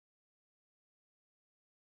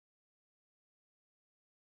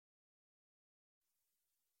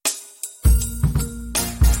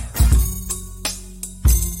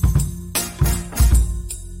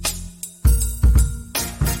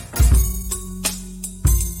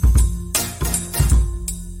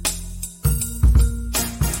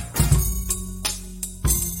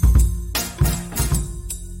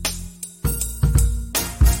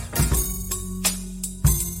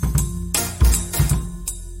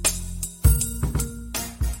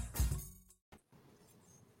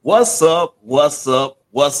What's up? What's up?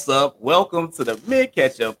 What's up? Welcome to the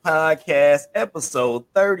Ketchup Podcast, episode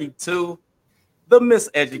 32, the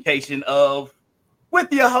Miseducation of,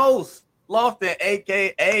 with your host, Lofton,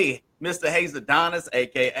 aka Mr. Hazadonis,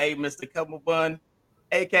 aka Mr. Cumberbun,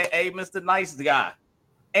 aka Mr. Nice Guy.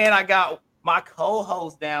 And I got my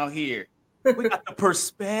co-host down here. We got the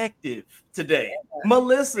perspective today.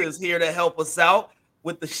 Melissa is here to help us out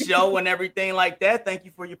with the show and everything like that. Thank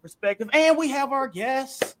you for your perspective. And we have our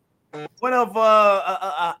guest, one of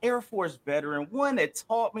Air Force veteran, one that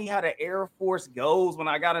taught me how the Air Force goes when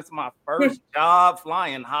I got into my first job,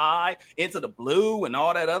 flying high into the blue and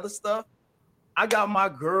all that other stuff. I got my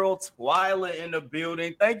girl Twylia in the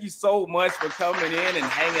building. Thank you so much for coming in and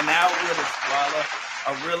hanging out with us, Twylia.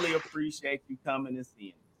 I really appreciate you coming and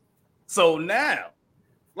seeing. So now,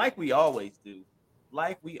 like we always do,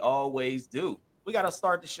 we got to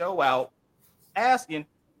start the show out asking,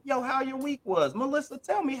 yo, how your week was. Melissa,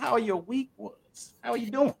 tell me how your week was. How are you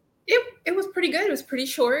doing? It was pretty good. It was pretty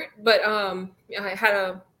short, but I had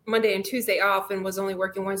a Monday and Tuesday off and was only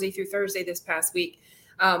working Wednesday through Thursday this past week.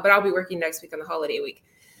 But I'll be working next week on the holiday week.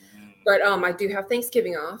 But I do have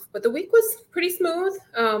Thanksgiving off. But the week was pretty smooth.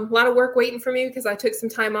 A lot of work waiting for me because I took some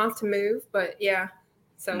time off to move. But yeah.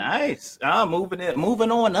 So nice.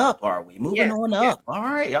 Moving on up, are we? Moving on up. All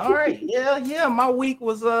right. Yeah. My week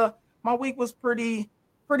was pretty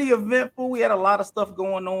eventful. We had a lot of stuff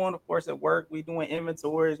going on. Of course, at work, we doing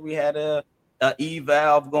inventories. We had a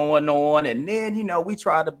eval going on, and then we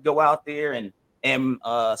tried to go out there and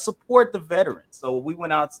support the veterans. So we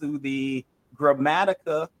went out to the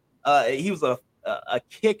Grammatica. He was a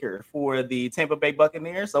kicker for the Tampa Bay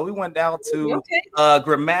Buccaneers. So we went down to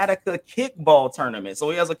Grammatica kickball tournament. So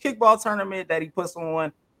he has a kickball tournament that he puts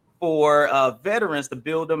on for veterans to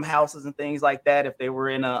build them houses and things like that if they were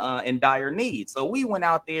in dire need. So we went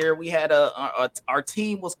out there. We had our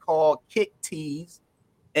team was called Kick Tees,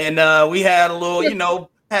 and we had a little,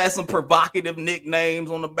 had some provocative nicknames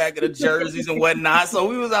on the back of the jerseys and whatnot. So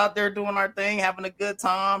we was out there doing our thing, having a good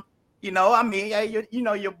time.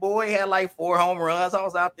 Your boy had like 4 home runs. I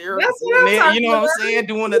was out there,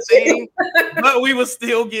 doing the thing. But we was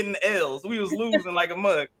still getting L's. We was losing like a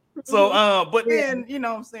mug. So, but then,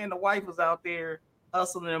 the wife was out there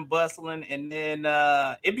hustling and bustling, and then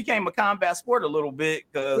it became a combat sport a little bit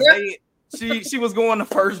because she was going to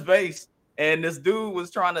first base, and this dude was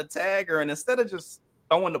trying to tag her, and instead of just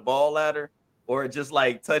throwing the ball at her or just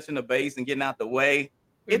like touching the base and getting out the way,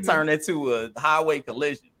 it turned into a highway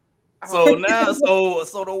collision. So now, so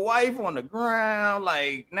the wife on the ground,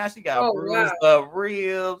 like now she got bruised up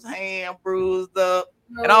ribs, hand bruised up.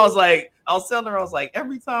 And I was telling her,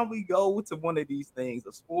 every time we go to one of these things,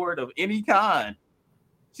 a sport of any kind,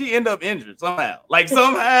 she ended up injured somehow. Like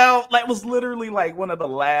it was literally like one of the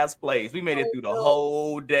last plays. We made it through the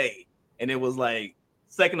whole day. And it was like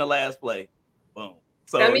second to last play. Boom.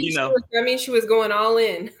 So that means she was going all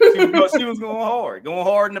in. she was going hard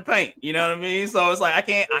in the paint. You know what I mean? So it's like I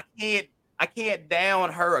can't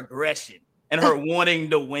down her aggression and her wanting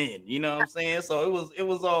to win. You know what I'm saying? So it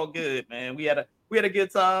was all good, man. We had a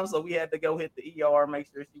good time. So we had to go hit the ER, make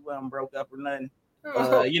sure she wasn't broke up or nothing. And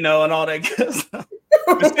all that good stuff.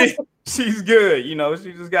 She's good.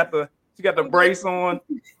 She just got the brace on.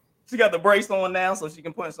 She got the brace on now, so she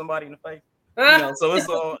can punch somebody in the face. So it's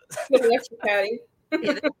all.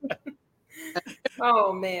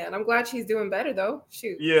 Oh man, I'm glad she's doing better though.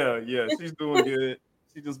 Shoot. Yeah, she's doing good.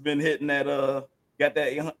 She just been hitting that got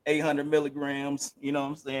that 800 milligrams. You know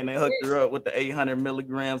what I'm saying? They hooked her up with the 800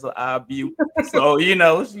 milligrams of ibu. So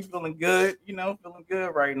she's feeling good. Feeling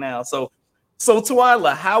good right now. So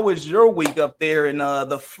Twylia, how was your week up there in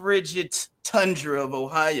the frigid tundra of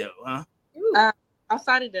Ohio? Huh?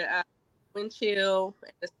 Outside of the wind chill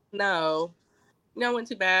and the snow. Wasn't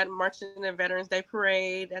too bad. Marching in the Veterans Day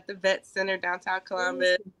Parade at the Vet Center downtown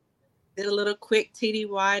Columbus. Did a little quick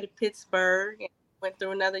TDY to Pittsburgh. And went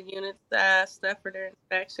through another unit stuff for their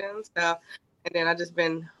inspection. So, and then I just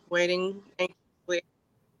been waiting anxiously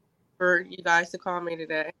for you guys to call me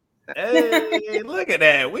today. Hey, look at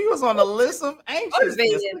that. We was on the list of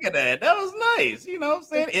anxiousness. Look at that. That was nice. You know what I'm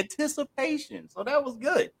saying? Anticipation. So that was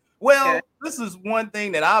good. Well, This is one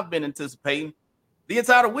thing that I've been anticipating the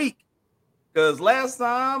entire week. Because last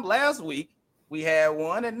week, we had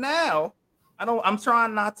one, and now I'm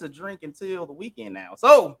trying not to drink until the weekend now.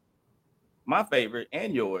 So, my favorite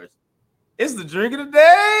and yours is the drink of the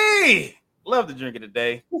day. Love the drink of the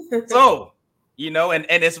day. So, and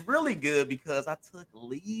it's really good because I took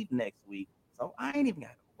leave next week. So, I ain't even got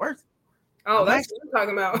to work. Oh, that's what I'm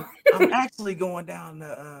talking about. I'm actually going down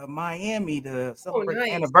to Miami to celebrate the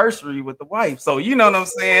nice. anniversary with the wife. So you know what I'm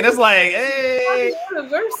saying? It's like, hey, happy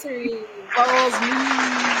anniversary. falls me.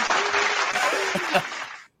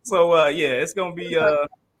 So yeah, it's gonna be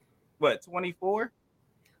what, 24?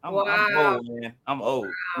 I'm old, man. I'm old.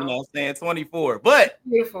 Wow. You know what I'm saying? 24. But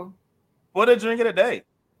Beautiful. For the drink of the day,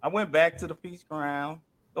 I went back to the Peach Crown.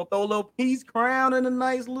 Go throw a little Peach Crown in a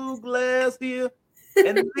nice little glass here.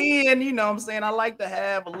 And then, you know what I'm saying, I like to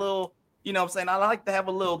have a little, you know what I'm saying, I like to have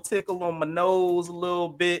a little tickle on my nose a little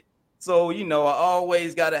bit. So, you know, I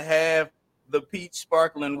always got to have the peach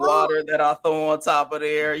sparkling water that I throw on top of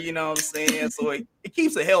there, you know what I'm saying? So it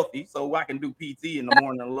keeps it healthy so I can do PT in the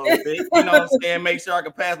morning a little bit, you know what I'm saying? Make sure I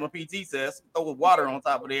can pass my PT test, throw water on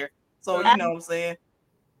top of there. So, you know what I'm saying?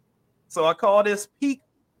 So I call this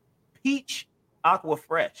peach aqua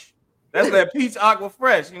fresh. That's that peach aqua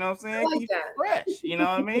fresh, you know what I'm saying? I like Keep that. it fresh, you know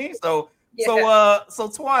what I mean? So Yeah. so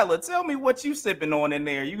Twylia, tell me what you sipping on in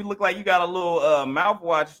there. You look like you got a little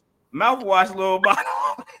mouthwash little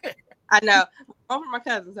bottle. I know. Over my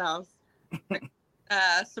cousin's house.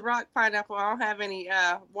 Ciroc pineapple. I don't have any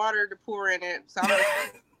water to pour in it, so I'm just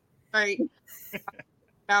straight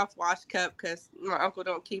mouthwash cup because my uncle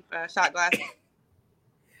don't keep shot glasses.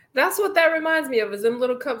 That's what that reminds me of, is them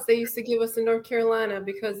little cups they used to give us in North Carolina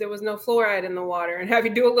because there was no fluoride in the water, and have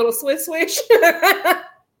you do a little swish.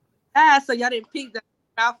 So y'all didn't peek the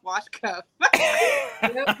mouthwash cup.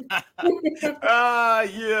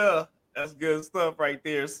 Yeah. That's good stuff right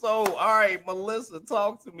there. So, all right, Melissa,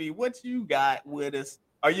 talk to me. What you got with us?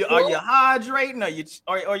 Are you hydrating?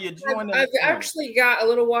 Are you joining? I've actually got a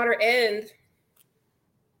little water and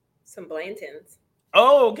some Blantons.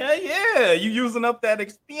 Oh, okay, yeah. You using up that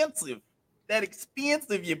expensive you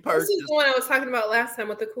purchased. This is the one I was talking about last time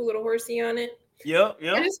with the cool little horsey on it. Yep.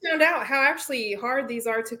 I just found out how actually hard these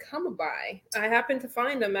are to come by. I happened to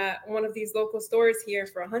find them at one of these local stores here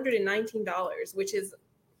for $119, which is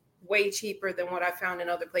way cheaper than what I found in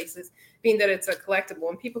other places, being that it's a collectible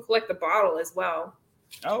and people collect the bottle as well.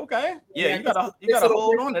 Okay. Yeah, you gotta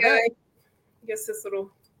hold on to that. I guess this little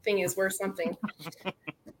thing is worth something.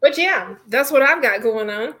 But yeah, that's what I've got going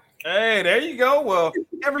on. Hey, there you go. Well,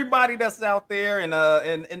 everybody that's out there in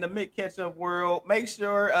the mid ketchup world, make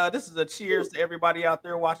sure this is a cheers to everybody out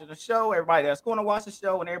there watching the show, everybody that's going to watch the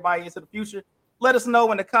show, and everybody into the future. Let us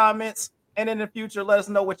know in the comments, and in the future, let us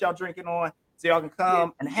know what y'all drinking on, so y'all can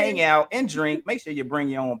come and hang out and drink. Make sure you bring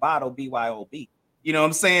your own bottle, BYOB. You know what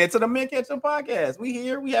I'm saying? To the Mid Ketchup Podcast. We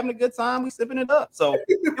here, we having a good time, we sipping it up. So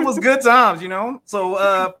it was good times, you know.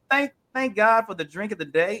 So thank God for the drink of the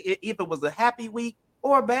day. If it was a happy week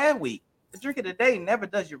or a bad week, the drink of the day never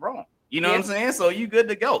does you wrong. You know what I'm saying? So you good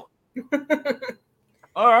to go.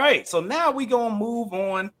 All right. So now we gonna move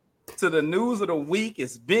on to the news of the week.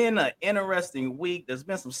 It's been an interesting week. There's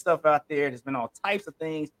been some stuff out there. There's been all types of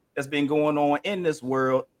things that's been going on in this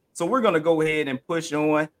world. So we're gonna go ahead and push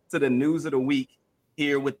on to the news of the week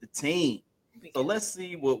here with the team. So let's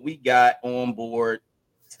see what we got on board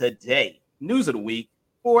today. News of the week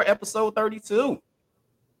for episode 32.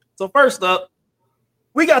 So first up,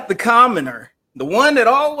 we got the commoner, the one that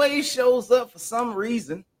always shows up for some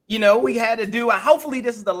reason. You know, we had to do, hopefully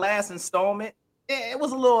this is the last installment. It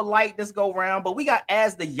was a little light this go round, but we got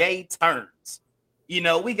As the Ye Turns. You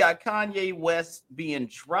know, we got Kanye West being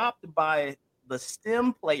dropped by the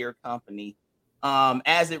STEM player company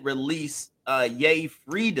as it released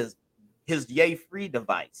his Ye Free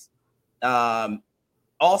device.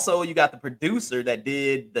 Also, you got the producer that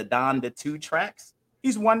did the Donda 2 tracks.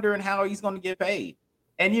 He's wondering how he's going to get paid.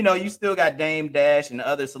 And, you know, you still got Dame Dash and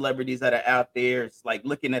other celebrities that are out there. It's like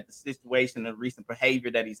looking at the situation and recent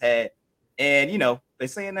behavior that he's had. And, you know, they're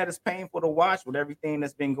saying that it's painful to watch with everything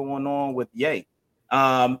that's been going on with Ye.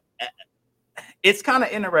 It's kind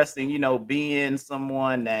of interesting, you know, being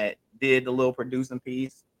someone that did the little producing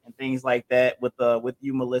piece and things like that with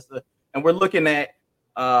you, Melissa. And we're looking at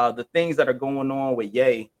the things that are going on with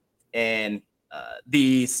Ye. And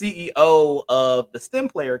the CEO of the STEM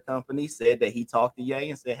player company said that he talked to Ye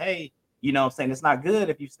and said, hey, you know what I'm saying, it's not good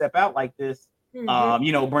if you step out like this, you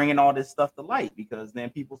know, bringing all this stuff to light, because then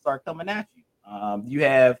people start coming at you. You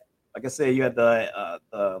have, like I said, you have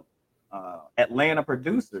the Atlanta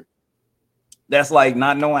producer that's like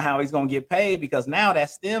not knowing how he's going to get paid, because now that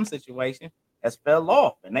STEM situation has fell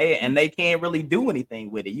off and they can't really do anything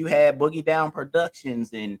with it. You had Boogie Down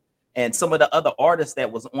Productions and some of the other artists that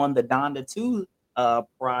was on the Donda 2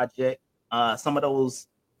 project. Some of those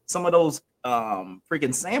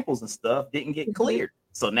freaking samples and stuff didn't get cleared.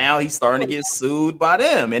 So now he's starting to get sued by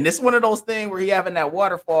them. And it's one of those things where he having that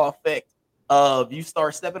waterfall effect of you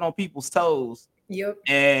start stepping on people's toes Yep.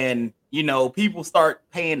 And, people start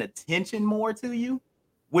paying attention more to you,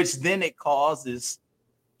 which then it causes,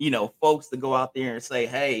 folks to go out there and say,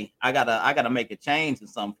 hey, I gotta make a change in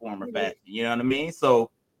some form or fashion. You know what I mean? So,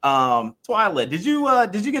 Twylia, did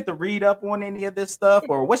you get to read up on any of this stuff,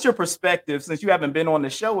 or what's your perspective, since you haven't been on the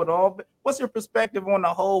show at all? But what's your perspective on the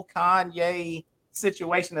whole Kanye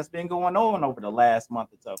situation that's been going on over the last month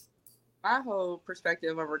or so? My whole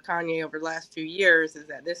perspective over Kanye over the last few years is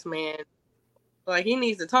that this man, like, he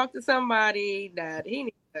needs to talk to somebody, that he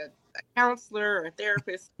needs a counselor or a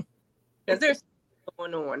therapist, because there's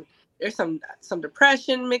going on. There's some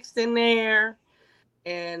depression mixed in there,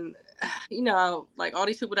 and like, all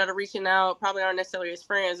these people that are reaching out probably aren't necessarily his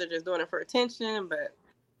friends. They're just doing it for attention. But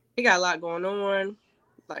he got a lot going on,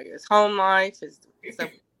 like his home life, his stuff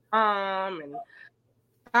with mom, and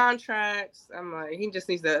contracts. I'm like, he just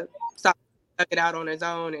needs to stop, it out on his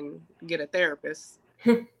own and get a therapist.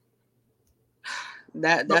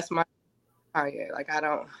 That's my like,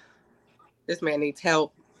 this man needs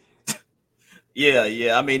help.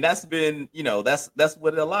 Yeah. I mean, that's been, that's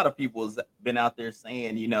what a lot of people has been out there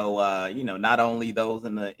saying, not only those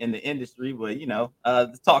in the industry, but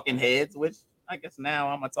the talking heads, which I guess now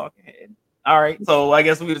I'm a talking head. All right. So I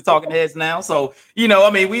guess we're the talking heads now. So, I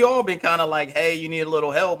mean, we all been kind of like, hey, you need a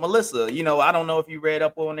little help. Melissa, I don't know if you read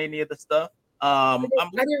up on any of the stuff. I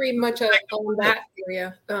didn't read much on that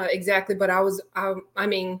area exactly, but I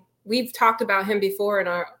mean, we've talked about him before in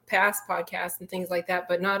our past podcasts and things like that,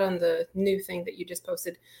 but not on the new thing that you just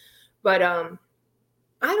posted. But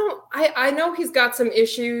I know he's got some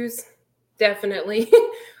issues, definitely,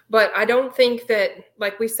 but I don't think that,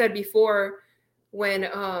 like we said before, when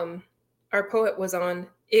our poet was on,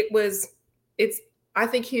 I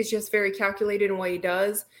think he's just very calculated in what he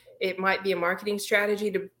does. It might be a marketing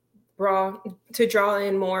strategy to draw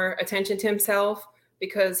in more attention to himself,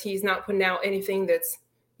 because he's not putting out anything that's,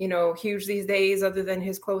 huge these days, other than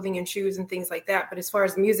his clothing and shoes and things like that. But as far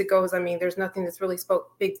as music goes, I mean, there's nothing that's really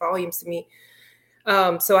spoke big volumes to me.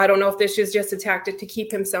 So I don't know if this is just a tactic to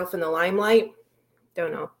keep himself in the limelight.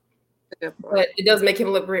 Don't know. But it does make him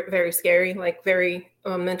look very scary, like very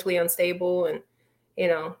mentally unstable. And,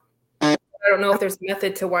 I don't know if there's a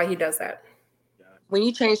method to why he does that. When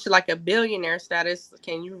you change to like a billionaire status,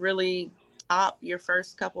 can you really top your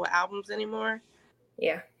first couple of albums anymore?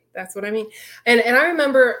 Yeah, that's what I mean. And I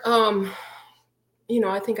remember,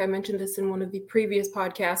 I think I mentioned this in one of the previous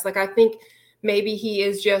podcasts. Like, I think maybe he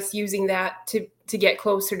is just using that to get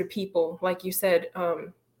closer to people, like you said,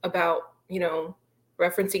 about,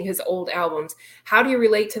 referencing his old albums. How do you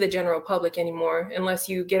relate to the general public anymore, unless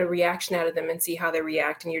you get a reaction out of them and see how they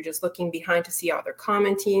react, and you're just looking behind to see how they're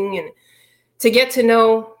commenting, and to get to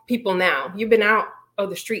know people now? You've been out of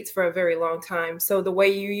the streets for a very long time. So the way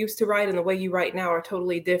you used to write and the way you write now are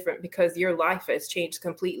totally different, because your life has changed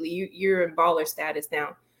completely. You're in baller status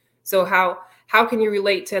now. So how can you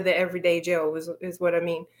relate to the everyday Joe is what I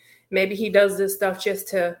mean. Maybe he does this stuff just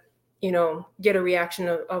to, get a reaction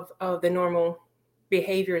of the normal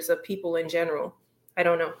behaviors of people in general. I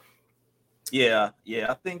don't know. Yeah.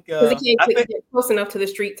 I think he can't get close enough to the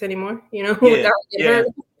streets anymore, without getting hurt.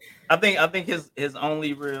 I think his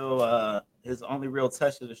only real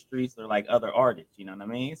touch to the streets are like other artists, you know what I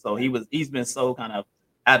mean? So he's been so kind of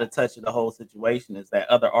out of touch of the whole situation, is that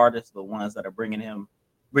other artists are the ones that are bringing him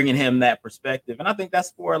that perspective. And I think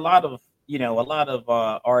that's for a lot of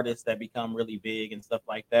artists that become really big and stuff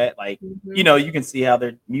like that. Like, you can see how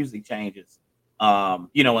their music changes.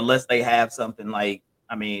 Unless they have something like,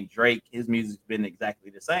 I mean, Drake, his music's been exactly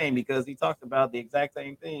the same, because he talks about the exact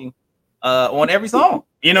same thing on every song.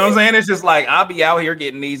 You know what I'm saying? It's just like, I'll be out here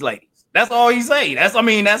getting these ladies. That's all he say. That's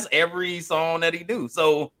every song that he do.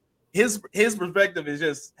 So his perspective is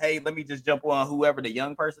just, hey, let me just jump on whoever the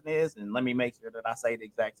young person is, and let me make sure that I say the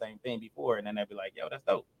exact same thing before, and then they'll be like, yo, that's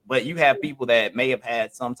dope. But you have people that may have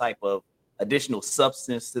had some type of additional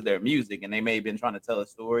substance to their music, and they may have been trying to tell a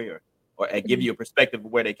story or give you a perspective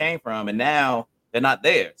of where they came from, and now they're not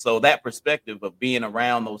there. So that perspective of being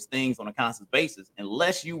around those things on a constant basis,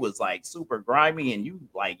 unless you was like super grimy and you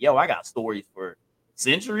like, yo, I got stories for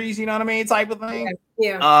centuries, you know what I mean, type of thing.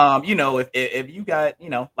 Yeah. If you got,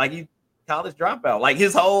 like, you college dropout, like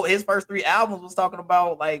his first 3 albums was talking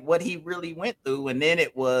about like what he really went through, and then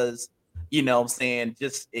it was,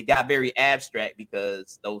 just it got very abstract,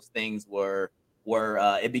 because those things were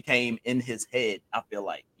it became in his head, I feel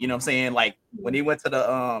like, like when he went to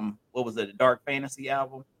the what was it, the Dark Fantasy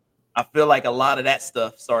album, I feel like a lot of that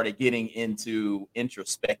stuff started getting into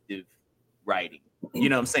introspective writing,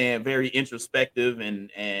 very introspective and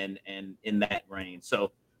in that range.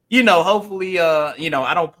 So hopefully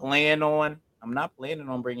I don't plan on I'm not planning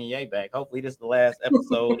on bringing Ye back. Hopefully, this is the last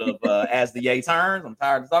episode of As the Ye Turns. I'm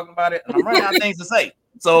tired of talking about it, and I'm running out of things to say.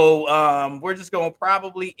 So we're just gonna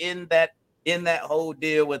probably end that whole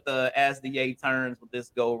deal with As the Ye Turns with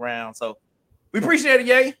this go round. So we appreciate it,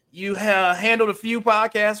 Ye. You have handled a few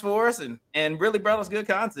podcasts for us and really brought us good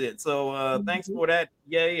content. So thanks for that,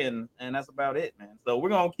 Ye, and that's about it, man. So we're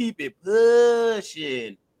gonna keep it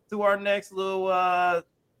pushing to our next little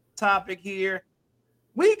topic here.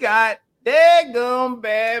 We got daggum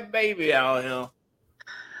bad baby out here.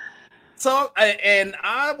 So, and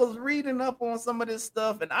I was reading up on some of this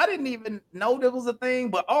stuff, and I didn't even know there was a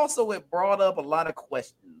thing, but also it brought up a lot of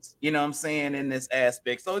questions, you know what I'm saying, in this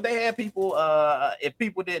aspect. So they had people, if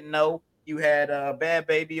people didn't know, you had Bad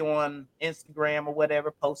Baby on Instagram or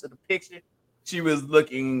whatever, posted a picture. She was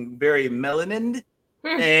looking very melanin,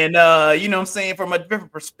 and you know what I'm saying, from a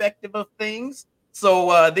different perspective of things.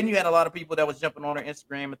 So then you had a lot of people that was jumping on her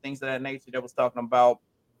Instagram and things of that nature that was talking about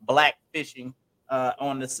black fishing.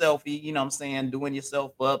 On the selfie, you know what I'm saying, doing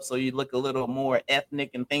yourself up so you look a little more ethnic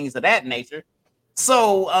and things of that nature.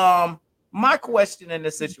 So my question in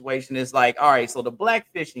this situation is like, all right, so the black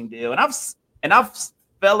fishing deal, and I've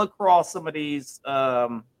fell across some of these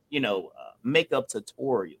makeup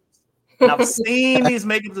tutorials. And I've seen these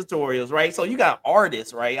makeup tutorials, right? So you got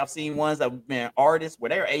artists, right? I've seen ones that have been artists where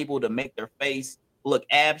they're able to make their face look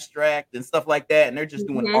abstract and stuff like that, and they're just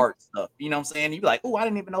doing art stuff. You know what I'm saying? You'd be like, oh, I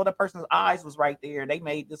didn't even know that person's eyes was right there. They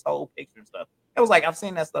made this whole picture and stuff. It was like, I've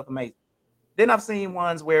seen that stuff amazing. Then I've seen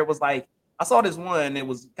ones where it was like, I saw this one, it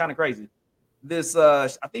was kind of crazy. This I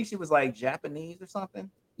think she was like Japanese or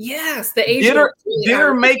something. Yes, the Asian did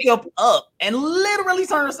her makeup up and literally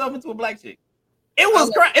turned herself into a black chick. It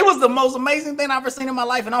was the most amazing thing I've ever seen in my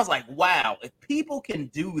life. And I was like, wow, if people can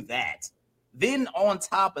do that. Then on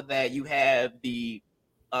top of that, you have the,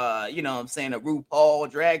 you know what I'm saying, the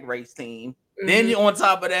RuPaul Drag Race team. Then on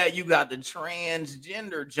top of that, you got the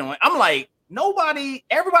transgender joint. I'm like,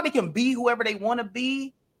 everybody can be whoever they want to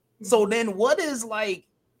be. So then what is like,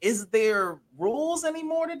 is there rules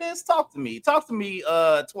anymore to this? Talk to me,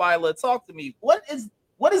 Twylia, talk to me. What is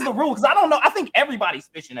the rule? Because I don't know. I think everybody's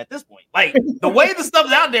fishing at this point. Like the way the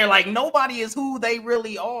stuff's out there, like nobody is who they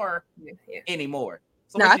really are anymore.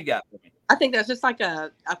 So what you got for me? I think that's just like a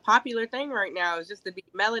popular thing right now, is just to be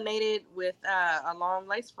melanated with a long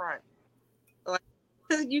lace front. Like,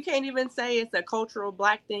 you can't even say it's a cultural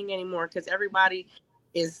black thing anymore because everybody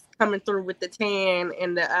is coming through with the tan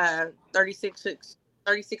and the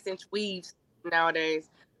 36-inch weaves nowadays.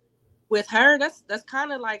 With her, that's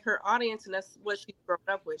kind of like her audience, and that's what she's grown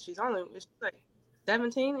up with. She's like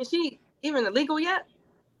 17. Is she even illegal yet?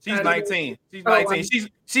 She's 19. She's 19.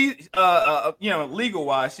 She's legal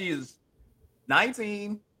wise, she is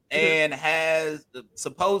 19 and has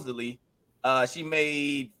supposedly she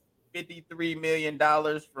made $53 million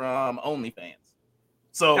from OnlyFans.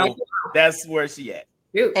 So that's where she at.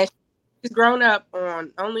 And she's grown up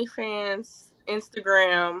on OnlyFans,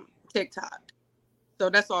 Instagram, TikTok. So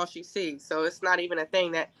that's all she sees. So it's not even a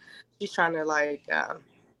thing that she's trying to like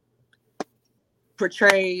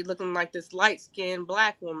portray looking like this light-skinned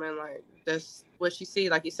black woman. Like that's what she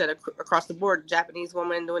sees. Like you said, across the board, Japanese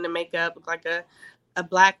woman doing the makeup look like a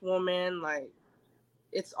black woman. Like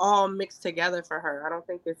it's all mixed together for her. I don't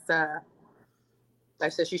think it's like I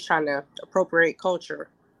said, she's trying to appropriate culture.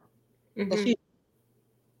 And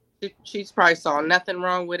she's probably saw nothing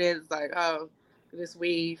wrong with it. It's like, oh, this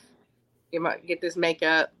weave, get this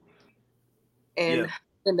makeup, and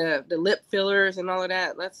the lip fillers and all of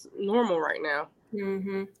that. That's normal right now.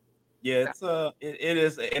 Yeah, it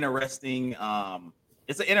is an interesting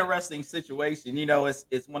it's an interesting situation. You know,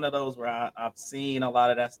 it's one of those where I've seen a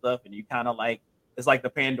lot of that stuff, and you kind of like, it's like the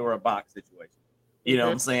Pandora box situation. You know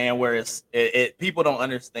what I'm saying? Where it people don't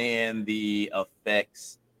understand the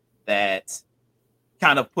effects that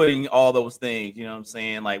kind of putting all those things, you know what I'm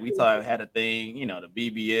saying? Like we had a thing, you know, the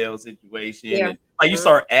BBL situation, and like you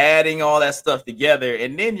start adding all that stuff together,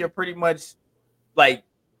 and then you're pretty much like,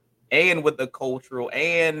 and with the cultural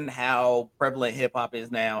and how prevalent hip hop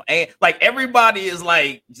is now, and like everybody is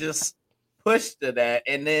like just pushed to that,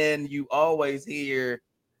 and then you always hear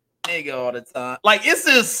nigga all the time. Like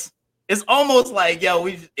it's almost like, yo,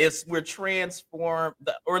 we're transformed,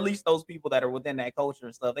 or at least those people that are within that culture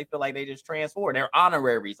and stuff, they feel like they just transform. They're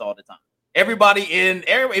honoraries all the time. Everybody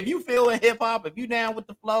if you feel in hip hop, if you down with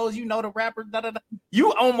the flows, you know the rappers,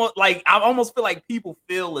 you almost like, I almost feel like people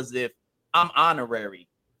feel as if I'm honorary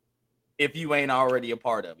if you ain't already a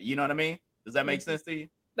part of it. You know what I mean? Does that make sense to you?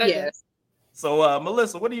 Yes. So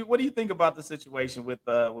Melissa, what do you think about the situation with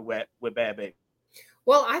Bad Baby?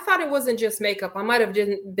 Well, I thought it wasn't just makeup. I might have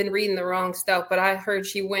been reading the wrong stuff, but I heard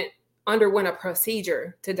she went underwent a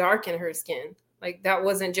procedure to darken her skin. Like that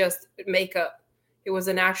wasn't just makeup. It was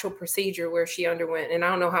an actual procedure where she underwent. And I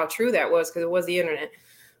don't know how true that was because it was the internet.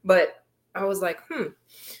 But I was like,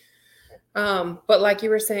 But like you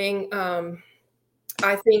were saying,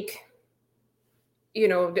 I think,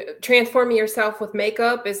 transforming yourself with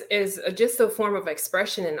makeup is just a form of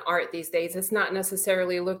expression in art these days. It's not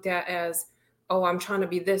necessarily looked at as, oh, I'm trying to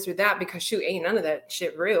be this or that, because shoot, ain't none of that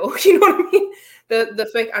shit real. You know what I mean? The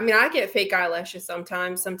fake, I mean, I get fake eyelashes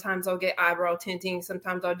sometimes. Sometimes I'll get eyebrow tinting.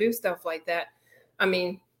 Sometimes I'll do stuff like that. I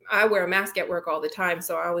mean, I wear a mask at work all the time,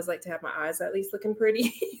 so I always like to have my eyes at least looking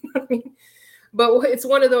pretty. You know what I mean? But it's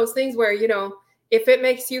one of those things where, if it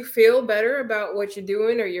makes you feel better about what you're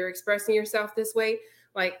doing or you're expressing yourself this way,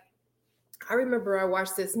 like I remember I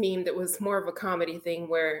watched this meme that was more of a comedy thing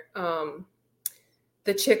where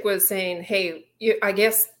the chick was saying, hey, I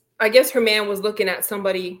guess her man was looking at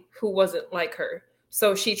somebody who wasn't like her.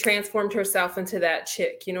 So she transformed herself into that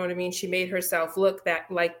chick. You know what I mean? She made herself look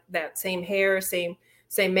like that same hair, same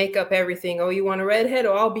makeup, everything. Oh, you want a redhead?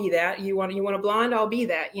 Oh, I'll be that. You want a blonde? I'll be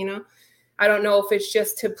that, I don't know if it's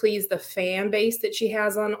just to please the fan base that she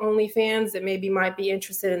has on OnlyFans that maybe might be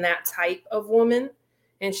interested in that type of woman.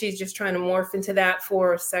 And she's just trying to morph into that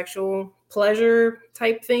for sexual pleasure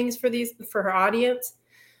type things for her audience.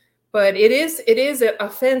 But it is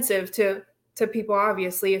offensive to people,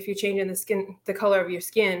 obviously, if you're changing the color of your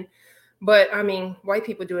skin. But I mean, white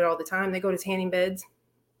people do it all the time. They go to tanning beds.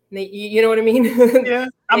 You know what I mean? Yeah.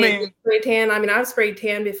 I mean, spray tan. I mean, I've sprayed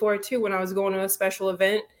tan before too when I was going to a special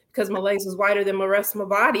event, because my legs was whiter than the rest of my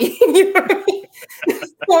body. You know what I mean?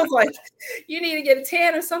 So I was like, you need to get a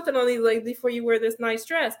tan or something on these legs before you wear this nice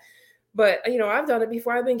dress. But, I've done it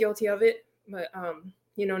before. I've been guilty of it. But,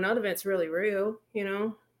 none of it's really real,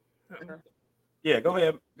 Yeah, go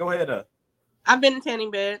ahead. I've been in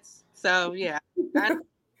tanning beds. So, yeah, I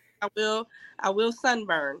will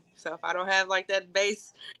sunburn. So if I don't have like that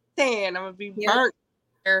base tan, I'm going to be burnt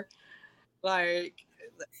there. Like,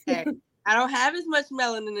 hey. I don't have as much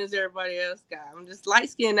melanin as everybody else got. I'm just light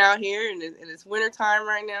skinned out here, and it's winter time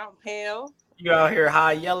right now. I'm pale. You out here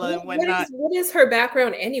high yellow and whatnot. What is her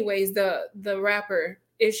background, anyways? The rapper,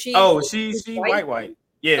 is she? Oh, she white.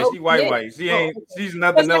 Yeah, she white. She ain't. She's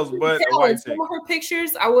nothing else but a white chick. Some of her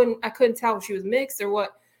pictures, I couldn't tell if she was mixed or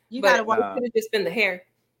what. You gotta watch. It could have just been the hair.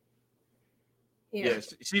 Yeah,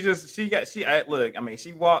 look, I mean,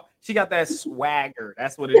 she got that swagger.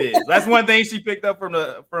 That's what it is. That's one thing she picked up from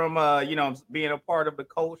being a part of the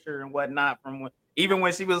culture and whatnot, even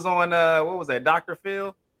when she was on what was that, Dr.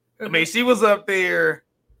 Phil? I mean, she was up there,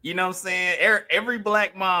 you know what I'm saying? Every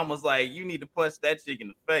black mom was like, you need to punch that chick in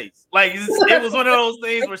the face. Like, it was one of those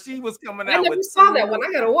things where she was coming out with. I never saw that one.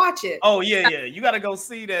 I gotta watch it. Oh yeah. You gotta go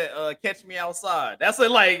see that Catch Me Outside. That's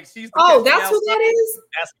what, like, she's the Oh, that's what that is?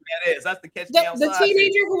 That's what that is. That's the Catch Me Outside. The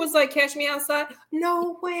teenager who was like, Catch Me Outside?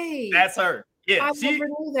 No way. That's her. Yeah, I never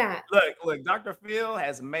knew that. Look, Dr. Phil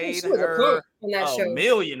has made her a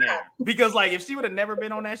millionaire. Because, like, if she would have never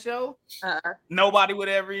been on that show, nobody would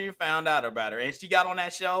ever even found out about her. And she got on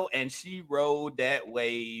that show and she rode that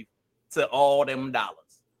wave to all them dollars.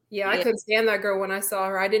 Yeah, I couldn't stand that girl when I saw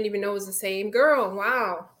her. I didn't even know it was the same girl.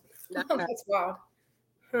 Wow. That's wild.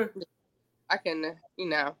 Huh. I can,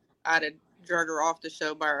 I'd have drug her off the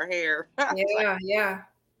show by her hair. Yeah.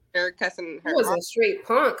 They're cussing her. She was a straight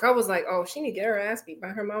punk. I was like, oh, she need to get her ass beat by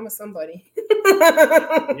her mom or somebody.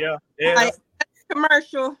 Yeah.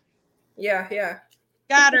 Commercial. Yeah.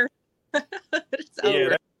 Got her.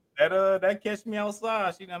 That Catch Me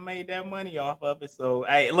Outside. She done made that money off of it. So,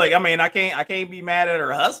 hey, look, I mean, I can't be mad at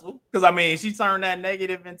her hustle, because I mean, she turned that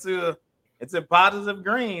negative into positive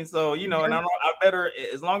green. So, and I better,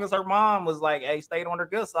 as long as her mom was like, hey, stayed on her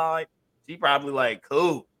good side, she probably like,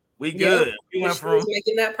 cool. We good. We went from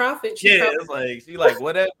making that profit. It's like she like,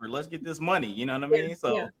 whatever. Let's get this money. You know what I mean?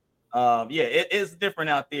 So, it's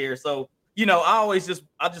different out there. So, I just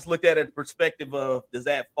looked at it the perspective of, does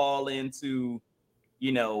that fall into,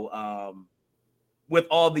 with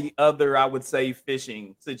all the other, I would say,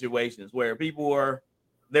 fishing situations where people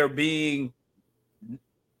they're being,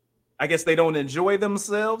 I guess they don't enjoy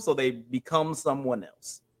themselves, so they become someone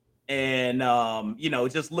else. And,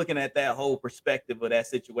 just looking at that whole perspective of that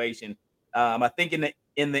situation, I think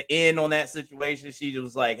in the end on that situation, she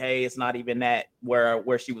was like, hey, it's not even that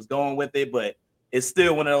where she was going with it, but it's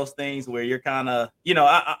still one of those things where you're kind of,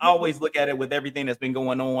 I always look at it with everything that's been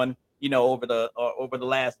going on, over the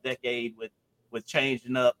last decade with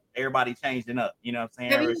changing up, everybody changing up, you know what I'm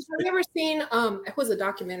saying? Have you ever seen, it was a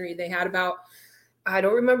documentary they had about, I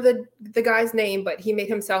don't remember the guy's name, but he made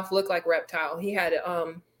himself look like Reptile. He had,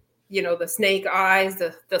 the snake eyes,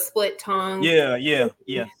 the split tongue. Yeah.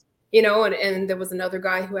 you know, and there was another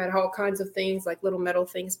guy who had all kinds of things, like little metal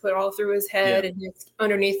things put all through his head and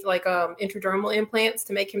underneath like intradermal implants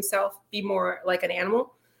to make himself be more like an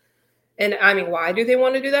animal. And I mean, why do they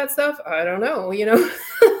want to do that stuff? I don't know, you know.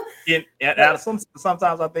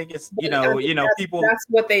 Sometimes I think it's people. That's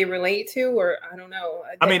what they relate to, or I don't know.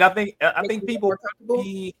 I mean, I think people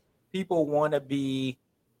want to be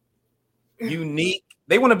unique.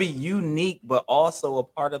 They want to be unique, but also a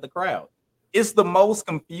part of the crowd. It's the most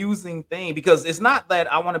confusing thing because it's not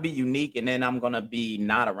that I want to be unique and then I'm gonna be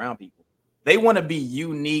not around people. They want to be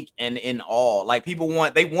unique and in awe. Like they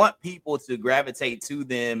want people to gravitate to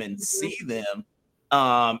them and see them,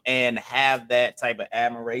 and have that type of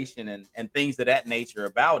admiration and things of that nature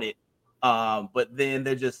about it. But then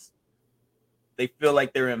they feel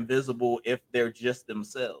like they're invisible if they're just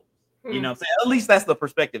themselves. You know what I'm saying? At least that's the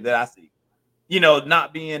perspective that I see. You know,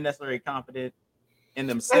 not being necessarily confident in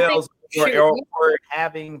themselves or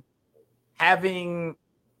having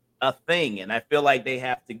a thing. And I feel like they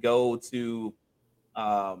have to go to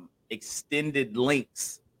extended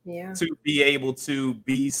lengths to be able to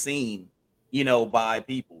be seen, you know, by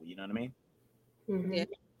people. You know what I mean? Mm-hmm. Yeah.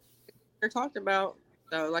 They're talked about,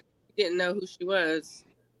 though, like you didn't know who she was.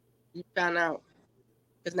 You found out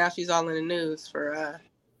because now she's all in the news for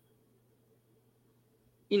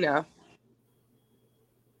you know.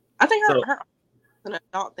 I think her an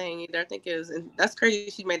adult thing either. I think it was, and that's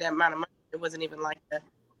crazy. She made that amount of money. It wasn't even like that.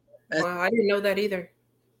 Wow, I didn't know that either.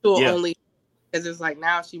 Only because it's like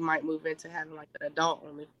now she might move into having like an adult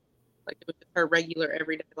only, like it was just her regular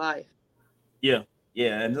everyday life. Yeah,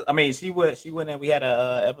 and I mean she went and we had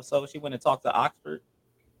a episode. She went and talked to Oxford.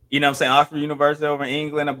 You know what I'm saying? Oxford University over in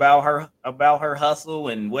England about her hustle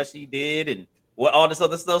and what she did and what all this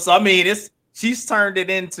other stuff. So I mean, she's turned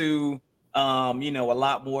it into you know, a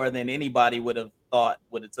lot more than anybody would have thought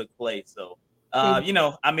would have took place. So you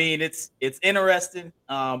know, I mean, it's interesting,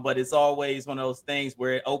 but it's always one of those things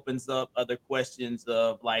where it opens up other questions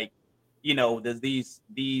of like, you know, does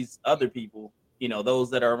these other people, you know, those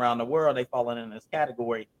that are around the world, they fall in this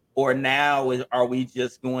category, or now are we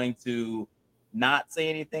just going to not say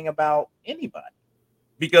anything about anybody?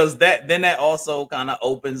 Because that also kind of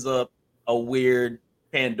opens up a weird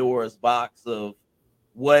Pandora's box of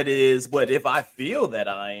what if I feel that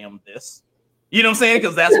I am this. You know what I'm saying?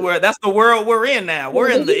 Because that's the world we're in now. We're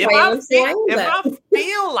in the if I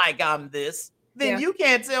feel like I'm this, then you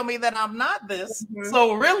can't tell me that I'm not this. Mm-hmm.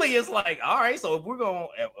 So really, it's like, all right. So if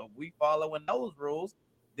we following those rules,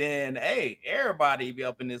 then hey, everybody be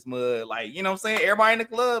up in this mud. Like, you know what I'm saying? Everybody in the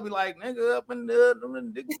club be like, nigga, up in the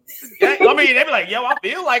I mean, they be like, yo, I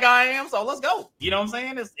feel like I am, so let's go. You know what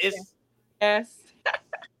I'm saying? It's yes.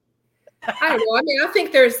 I don't know. I mean, I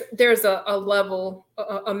think there's a level,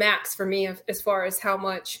 a max for me as far as how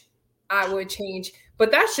much I would change,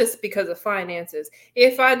 but that's just because of finances.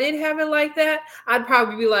 If I did have it like that, I'd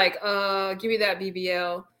probably be like, give me that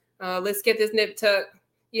BBL. Let's get this nip tuck,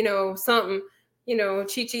 you know, something, you know,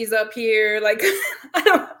 Chi-Chi's up here. Like, I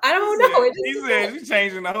don't know. He said he's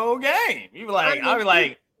changing the whole game. You be like, I'll be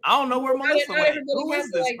like, I don't know where Melissa went. Who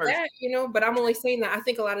is this person? That, you know, but I'm only saying that I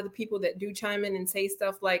think a lot of the people that do chime in and say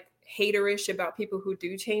stuff like haterish about people who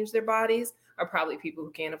do change their bodies are probably people who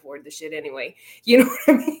can't afford the shit anyway. You know what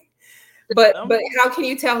I mean? But how can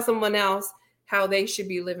you tell someone else how they should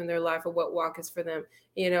be living their life or what walk is for them?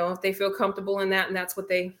 You know, if they feel comfortable in that and that's what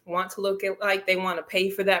they want to look at, like they want to pay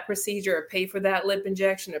for that procedure or pay for that lip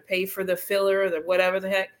injection or pay for the filler or the whatever the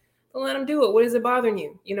heck, don't let them do it. What is it bothering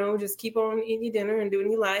you? You know, just keep on eating your dinner and doing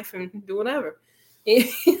your life and do whatever. You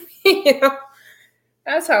know,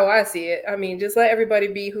 that's how I see it. I mean, just let everybody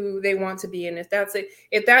be who they want to be. And if that's it,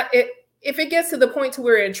 if it gets to the point to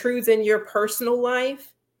where it intrudes in your personal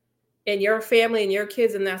life and your family and your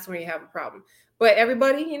kids, and that's when you have a problem. But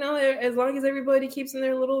everybody, you know, as long as everybody keeps in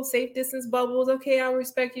their little safe distance bubbles, okay, I'll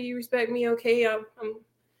respect you. You respect me. Okay,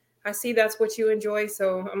 I see that's what you enjoy,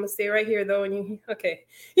 so I'm gonna stay right here though. And you, okay,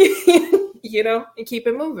 you know, and keep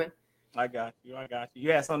it moving. I got you.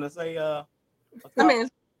 You had something to say? I mean, as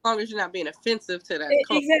long as you're not being offensive to that.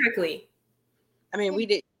 Exactly. I mean, we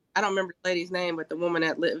did. I don't remember the lady's name, but the woman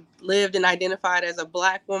that lived and identified as a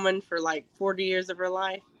Black woman for like 40 years of her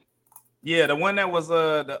life. Yeah, the one that was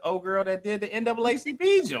the old girl that did the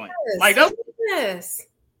NAACP joint. Yes, like that's yes.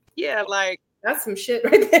 Yeah, like that's some shit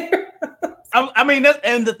right there. I mean,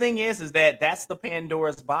 and the thing is that that's the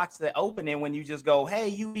Pandora's box that opening when you just go, hey,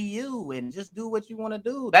 you be you and just do what you want to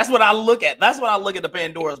do. That's what I look at. That's what I look at the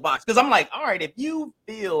Pandora's box. Because I'm like, all right, if you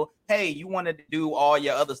feel, hey, you wanted to do all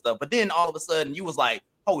your other stuff, but then all of a sudden you was like,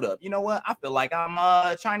 hold up, you know what? I feel like I'm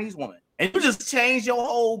a Chinese woman. And you just change your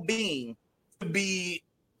whole being to be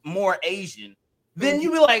more Asian then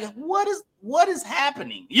you be like, what is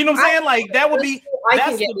happening? You know what I'm saying? Like that would be. I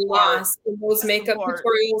can get lost in those makeup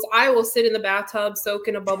tutorials. I will sit in the bathtub, soak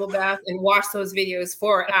in a bubble bath, and watch those videos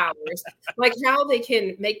for hours. Like how they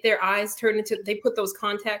can make their eyes turn into. They put those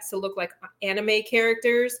contacts to look like anime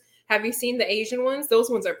characters. Have you seen the Asian ones?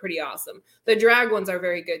 Those ones are pretty awesome. The drag ones are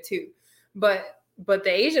very good too, but the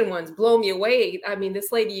Asian ones blow me away. I mean,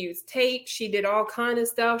 this lady used tape. She did all kind of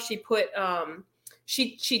stuff. She put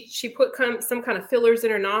she put some kind of fillers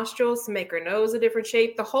in her nostrils to make her nose a different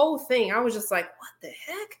shape. The whole thing. I was just like, what the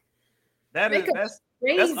heck?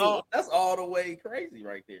 That's all the way crazy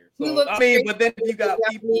right there. So I mean, but then you got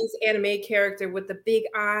Japanese anime character with the big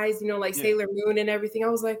eyes, like Sailor Moon and everything. I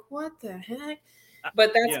was like, what the heck?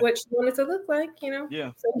 But that's what she wanted to look like,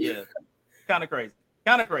 Yeah. So, yeah. Kind of crazy.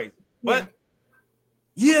 But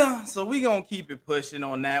so we gonna keep it pushing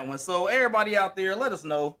on that one. So everybody out there, let us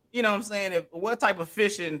know. You know what I'm saying? What type of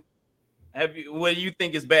fishing what do you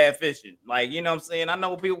think is bad fishing? Like, you know what I'm saying? I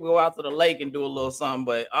know people go out to the lake and do a little something,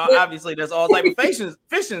 but obviously there's all type of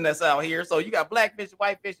fishing that's out here. So you got black fishing,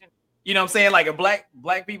 white fishing. You know what I'm saying? Like, if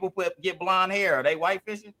black people get blonde hair, are they white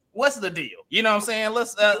fishing? What's the deal? You know what I'm saying?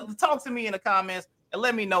 Let's talk to me in the comments and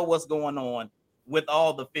let me know what's going on with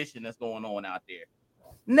all the fishing that's going on out there.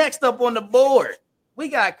 Next up on the board, we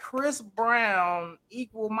got Chris Brown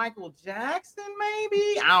equal Michael Jackson,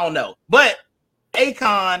 maybe? I don't know. But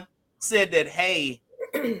Akon said that, hey,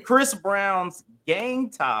 Chris Brown's gang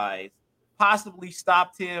ties possibly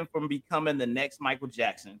stopped him from becoming the next Michael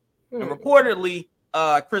Jackson. And reportedly,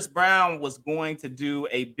 Chris Brown was going to do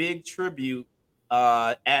a big tribute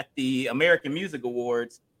at the American Music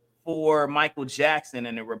Awards for Michael Jackson,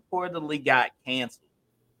 and it reportedly got canceled.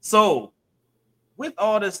 So, with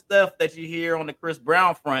all this stuff that you hear on the Chris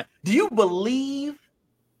Brown front, do you believe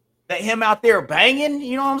that him out there banging,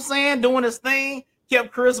 you know what I'm saying, doing his thing,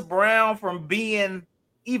 kept Chris Brown from being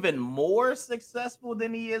even more successful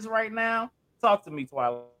than he is right now? Talk to me,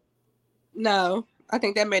 Twylia. No, I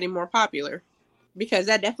think that made him more popular, because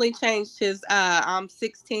that definitely changed his I'm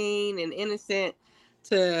 16 and innocent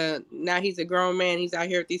to now he's a grown man. He's out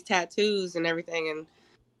here with these tattoos and everything. And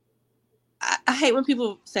I hate when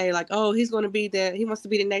people say, like, oh, he wants to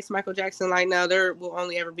be the next Michael Jackson. Like, no, there will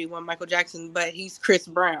only ever be one Michael Jackson, but he's Chris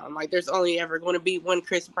Brown. Like, there's only ever going to be one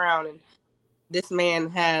Chris Brown. And this man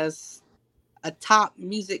has a top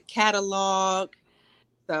music catalog.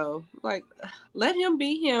 So, like, let him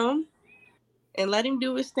be him and let him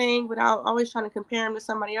do his thing without always trying to compare him to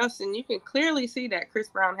somebody else. And you can clearly see that Chris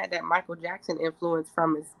Brown had that Michael Jackson influence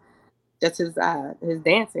from his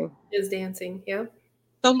dancing. His dancing, yeah.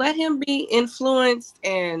 So let him be influenced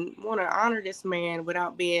and want to honor this man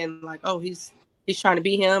without being like, oh, he's trying to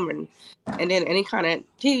be him. And then any kind of,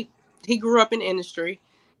 he grew up in the industry.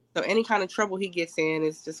 So any kind of trouble he gets in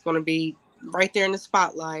is just going to be right there in the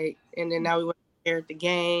spotlight. And then now we want to hear the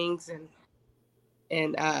gangs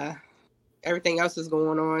and everything else is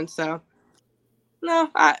going on. So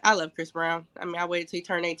no, I love Chris Brown. I mean, I waited till he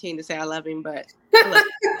turned 18 to say I love him, but I love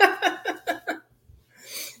him.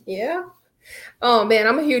 Yeah. Oh man,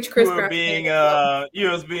 I'm a huge Chris Brown fan. You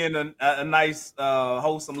was being a nice,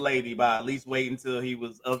 wholesome lady by at least waiting until he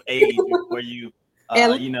was of age before you,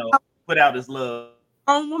 put out his love.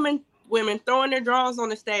 Women throwing their drawers on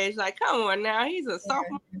the stage, like, come on now, he's a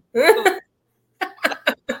sophomore.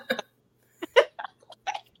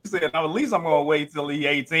 Said, at least I'm gonna wait till he's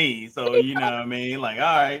 18. So you know what I mean? Like,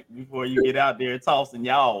 all right, before you get out there tossing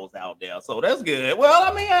y'alls out there. So that's good. Well,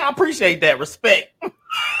 I mean, I appreciate that respect.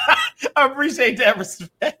 I appreciate that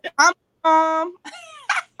respect.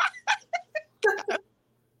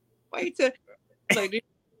 Wait till like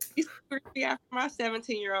he's after my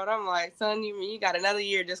 17-year-old. I'm like, son, you got another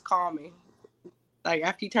year, just call me. Like,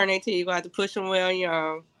 after you turn 18, you're gonna have to push him well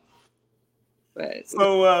young. But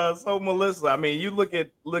so Melissa, I mean, you look at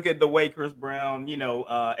the way Chris Brown,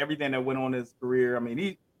 everything that went on in his career. I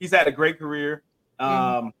mean, he's had a great career,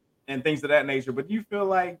 and things of that nature. But do you feel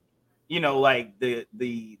like, like the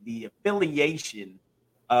affiliation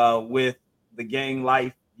with the gang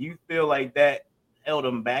life, you feel like that held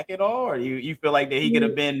him back at all, or you feel like that he could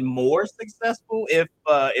have been more successful if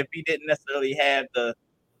he didn't necessarily have the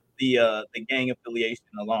gang affiliation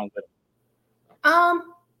along with him?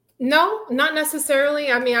 No, not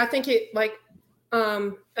necessarily. I mean, I think it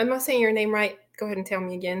am I saying your name right? Go ahead and tell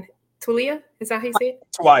me again. Twylia? Is that how you say it?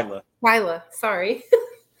 Twylia. Sorry.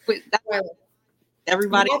 Wait, Twylia.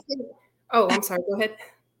 Everybody. Oh, I'm sorry. Go ahead.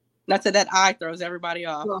 Not that I throws everybody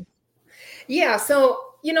off. Yeah.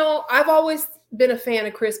 So, I've always been a fan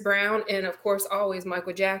of Chris Brown and, of course, always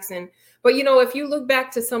Michael Jackson. But, you know, if you look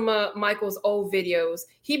back to some of Michael's old videos,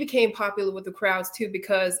 he became popular with the crowds, too,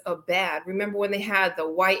 because of Bad. Remember when they had the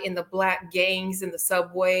white and the black gangs in the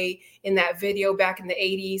subway in that video back in the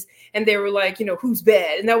 80s? And they were like, you know, who's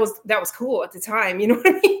bad? And that was cool at the time. You know what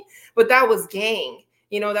I mean? But that was gang.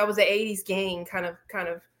 You know, that was the 80s gang kind of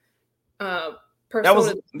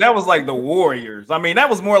persona. That was like the Warriors. I mean, that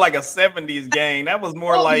was more like a 70s gang. That was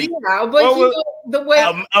more like but you know, the way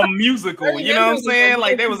a musical, you know what I'm saying?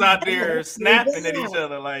 Like they was out there snapping at each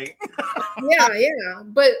other, like yeah.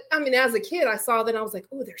 But I mean, as a kid, I saw that and I was like,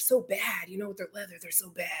 oh, they're so bad, you know, with their leather, they're so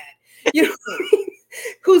bad. You know,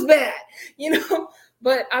 who's bad? You know,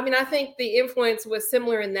 but I mean, I think the influence was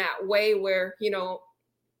similar in that way where, you know,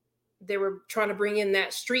 they were trying to bring in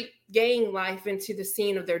that street gang life into the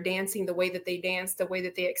scene of their dancing, the way that they danced, the way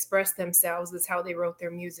that they expressed themselves is how they wrote their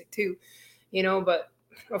music too, you know. But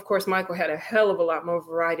of course, Michael had a hell of a lot more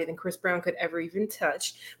variety than Chris Brown could ever even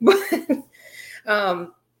touch. But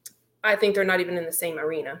I think they're not even in the same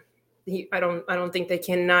arena. I don't think they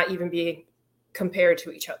cannot even be compared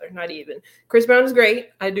to each other. Not even. Chris Brown is great.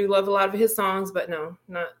 I do love a lot of his songs, but no,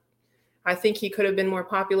 not. I think he could have been more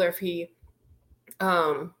popular if he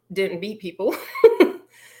didn't beat people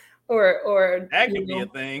or that could be a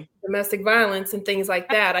thing. Domestic violence and things like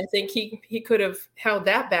that. I think he could have held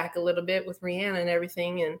that back a little bit with Rihanna and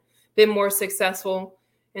everything and been more successful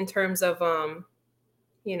in terms of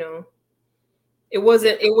you know, it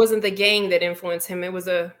wasn't the gang that influenced him. It was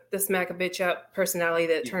the smack a bitch up personality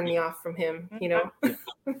that turned me off from him, you know.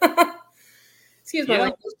 Excuse my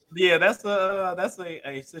language. Yeah, that's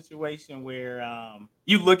a situation where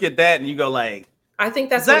you look at that and you go like, I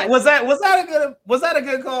think that's was that a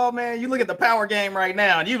good call, man? You look at the power game right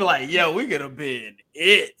now and you be like, yo, we could have been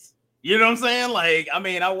it. You know what I'm saying? Like, I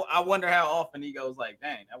mean, I wonder how often he goes like,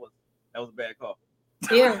 dang, that was a bad call.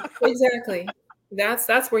 Yeah, exactly.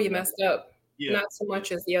 That's where you messed up. Yeah. Not so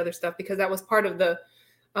much as the other stuff, because that was part of the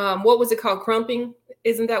what was it called? Crumping?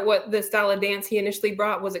 Isn't that what the style of dance he initially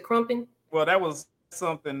brought? Was it crumping? Well, that was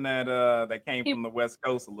something that came from the West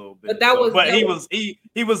Coast a little bit. But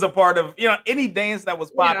he was a part of, you know, any dance that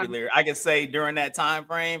was popular. I could say during that time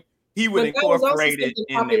frame, he would incorporate it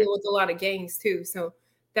in popular there. With a lot of gangs too. So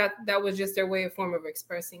that was just their form of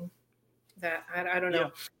expressing that. I don't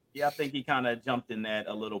know. Yeah, I think he kind of jumped in that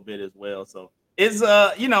a little bit as well. So it's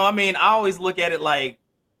you know, I mean, I always look at it like,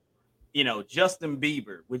 you know, Justin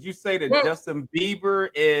Bieber. Would you say that Justin Bieber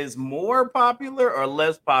is more popular or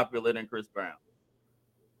less popular than Chris Brown?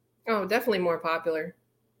 Oh, definitely more popular.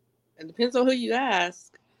 It depends on who you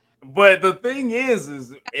ask. But the thing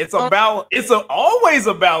is it's always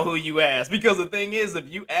about who you ask, because the thing is, if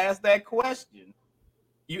you ask that question,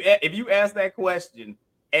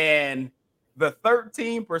 and the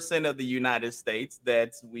 13% of the United States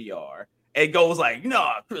that we are, it goes like,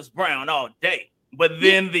 no, Chris Brown all day. But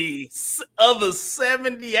then the other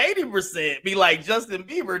 70-80% be like Justin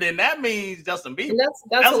Bieber, then that means Justin Bieber. And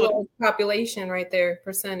that's a low population right there,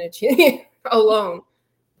 percentage alone.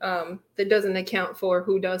 That doesn't account for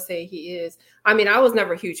who does say he is. I mean, I was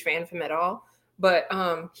never a huge fan of him at all, but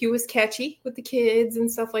he was catchy with the kids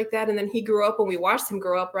and stuff like that. And then he grew up, and we watched him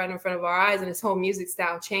grow up right in front of our eyes, and his whole music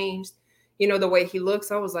style changed. You know, the way he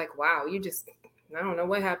looks, I was like, wow, I don't know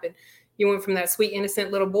what happened. You went from that sweet,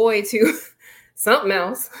 innocent little boy to something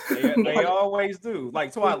else. They always do.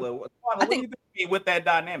 Like Twylia, what do you think with that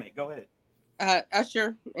dynamic? Go ahead.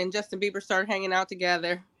 Usher and Justin Bieber started hanging out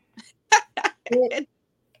together. The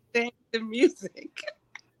music.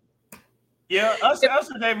 Yeah, Usher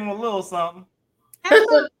gave him a little something.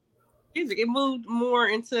 Music. It moved more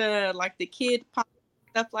into like the kid pop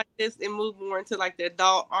stuff like this. It moved more into like the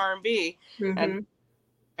adult R&B, and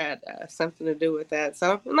had something to do with that.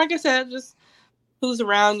 So, like I said, just who's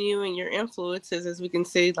around you and your influences, as we can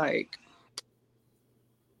see, like,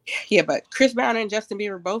 yeah, but Chris Brown and Justin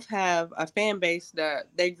Bieber both have a fan base that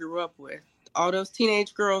they grew up with. All those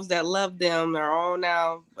teenage girls that love them are all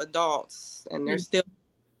now adults, and they're still,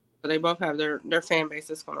 so they both have their fan base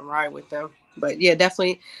that's going to ride with them. But yeah,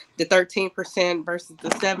 definitely the 13% versus the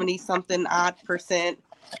 70-something odd percent.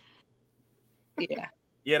 Yeah.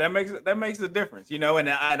 Yeah, that makes a difference, you know, and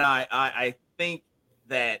I think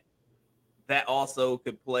that also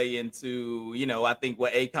could play into, you know, I think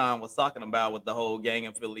what Akon was talking about with the whole gang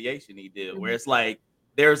affiliation he did, where it's like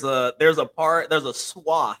there's a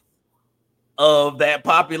swath of that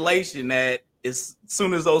population that is, as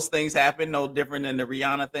soon as those things happen, no different than the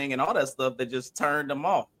Rihanna thing and all that stuff, that just turned them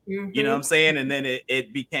off. You know what I'm saying? And then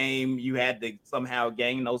it became, you had to somehow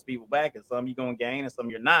gain those people back, and some you're gonna gain and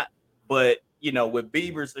some you're not. But with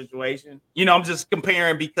Bieber's situation, I'm just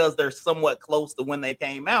comparing because they're somewhat close to when they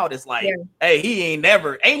came out. It's like, hey,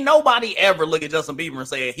 ain't nobody ever look at Justin Bieber and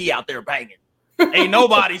say he out there banging. Ain't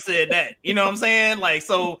nobody said that. You know what I'm saying? Like,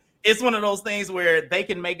 so it's one of those things where they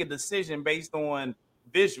can make a decision based on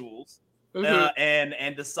visuals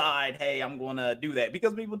and decide, hey, I'm gonna do that,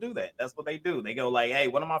 because people do that. That's what they do. They go like, hey,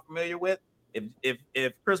 what am I familiar with?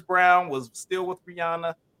 If Chris Brown was still with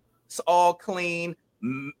Rihanna, it's all clean,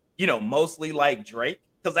 mostly like Drake,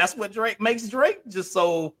 because that's what Drake makes Drake just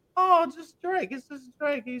Drake. It's just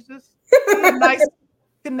Drake. He's a nice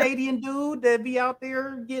Canadian dude that be out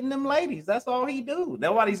there getting them ladies. That's all he do.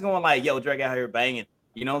 Nobody's going like, yo, Drake out here banging.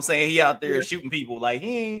 You know what I'm saying? He out there shooting people. Like,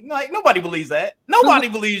 he ain't, like, nobody believes that. Nobody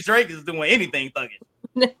believes Drake is doing anything thugging.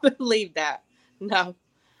 Never believe that. No.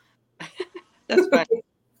 That's funny.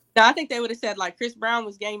 No, I think they would have said like Chris Brown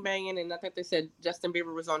was gang banging, and I think they said Justin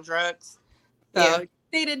Bieber was on drugs. So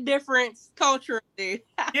see the difference culturally.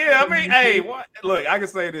 Yeah, I mean, hey, look, I can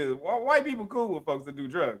say this: white people cool with folks that do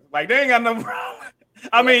drugs. Like, they ain't got no problem.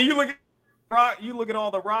 I mean, you look at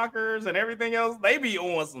all the rockers and everything else. They be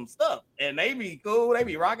on some stuff, and they be cool. They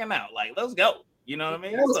be rocking out. Like, let's go. You know what I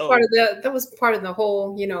mean? That was part of the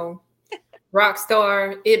whole, rock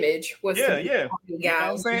star image was guys. You know what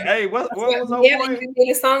I'm saying? Hey, what was our boy? You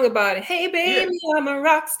made a song about it. Hey baby, I'm a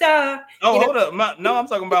rock star. Oh, hold up. No, I'm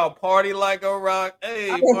talking about party like a rock. Hey,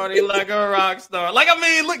 party like a rock star. Like, I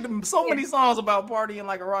mean, look, so many songs about partying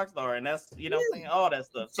like a rock star, and that's saying all that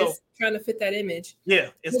stuff. So just trying to fit that image. Yeah,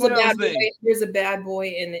 it's one of those things. There's a bad boy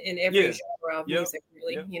in every genre of music,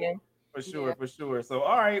 really. For sure. So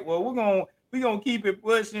all right, well, we're gonna keep it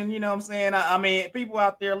pushing, you know what I'm saying? I mean, people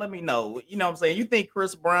out there, let me know. You know what I'm saying? You think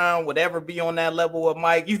Chris Brown would ever be on that level of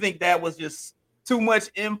Mike? You think that was just too much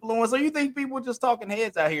influence? Or you think people just talking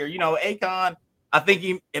heads out here? Akon, I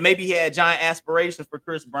think maybe he had giant aspirations for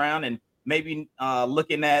Chris Brown, and maybe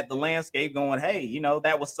looking at the landscape going, hey,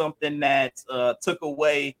 that was something that took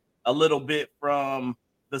away a little bit from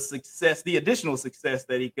the additional success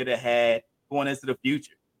that he could have had going into the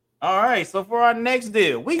future. All right, so for our next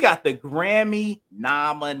deal, we got the Grammy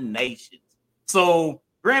nominations. So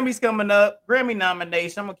Grammy's coming up, Grammy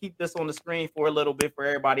nomination. I'm going to keep this on the screen for a little bit for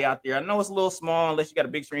everybody out there. I know it's a little small unless you got a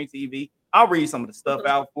big screen TV. I'll read some of the stuff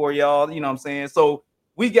out for y'all, you know what I'm saying? So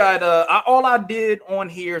we got, all I did on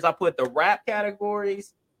here is I put the rap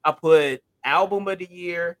categories. I put album of the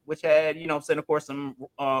year, which had, of course, some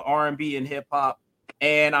R&B and hip hop.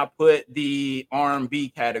 And I put the R&B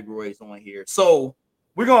categories on here. So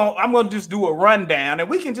I'm gonna just do a rundown, and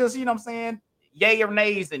we can just, yay or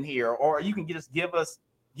nays in here, or you can just give us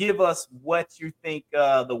what you think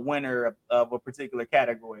the winner of a particular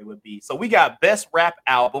category would be. So we got best rap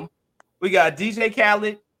album. We got DJ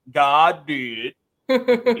Khaled, God Did.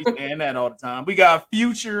 He's saying that all the time. We got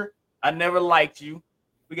Future, I Never Liked You.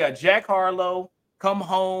 We got Jack Harlow, Come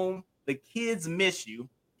Home, The Kids Miss You.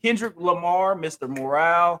 Kendrick Lamar, Mr.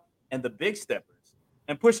 Morale, and The Big Steppers.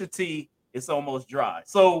 And Pusha T, It's Almost Dry.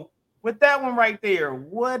 So with that one right there,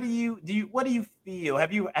 what do you feel?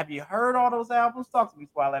 Have you heard all those albums? Talk to me,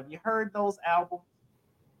 Twylia. Have you heard those albums?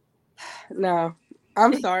 No,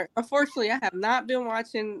 I'm sorry. Unfortunately, I have not been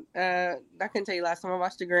watching. I couldn't tell you last time I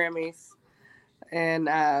watched the Grammys, and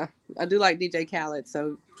I do like DJ Khaled.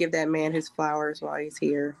 So give that man his flowers while he's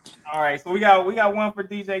here. All right, so we got one for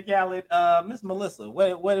DJ Khaled. Miss Melissa,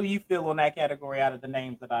 what do you feel on that category out of the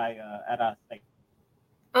names that I stated?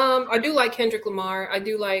 I do like Kendrick Lamar. I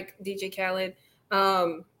do like DJ Khaled.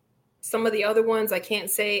 Some of the other ones I can't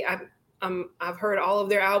say. I've heard all of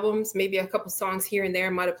their albums. Maybe a couple songs here and there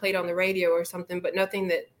might have played on the radio or something, but nothing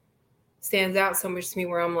that stands out so much to me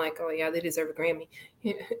where I'm like, oh yeah, they deserve a Grammy.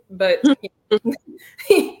 But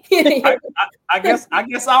I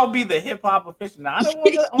guess I'll be the hip hop aficionado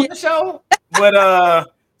on the show.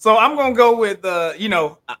 But so I'm gonna go with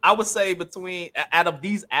I would say out of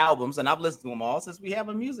these albums, and I've listened to them all since we have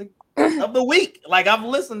a music of the week. Like, I've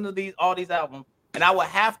listened to all these albums, and I would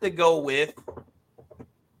have to go with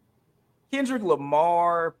Kendrick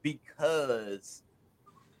Lamar, because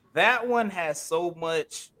that one has so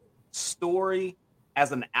much story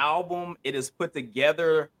as an album. It is put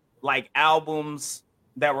together like albums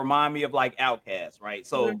that remind me of like Outkast, right?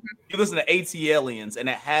 So you listen to ATLiens, and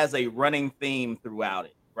it has a running theme throughout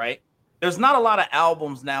it. Right? There's not a lot of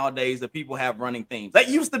albums nowadays that people have running themes. That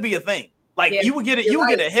used to be a thing. Like, you would get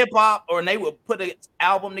a hip hop, or they would put an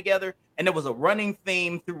album together, and there was a running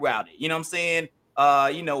theme throughout it. You know what I'm saying?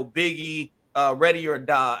 Biggie, Ready to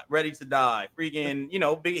Die, freaking,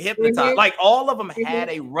 Biggie, Hypnotize. Like, all of them had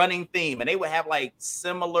a running theme, and they would have like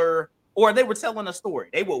similar, or they were telling a story.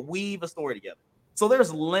 They would weave a story together. So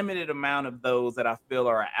there's limited amount of those that I feel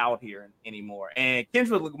are out here anymore. And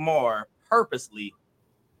Kendrick Lamar purposely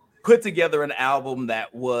put together an album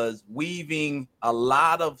that was weaving a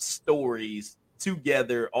lot of stories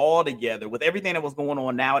together, all together, with everything that was going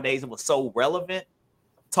on nowadays. It was so relevant,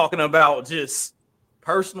 talking about just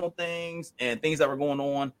personal things and things that were going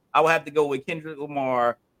on. I would have to go with Kendrick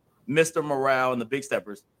Lamar, Mr. Morale, and the Big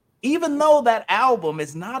Steppers. Even though that album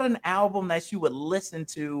is not an album that you would listen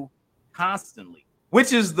to constantly,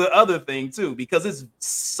 which is the other thing too, because it's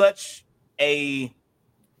such a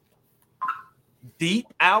deep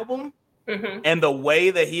album, and the way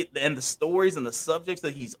that he and the stories and the subjects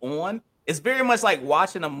that he's on, it's very much like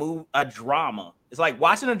watching a drama. It's like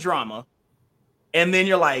watching a drama, and then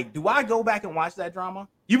you're like, do I go back and watch that drama?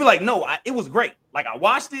 You be like, no, it was great. Like, I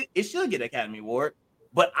watched it. It should get an Academy Award,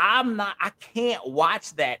 but I can't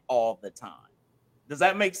watch that all the time. Does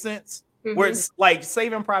that make sense? Where it's like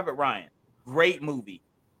Saving Private Ryan, great movie.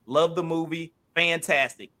 Love the movie,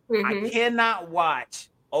 fantastic. I cannot watch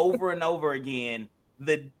over and over again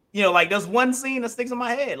like there's one scene that sticks in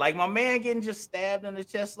my head, like my man getting just stabbed in the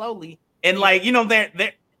chest slowly, and like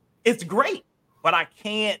it's great, but I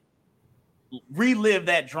can't relive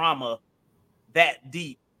that drama that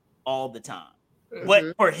deep all the time.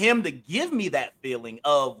 But for him to give me that feeling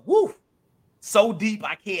of woo, so deep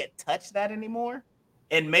I can't touch that anymore,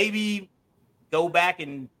 and maybe go back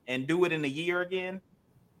and do it in a year again,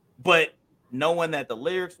 but knowing that the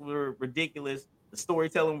lyrics were ridiculous, the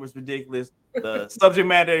storytelling was ridiculous, the subject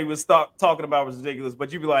matter he was talking about was ridiculous,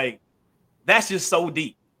 but you'd be like, that's just so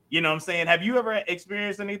deep. You know what I'm saying? Have you ever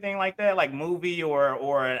experienced anything like that, like movie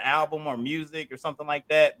or an album or music or something like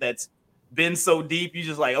that that's been so deep you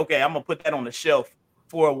just like, okay, I'm gonna put that on the shelf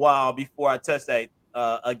for a while before I touch that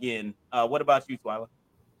again? What about you, Twylia?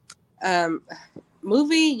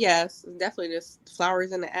 Movie, yes, definitely. Just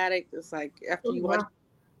Flowers in the Attic. It's like after you watch it,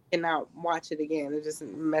 you cannot watch it again. It just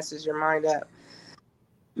messes your mind up.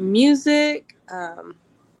 Music, like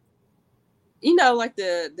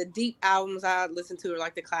the deep albums I listen to are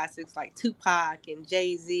like the classics, like Tupac and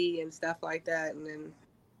Jay-Z and stuff like that.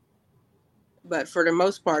 But for the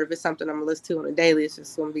most part, if it's something I'm gonna listen to on a daily, it's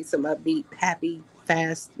just gonna be some upbeat, happy,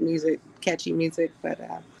 fast music, catchy music. But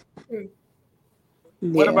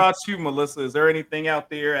what about you, Melissa? Is there anything out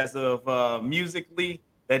there as of musically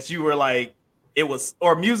that you were like, it was,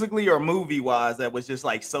 or musically or movie wise, that was just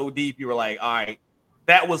like so deep you were like, all right,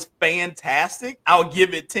 that was fantastic. I'll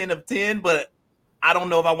give it 10 of 10, but I don't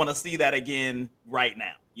know if I want to see that again right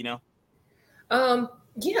now,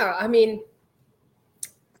 Yeah, I mean,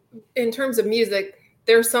 in terms of music,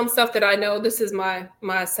 there's some stuff that I know this is my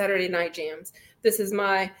Saturday night jams.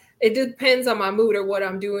 It depends on my mood or what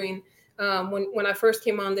I'm doing. When I first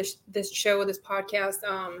came on this show, this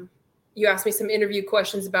podcast, you asked me some interview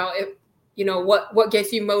questions about it, what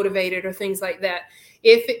gets you motivated or things like that.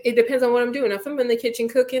 If it depends on what I'm doing. If I'm in the kitchen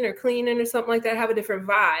cooking or cleaning or something like that, I have a different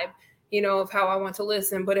vibe, of how I want to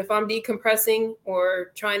listen. But if I'm decompressing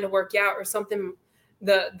or trying to work out or something,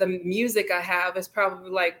 the music I have is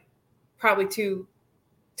probably too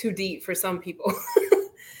deep for some people.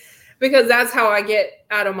 Because that's how I get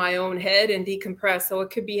out of my own head and decompress. So it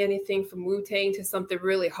could be anything from Wu-Tang to something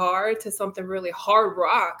really hard to something really hard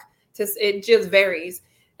rock. It just varies.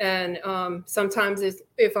 And sometimes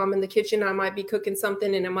if I'm in the kitchen, I might be cooking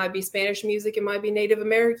something and it might be Spanish music. It might be Native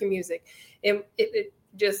American music. It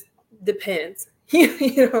just depends,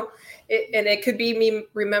 and it could be me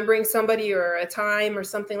remembering somebody or a time or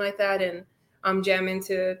something like that. And I'm jamming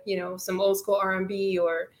to, some old school R&B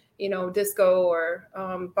or, disco or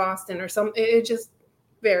Boston or something. It just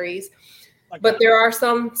varies. But there are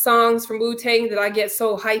some songs from Wu-Tang that I get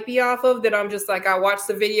so hypey off of that I'm just like, I watch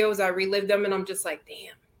the videos, I relive them, and I'm just like,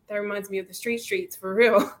 damn, that reminds me of the streets for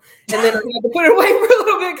real. And then I have to put it away for a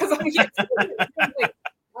little bit because I'm like,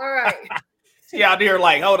 all right. She out there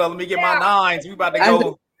like, hold on, let me get my nines. We about to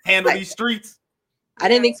go handle these streets. I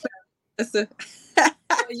didn't expect this.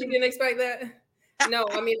 You didn't expect that? No,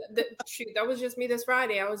 I mean, that was just me this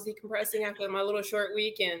Friday. I was decompressing after my little short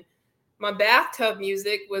week, and my bathtub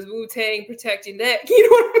music was Wu-Tang Protecting Neck. You know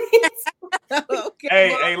what I mean?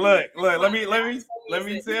 Okay. Hey, look. Let me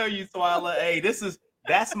tell you, Twylia. Hey,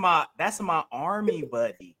 that's my army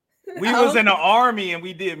buddy. We was in the army and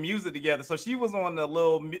we did music together. So she was on the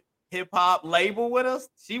little hip hop label with us.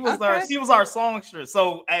 She was our songstress.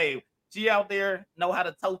 So hey, she out there know how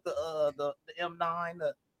to tote the M9,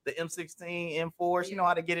 the M16, M4. She know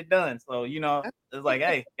how to get it done. So it's like,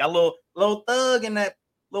 hey, got a little thug in that.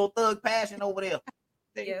 Little thug passion over there.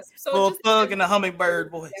 Yes. So little thug and the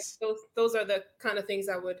hummingbird voice. Yeah, those are the kind of things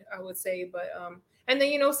I would say. But And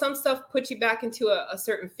then, some stuff puts you back into a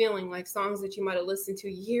certain feeling, like songs that you might have listened to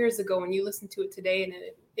years ago and you listen to it today and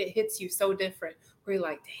it hits you so different where you're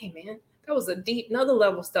like, dang, man, that was a deep, another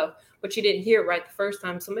level stuff, but you didn't hear it right the first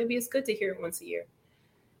time. So maybe it's good to hear it once a year,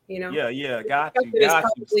 Yeah, got you. It's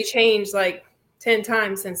probably changed like 10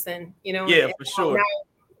 times since then, Yeah, for sure. Now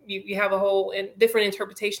you have a whole different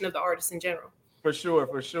interpretation of the artist in general. For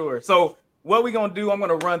sure. So what we gonna do, I'm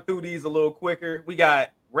gonna run through these a little quicker. We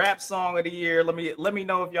got rap song of the year. Let me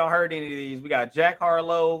know if y'all heard any of these. We got Jack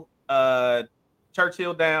Harlow,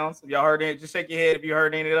 Churchill Downs. If y'all heard any, just shake your head if you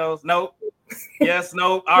heard any of those. Nope. Yes,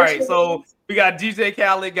 nope. All right. So we got DJ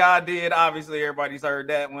Khaled, God Did. Obviously, everybody's heard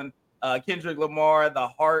that one. Kendrick Lamar, The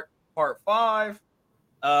Heart, Part 5.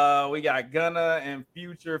 We got Gunna and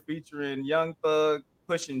Future featuring Young Thug,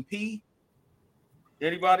 Pushing P.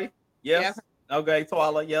 Anybody? Yes. Yeah. Okay,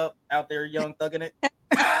 Twylia, yep, out there, young thugging it.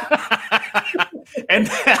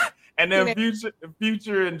 and then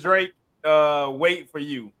Future and Drake, Wait for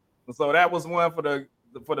You. So that was one for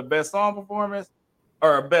the best song performance,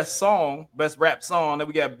 or best rap song. Then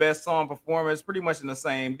we got best song performance, pretty much in the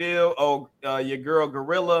same deal. Your girl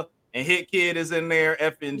Gorilla and Hit Kid is in there.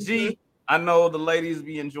 FNG. Mm-hmm. I know the ladies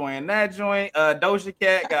be enjoying that joint. Doja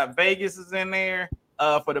Cat got Vegas is in there.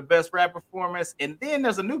 For the best rap performance. And then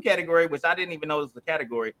there's a new category, which I didn't even know was a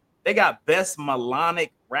category. They got best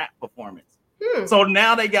melodic rap performance. So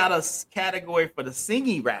now they got a category for the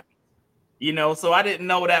singing rapping, so I didn't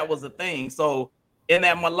know that was a thing. So in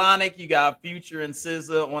that melodic, you got Future and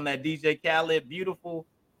SZA on that DJ Khaled, Beautiful.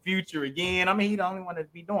 Future again. I mean, he the only one to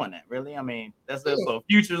be doing that, really. I mean, that's it. So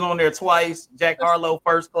Future's on there twice. Jack Harlow,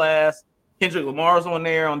 First Class. Kendrick Lamar's on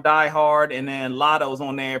there on Die Hard. And then Lotto's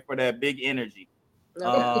on there for that Big Energy.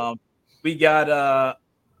 We got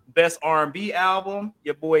best R&B album.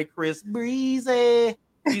 Your boy Chris Breezy,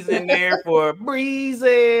 he's in there for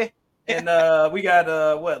Breezy, and we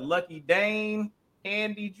got Lucky Dane,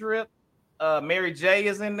 Candy Drip, Mary J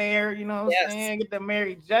is in there. You know what I'm saying? Get that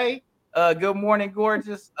Mary J. Good Morning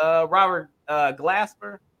Gorgeous, Robert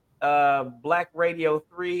Glasper, Black Radio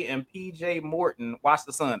 3, and PJ Morton. Watch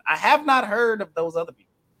the Sun. I have not heard of those other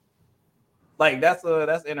people. Like that's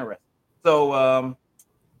interesting. So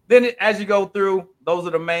then as you go through, those are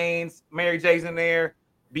the mains. Mary J's in there,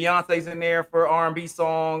 Beyonce's in there for R&B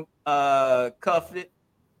song, Cuff It,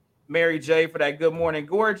 Mary J for that Good Morning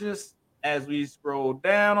Gorgeous. As we scroll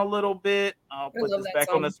down a little bit, I'll put this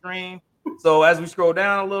back on the screen. So as we scroll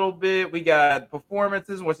down a little bit, we got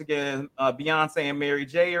performances. Once again, Beyonce and Mary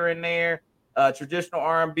J are in there. Traditional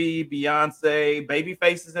R&B, Beyonce,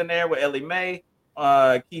 Babyface is in there with Ellie Mae.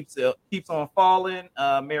 Keeps on Falling,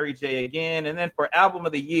 Mary J again. And then for album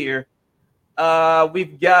of the year,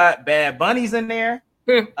 we've got Bad Bunny's in there.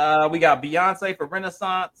 We got Beyonce for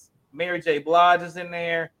Renaissance, Mary J. Blige is in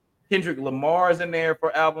there, Kendrick Lamar is in there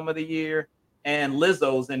for album of the year, and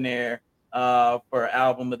Lizzo's in there for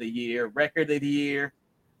album of the year. Record of the year,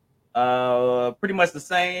 pretty much the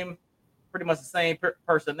same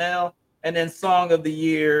personnel. And then song of the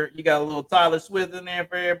year, you got a little Tyler Swift in there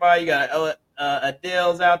for everybody. You got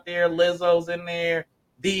Adele's out there, Lizzo's in there,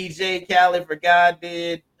 DJ Khaled for God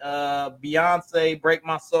Did, Beyonce, Break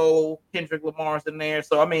My Soul, Kendrick Lamar's in there.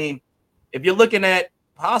 So I mean, if you're looking at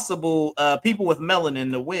possible people with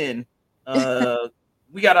melanin to win,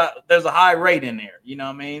 there's a high rate in there. You know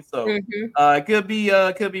what I mean? So it could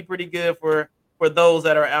be pretty good for those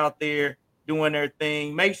that are out there doing their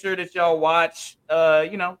thing. Make sure that y'all watch,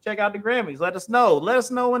 check out the Grammys. Let us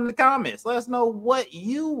know in the comments. Let us know what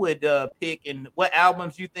you would pick and what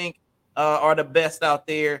albums you think are the best out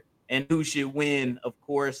there and who should win, of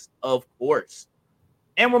course.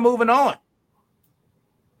 And we're moving on.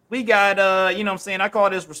 We got, I call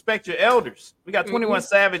this Respect Your Elders. We got 21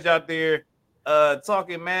 Savage out there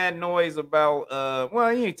talking mad noise about,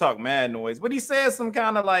 he ain't talking mad noise, but he says some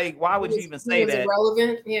kind of like, why would you even say that?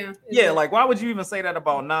 Irrelevant, yeah. Like, why would you even say that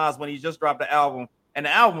about Nas when he just dropped the album and the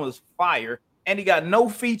album was fire and he got no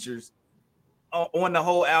features on the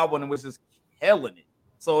whole album and was just killing it?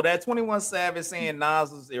 So that 21 Savage saying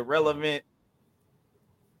Nas is irrelevant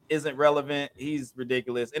isn't relevant. He's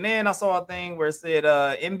ridiculous. And then I saw a thing where it said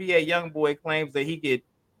NBA YoungBoy claims that he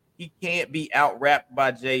can't be out-rapped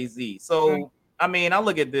by Jay-Z. So, I mean, I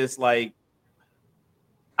look at this like,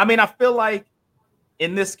 I feel like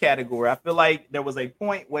in this category, I feel like there was a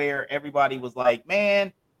point where everybody was like,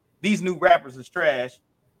 man, these new rappers is trash.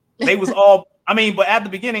 They was all, but at the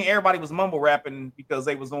beginning, everybody was mumble rapping because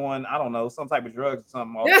they was on, I don't know, some type of drugs or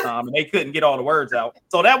something all the time, and they couldn't get all the words out.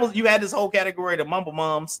 So you had this whole category of mumble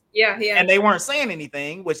mums. Yeah. And they weren't saying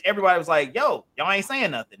anything, which everybody was like, yo, y'all ain't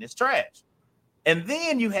saying nothing. It's trash. And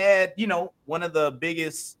then you had, one of the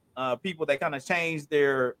biggest people that kind of changed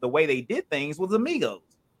the way they did things was the Migos.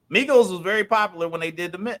 Migos was very popular when they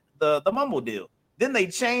did the Mumble deal. Then they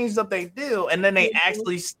changed up their deal, and then they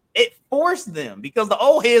actually it forced them because the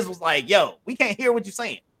old heads was like, "Yo, we can't hear what you're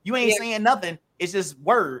saying. You ain't saying nothing. It's just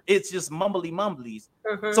word. It's just mumblies."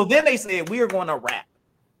 So then they said we are going to rap,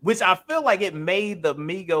 which I feel like it made the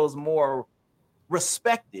Migos more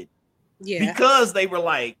respected. Because they were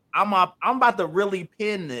like, I'm about to really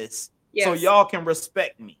pin this so y'all can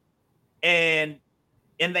respect me. And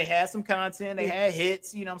they had some content, they had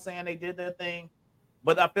hits, you know what I'm saying? They did their thing.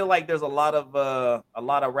 But I feel like there's a lot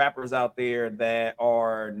of rappers out there that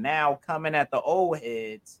are now coming at the old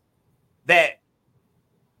heads that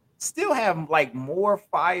still have like more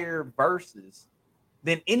fire verses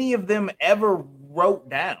than any of them ever wrote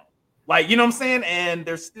down. Like, you know what I'm saying? And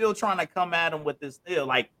they're still trying to come at them with this deal.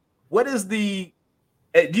 Like, what is the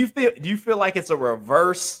do you feel like it's a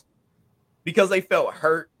reverse because they felt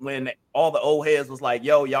hurt when all the old heads was like,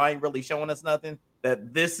 yo, y'all ain't really showing us nothing,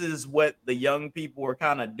 that this is what the young people are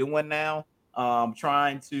kind of doing now,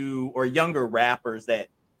 trying to, or younger rappers that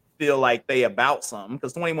feel like they about something,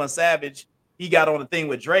 because 21 Savage, he got on the thing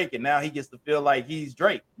with Drake and now he gets to feel like he's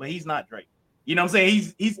Drake, but he's not Drake. You know what I'm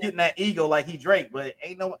saying? He's getting that ego like he Drake, but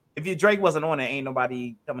if Drake wasn't on it, ain't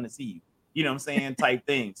nobody coming to see you. You know what I'm saying? Type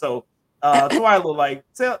thing. So Twylia, like,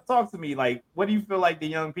 talk to me. Like, what do you feel like the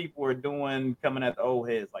young people are doing coming at the old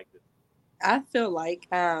heads like this? I feel like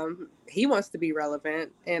he wants to be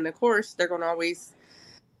relevant, and of course, they're going to always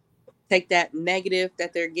take that negative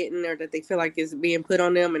that they're getting or that they feel like is being put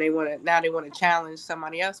on them, and they want to challenge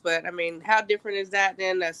somebody else. But I mean, how different is that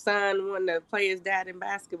than a son wanting to play his dad in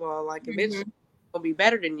basketball? Like, eventually, will be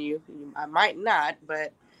better than you. I might not,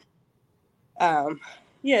 but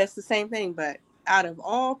yeah, it's the same thing. But out of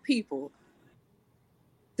all people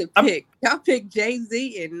to pick, y'all pick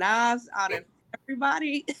Jay-Z and Nas out of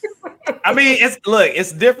everybody. I mean,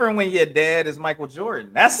 it's different when your dad is Michael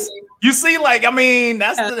Jordan. That's, you see, like, I mean,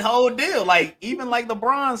 that's the whole deal. Like, even like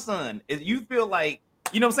LeBron's son, you feel like,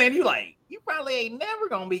 you know what I'm saying? You probably ain't never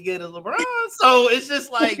gonna be good as LeBron. So it's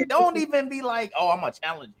just like, don't even be like, oh, I'm gonna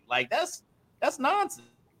challenge you. Like, that's nonsense.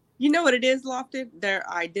 You know what it is, Lofton? They're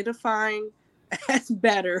identifying as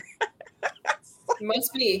better.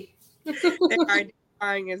 Must be. They're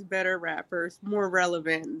identifying as better rappers, more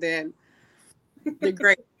relevant than the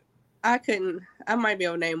great. I might be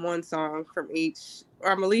able to name one song from each,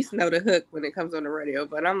 or I'm at least know the hook when it comes on the radio,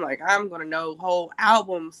 but I'm like, I'm going to know whole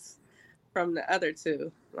albums from the other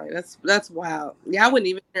two. Like, that's wild. Yeah, I wouldn't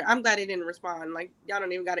even, I'm glad he didn't respond. Like, y'all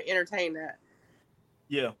don't even got to entertain that.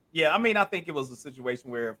 Yeah. I mean, I think it was a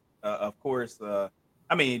situation where, of course,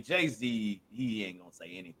 I mean, Jay-Z, he ain't gonna say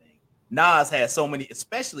anything. Nas had so many,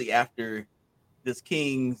 especially after this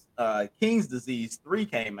King's Disease 3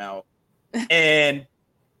 came out, and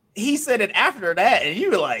he said it after that, and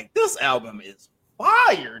you were like, this album is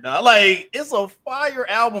fire, dog. Like, it's a fire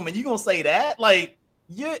album, and you gonna say that? Like,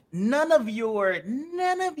 none of your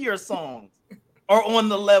songs are on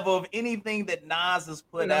the level of anything that Nas has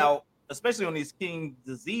put out, especially on his King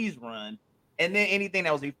Disease run, and then anything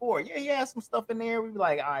that was before. Yeah, he had some stuff in there. We'd be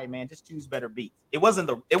like, all right, man, just choose better beats. It wasn't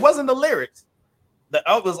the lyrics.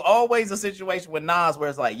 It was always a situation with Nas where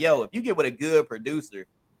it's like, yo, if you get with a good producer,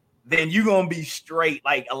 then you're gonna be straight.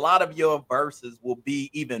 Like, a lot of your verses will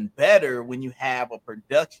be even better when you have a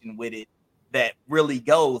production with it that really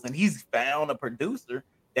goes. And he's found a producer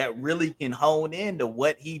that really can hone into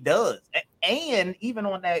what he does. And even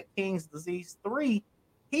on that King's Disease 3,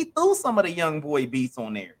 he threw some of the Young Boy beats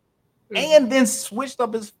on there, and then switched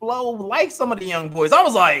up his flow like some of the Young Boys. I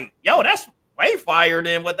was like, yo, that's way fire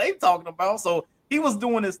than what they talking about. So he was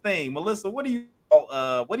doing his thing. Melissa, what do you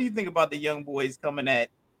think about the Young Boys coming at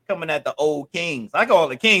the old Kings? I call it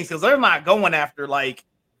the Kings because they're not going after, like,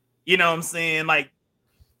 you know what I'm saying? Like,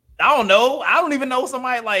 I don't know. I don't even know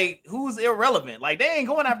somebody like who's irrelevant. Like, they ain't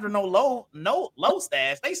going after no low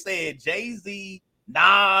stash. They said Jay-Z,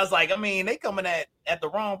 Nas. Like, I mean, they coming at the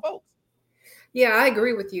wrong folks. Yeah, I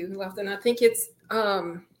agree with you, Lofton. I think it's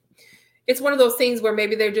one of those things where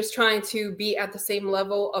maybe they're just trying to be at the same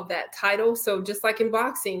level of that title. So just like in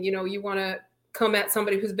boxing, you know, you want to come at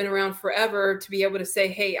somebody who's been around forever to be able to say,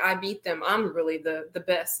 hey, I beat them. I'm really the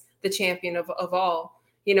best, the champion of all,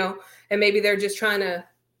 you know, and maybe they're just trying to,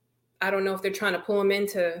 I don't know if they're trying to pull them in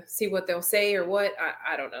to see what they'll say or what,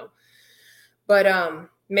 I don't know. But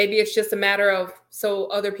maybe it's just a matter of so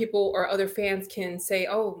other people or other fans can say,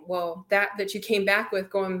 oh, well, that you came back with,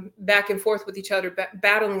 going back and forth with each other,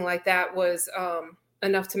 battling like that was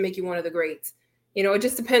enough to make you one of the greats. You know, it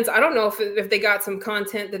just depends. I don't know if they got some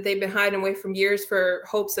content that they've been hiding away from years for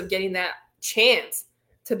hopes of getting that chance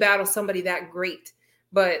to battle somebody that great.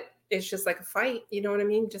 but it's just like a fight. You know what I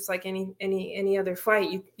mean? Just like any other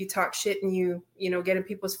fight, you talk shit and you get in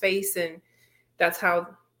people's face, and that's how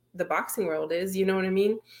the boxing world is. You know what I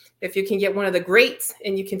mean? If you can get one of the greats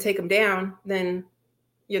and you can take them down, then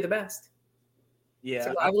you're the best.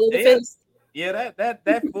 Yeah, Yeah,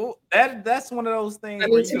 that's one of those things. I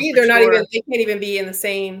mean, to me, they can't even be in the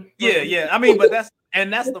same. Yeah. I mean, but that's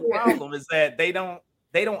the problem is that they don't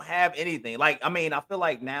have anything. Like, I mean, I feel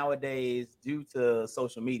like nowadays, due to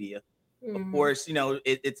social media, of course,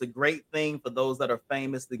 it's a great thing for those that are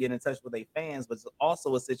famous to get in touch with their fans, but it's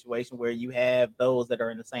also a situation where you have those that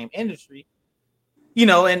are in the same industry,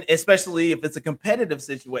 and especially if it's a competitive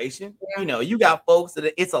situation, you got folks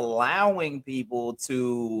that it's allowing people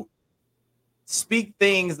to speak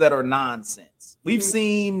things that are nonsense. We've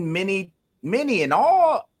seen many in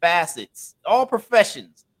all facets, all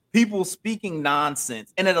professions, people speaking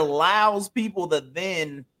nonsense, and it allows people to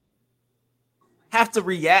then have to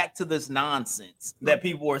react to this nonsense that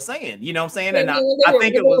people are saying. You know what I'm saying? And I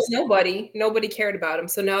think it was nobody cared about them.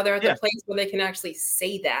 So now they're at the place where they can actually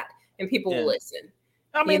say that, and people will listen.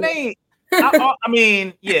 I mean, they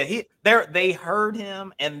heard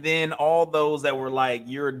him, and then all those that were like,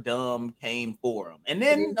 "You're dumb," came for him, and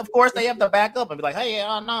then of course they have to back up and be like, "Hey,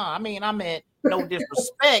 no, I meant no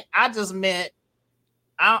disrespect. I just meant,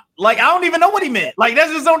 I don't even know what he meant. Like, that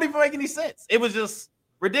just don't even make any sense. It was just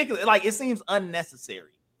ridiculous. Like, it seems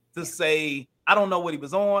unnecessary to say, I don't know what he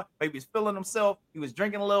was on. Maybe he's feeling himself. He was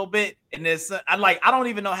drinking a little bit, and this, I don't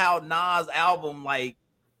even know how Nas' album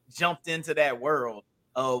jumped into that world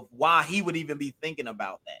of why he would even be thinking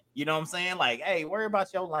about that. You know what I'm saying? Like, hey, worry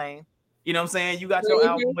about your lane. You know what I'm saying? You got your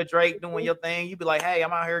album with Drake doing your thing. You be like, hey,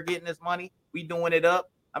 I'm out here getting this money. We doing it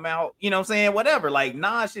up. I'm out. You know what I'm saying? Whatever. Like,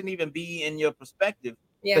 Nas shouldn't even be in your perspective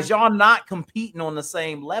because y'all not competing on the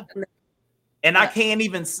same level. And I can't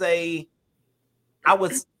even say I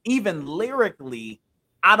was even lyrically,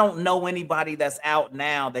 I don't know anybody that's out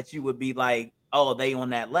now that you would be like, oh, they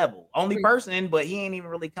on that level. Only person, but he ain't even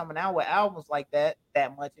really coming out with albums like that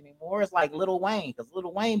much anymore. It's like Lil Wayne, because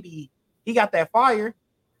Lil Wayne he got that fire.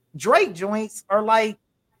 Drake joints are like,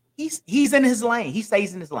 he's in his lane. He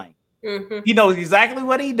stays in his lane. He knows exactly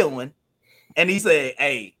what he's doing. And he said,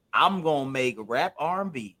 hey, I'm going to make rap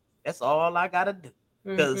R&B. That's all I got to do.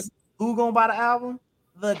 Because who going to buy the album?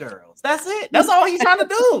 The girls. That's it. That's all he's trying to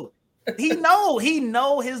do. He know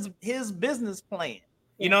his business plan.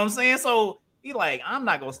 You know what I'm saying? So he like, I'm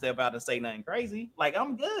not going to step out and say nothing crazy. Like,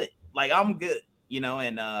 I'm good.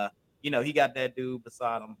 And, he got that dude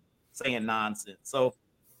beside him saying nonsense. So,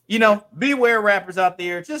 beware rappers out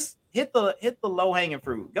there. Just hit the low hanging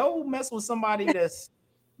fruit. Go mess with somebody that's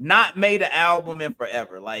not made an album in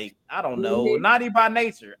forever. Like, I don't know, Naughty by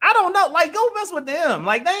Nature. I don't know. Like, go mess with them.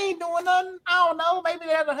 Like, they ain't doing nothing. I don't know. Maybe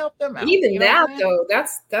that'll help them out. Even that though,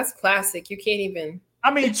 that's classic. You can't even.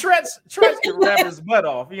 I mean, Tretch can rap his butt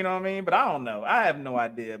off. You know what I mean? But I don't know. I have no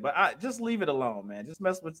idea. But I just leave it alone, man. Just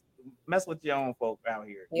mess with your own folk out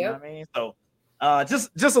here. You know what I mean? So,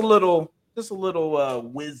 just a little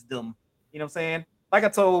wisdom. You know what I'm saying? Like I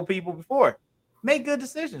told people before, make good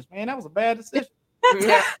decisions, man. That was a bad decision.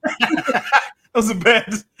 That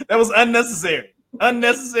was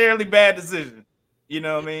unnecessarily bad decision. You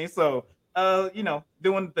know what I mean? So,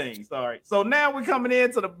 doing things. All right. So now we're coming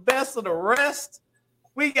into the best of the rest.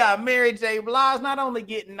 We got Mary J. Blige not only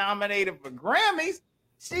getting nominated for Grammys,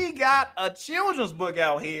 she got a children's book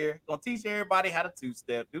out here. Gonna teach everybody how to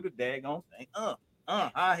two-step, do the daggone thing.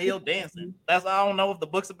 High heel dancing. I don't know what the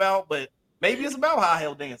book's about, but maybe it's about high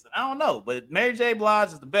heel dancing. I don't know. But Mary J. Blige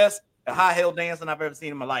is the best high heel dancing I've ever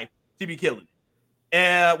seen in my life. She be killing it.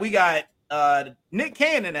 And we got Nick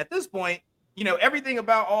Cannon at this point. Everything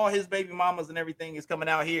about all his baby mamas and everything is coming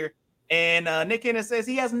out here. And Nick Cannon says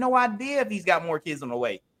he has no idea if he's got more kids on the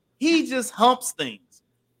way. He just humps things.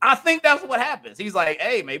 I think that's what happens. He's like,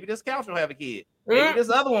 hey, maybe this couch will have a kid. Maybe this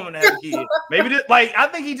other woman will have a kid. Maybe this, I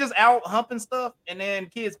think he just out humping stuff and then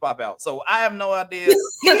kids pop out. So I have no idea.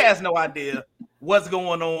 He has no idea what's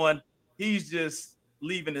going on. He's just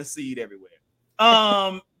leaving his seed everywhere.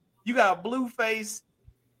 You got Blueface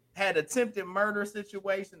had attempted murder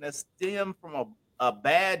situation that stemmed from a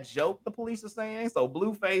bad joke, the police are saying. So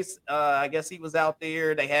Blueface, I guess he was out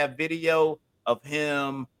there. They have video of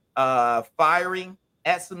him firing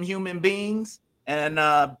at some human beings. And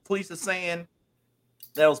police are saying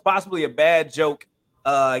that was possibly a bad joke.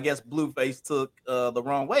 I guess Blueface took the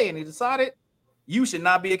wrong way, and he decided, you should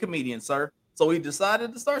not be a comedian, sir. So he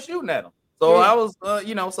decided to start shooting at him. So I was,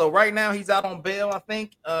 so right now he's out on bail, I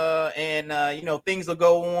think. And things will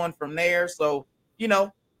go on from there. So,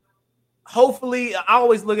 hopefully, I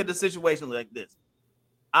always look at the situation like this.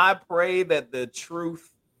 I pray that the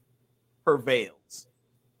truth prevails.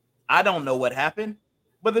 I don't know what happened,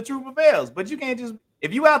 but the truth prevails. But you can't just,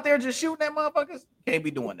 if you out there just shooting at motherfuckers, you can't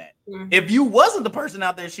be doing that. Mm-hmm. If you wasn't the person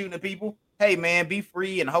out there shooting at people, hey man, be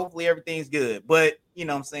free and hopefully everything's good. But you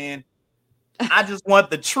know what I'm saying? I just want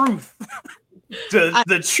the truth.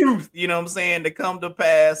 The truth, you know what I'm saying, to come to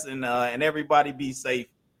pass and everybody be safe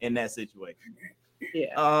in that situation.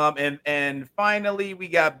 Yeah. And finally we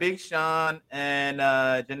got Big Sean and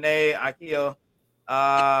Janae Akio.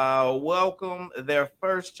 Welcome their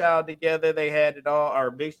first child together. They had it all,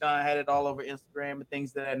 or Big Sean had it all over Instagram and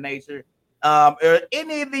things of that nature. Are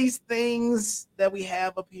any of these things that we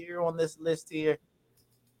have up here on this list here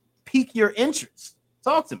pique your interest?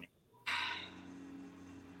 Talk to me.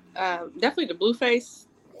 Definitely the Blueface.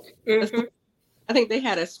 Mm-hmm. I think they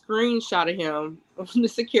had a screenshot of him on the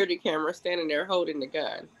security camera standing there holding the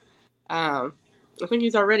gun. I think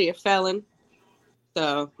he's already a felon,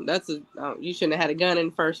 so that's you shouldn't have had a gun in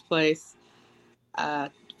the first place.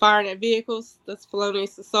 Firing at vehicles, that's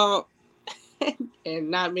felonious assault,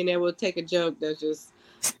 and not being able to take a joke, that's just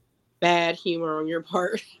bad humor on your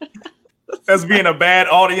part. That's being a bad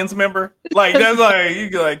audience member. Like that's like you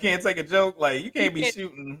can't take a joke. Like you can't be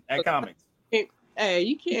shooting at comics. Hey,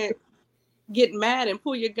 you can't get mad and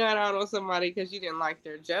pull your gun out on somebody because you didn't like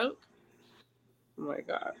their joke. Oh my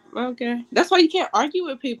God. Okay. That's why you can't argue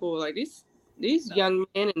with people. Like these young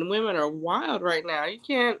men and women are wild right now. You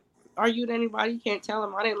can't argue with anybody. You can't tell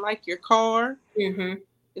them I didn't like your car. Mm-hmm.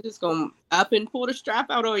 They're just gonna up and pull the strap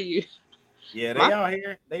out on you. Yeah,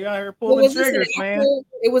 they out here pulling triggers, man.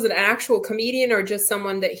 It was an actual comedian or just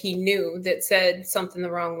someone that he knew that said something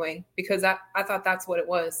the wrong way? Because I thought that's what it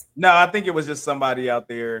was. No, I think it was just somebody out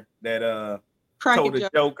there that told a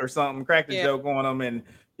joke or something, cracked a joke on him, and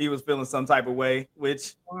he was feeling some type of way.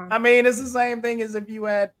 Which I mean, it's the same thing as if you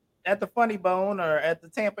had at the Funny Bone or at the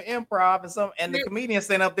Tampa Improv and the comedian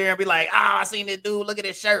stand up there and be like, I seen this dude, look at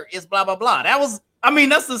his shirt, it's blah blah blah. That's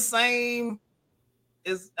the same.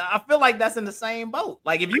 I feel like that's in the same boat.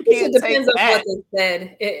 Like if you can't take depends on what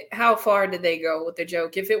they said. How far did they go with the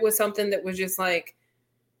joke? If it was something that was just like,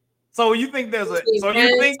 so you think there's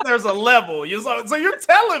a level? So you're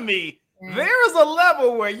telling me there is a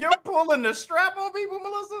level where you're pulling the strap on people,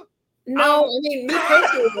 Melissa? No, I mean me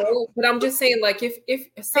personally, but I'm just saying, like if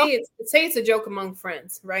say it's a joke among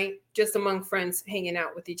friends, right? Just among friends hanging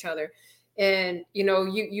out with each other, and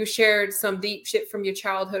you shared some deep shit from your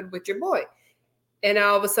childhood with your boy. And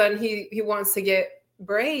all of a sudden he wants to get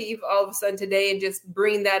brave all of a sudden today and just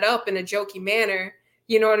bring that up in a jokey manner.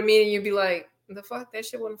 You know what I mean? And you'd be like, the fuck? That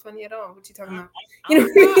shit wasn't funny at all. What you talking about?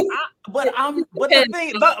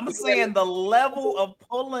 I'm saying the level of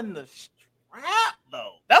pulling the strap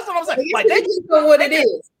though. That's what I'm saying. Like they just know what it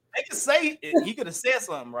is. They could say he could have said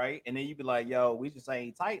something, right? And then you'd be like, yo, we just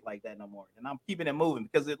ain't tight like that no more. And I'm keeping it moving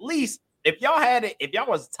because at least if y'all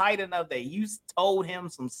was tight enough that you told him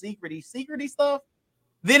some secrety stuff,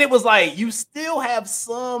 then it was like you still have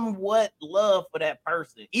somewhat love for that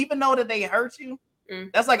person, even though that they hurt you.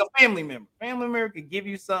 That's like a family member. Family member could give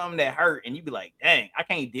you something that hurt, and you'd be like, "Dang, I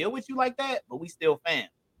can't deal with you like that," but we still fam.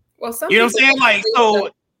 Well, you know what I'm saying? Like so,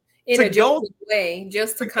 in a joking way,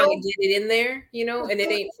 just to kind of get it in there, and it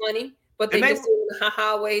ain't funny, but they just do it in a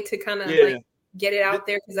haha way to kind of like get it out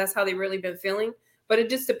there because that's how they really been feeling. But it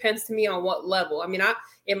just depends to me on what level. I mean,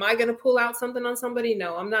 am I gonna pull out something on somebody?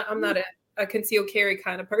 No, I'm not a concealed carry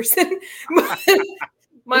kind of person.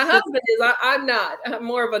 My husband is. I'm not. I'm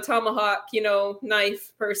more of a tomahawk,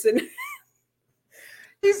 knife person.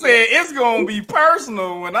 He said it's gonna be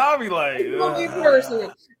personal when I'll be like, it's gonna be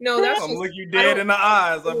personal. No, that's I'm look you dead in the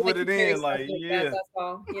eyes. I put it in like, yeah. That's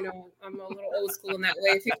all. I'm a little old school in that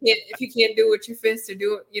way. If you can't do what you fist to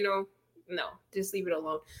do it, no, just leave it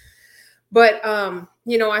alone. But I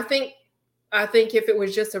think if it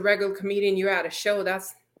was just a regular comedian, you had a show,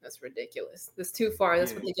 that's ridiculous. That's too far.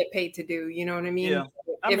 That's what they get paid to do. You know what I mean? Yeah.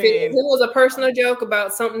 If it was a personal joke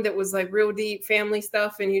about something that was like real deep family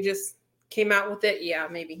stuff, and you just came out with it, yeah,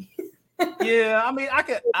 maybe. Yeah, I mean, I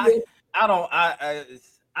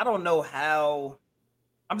don't know how.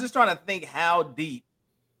 I'm just trying to think how deep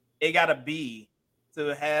it gotta be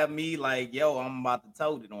to have me like, yo, I'm about to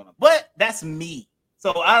toad it on him. But that's me.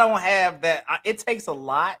 So I don't have that. It takes a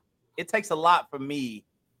lot. It takes a lot for me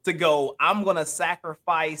to go, I'm going to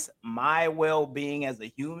sacrifice my well-being as a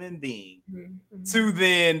human being to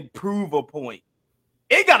then prove a point.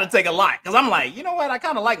 It got to take a lot because I'm like, you know what? I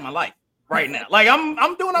kind of like my life right now. Like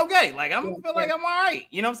I'm doing okay. Like I feel like I'm all right.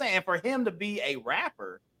 You know what I'm saying? And for him to be a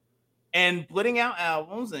rapper and putting out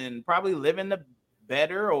albums and probably living the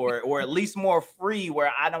better or at least more free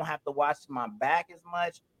where I don't have to watch my back as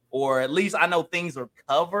much. or at least I know things are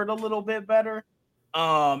covered a little bit better.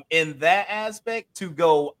 In that aspect, to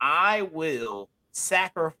go, I will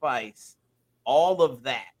sacrifice all of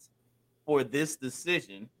that for this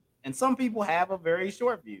decision. And some people have a very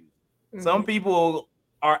short view. Some people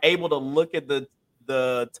are able to look at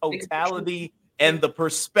the totality and the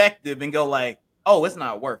perspective and go like, oh, it's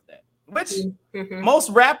not worth that. Which most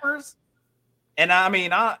rappers, and I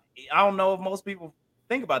mean, I don't know if most people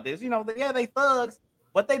think about this, they thugs,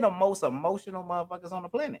 but they the most emotional motherfuckers on the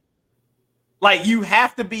planet. Like, you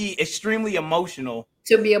have to be extremely emotional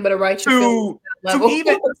to be able to write your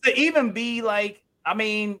to even be like, I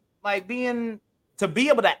mean, like to be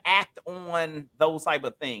able to act on those type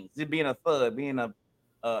of things, being a thug, being a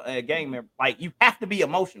gang member, like, you have to be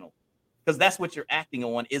emotional, because that's what you're acting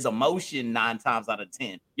on is emotion 9 times out of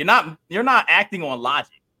 10. You're not acting on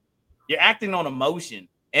logic. You're acting on emotion.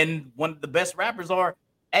 And one of the best rappers are,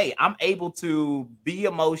 hey, I'm able to be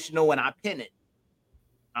emotional and I pin it.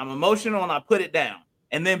 I'm emotional and I put it down.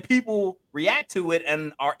 And then people react to it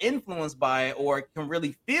and are influenced by it, or can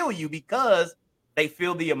really feel you because they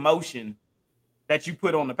feel the emotion that you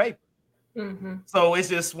put on the paper. So it's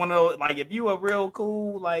just one of those, like, if you are real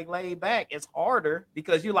cool, like laid back, it's harder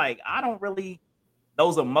because you're like, I don't really,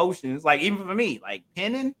 those emotions, like, even for me, like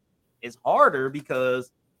pinning is harder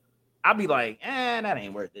because I'll be like, that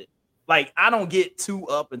ain't worth it. Like, I don't get too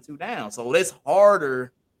up and too down. So it's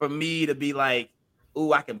harder for me to be like,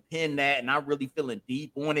 ooh, I can pin that and I'm really feeling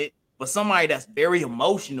deep on it. But somebody that's very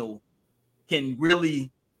emotional can really,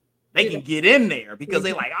 they can get in there because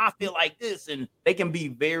they like, I feel like this. And they can be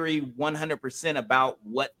very 100% about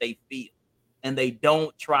what they feel. And they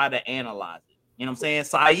don't try to analyze it. You know what I'm saying?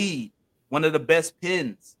 Saeed, one of the best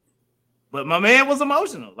pins. But my man was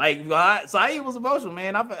emotional. Like, Saeed was emotional,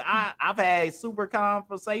 man. I've had super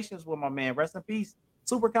conversations with my man. Rest in peace.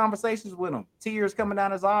 Super conversations with him. Tears coming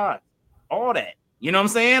down his eyes. All that. You know what I'm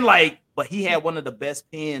saying? Like, but he had one of the best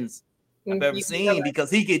pins I've ever seen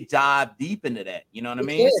because he could dive deep into that. You know what I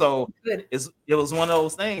mean? So it was one of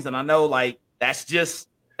those things. And I know, like, that's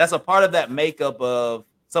a part of that makeup of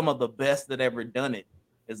some of the best that ever done it,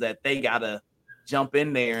 is that they gotta jump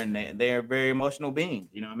in there and they're very emotional beings.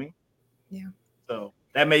 You know what I mean? Yeah. So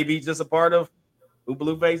that may be just a part of who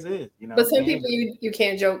Blueface is. You know. But some people you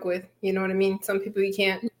can't joke with. You know what I mean? Some people you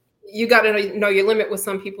can't. You got to know your limit with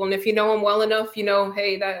some people, and if you know them well enough,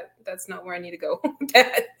 hey, that's not where I need to go.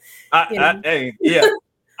 Hey, yeah,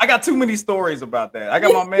 I got too many stories about that. I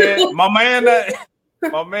got my man.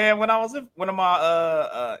 When I was one of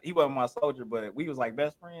my he wasn't my soldier, but we was like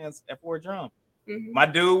best friends at Fort Drum. My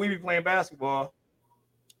dude, we be playing basketball,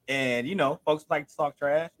 and folks like to talk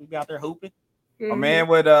trash. We be out there hooping. My man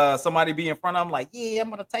would somebody be in front of him like, yeah, I'm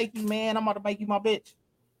gonna take you, man. I'm gonna make you my bitch.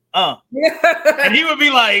 And he would be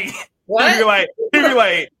like, what? He'd be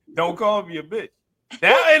like, don't call me a bitch.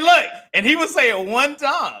 Now, and look, and he would say it one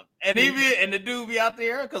time, and and the dude be out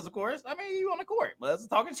there because, of course, I mean, you on the court, but it's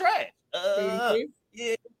talking trash.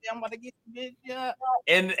 Yeah, I'm about to get you, bitch. Yeah,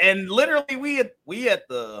 and literally, we at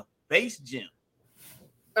the base gym.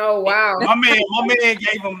 Oh wow! My man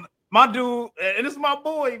gave him, my dude, and this is my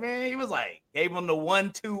boy, man. He was like, gave him the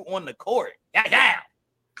 1-2 on the court. Yeah,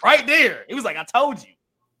 right there. He was like, I told you.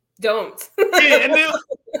 Don't. Yeah, and then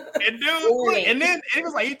it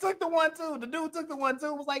was like he took the 1-2. The dude took the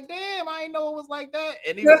 1-2. Was like, damn, I didn't know it was like that.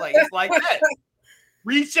 And he was like, it's like that.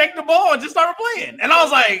 Rechecked the ball and just started playing. And I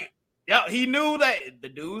was like, yeah, he knew that the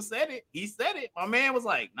dude said it. He said it. My man was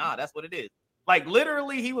like, nah, that's what it is. Like,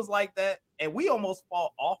 literally, he was like that, and we almost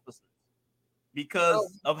fought officers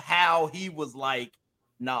because of how he was like,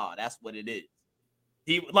 nah, that's what it is.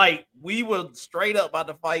 He like, we were straight up about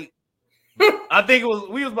to fight. I think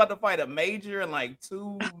we was about to fight a major and like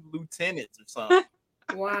 2 lieutenants or something.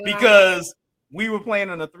 Wow. Because we were playing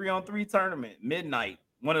in a 3-on-3 tournament, midnight,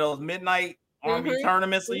 one of those midnight army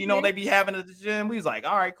tournaments. So they be having at the gym. We was like,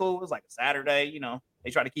 all right, cool. It was like a Saturday.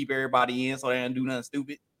 They try to keep everybody in so they don't do nothing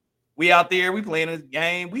stupid. We out there, we playing this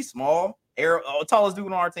game. We small. Tallest dude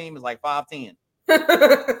on our team is like 5'10".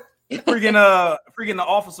 freaking the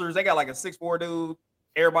officers, they got like a 6'4" dude.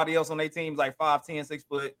 Everybody else on their team's like 5'10", 6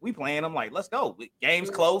 foot. We playing them like, let's go. Game's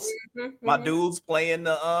close. My dude's playing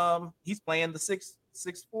he's playing the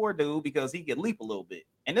 6'4" dude because he can leap a little bit.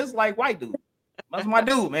 And this is like white dude. That's my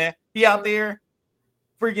dude, man. He out there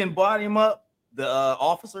freaking body him up. The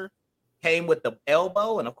officer came with the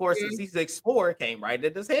elbow, and of course, since he's 6'4", came right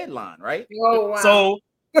at this headline, right? Oh, wow. So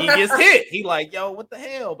he gets hit. He like, yo, what the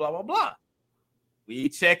hell? Blah, blah, blah. We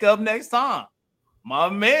check up next time. My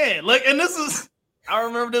man, look, and this is, I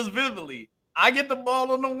remember this vividly. I get the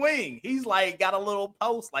ball on the wing. He's like got a little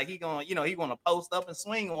post, like he gonna post up and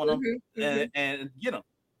swing on him and get him.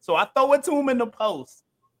 So I throw it to him in the post.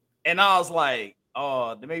 And I was like,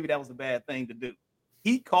 oh, maybe that was a bad thing to do.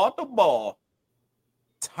 He caught the ball,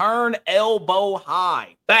 turn elbow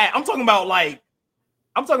high. I'm talking about like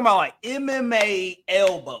MMA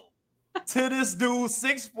elbow to this dude,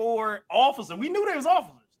 6'4" officer. We knew there was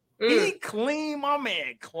officers. He cleaned my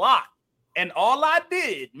man clock. And all I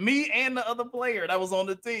did, me and the other player that was on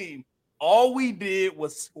the team, all we did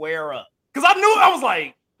was square up. Because I was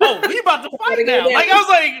like, oh, we about to fight now. Like, I was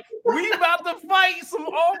like, we about to fight some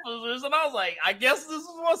officers. And I was like, I guess this is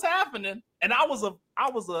what's happening. And I was a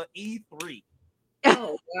E3.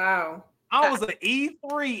 Oh, wow. I was an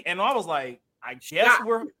E3. And I was like, I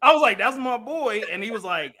was like, that's my boy. And he was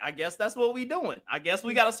like, I guess that's what we doing. I guess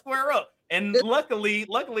we got to square up. And luckily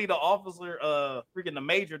the officer, freaking the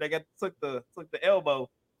major that took the elbow,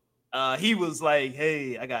 he was like,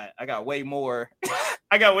 hey, I got way more,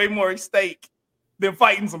 I got way more at stake than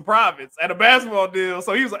fighting some privates at a basketball deal.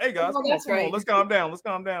 So he was like, hey guys, come on, let's calm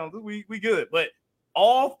down. We good. But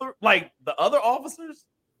like the other officers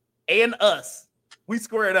and us, we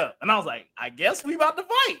squared up. And I was like, I guess we about to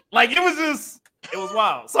fight. Like it was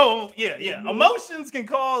wild. So yeah. Emotions can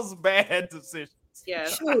cause bad decisions. Yeah.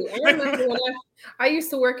 Shoot, I remember when I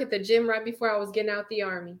used to work at the gym right before I was getting out the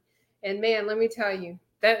Army. And man, let me tell you,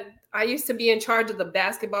 that I used to be in charge of the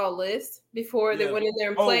basketball list before they went in there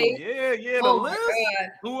and played. The list. God.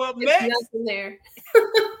 Who up next? Nothing there.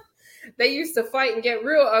 They used to fight and get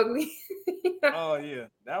real ugly. Oh yeah,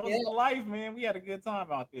 that was the life, man. We had a good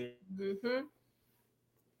time out there. Mm-hmm.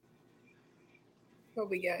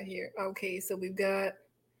 What we got here? Okay, so we've got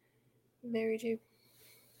Mary J.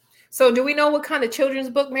 So do we know what kind of children's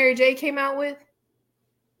book Mary J came out with?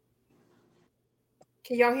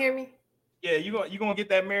 Can y'all hear me? Yeah, you gonna get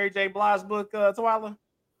that Mary J. Blige book, Twylia?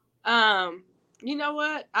 You know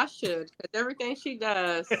what? I should, because everything she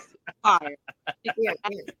does, fire.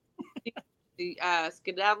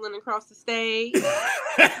 Skedaddling across the stage.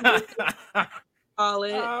 Call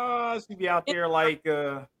it. She be out there like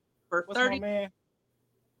for 30 man.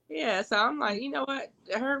 Yeah, so I'm like, you know what?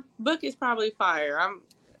 Her book is probably fire.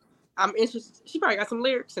 I'm interested. She probably got some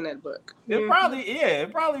lyrics in that book. It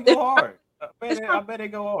probably go hard. I bet it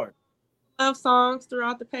go hard. Love songs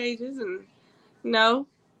throughout the pages and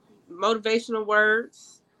motivational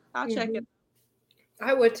words. I'll check it.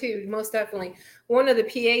 I would too, most definitely. One of the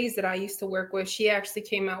PAs that I used to work with, she actually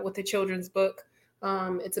came out with a children's book.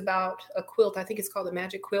 It's about a quilt. I think it's called The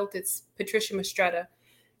Magic Quilt. It's Patricia Mistretta.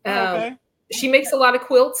 Okay. She makes a lot of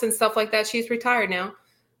quilts and stuff like that. She's retired now.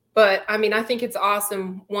 But I mean, I think it's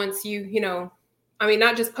awesome once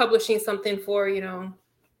not just publishing something for,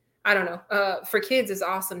 I don't know, for kids is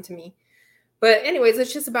awesome to me. But anyways,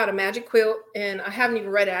 it's just about a magic quilt, and I haven't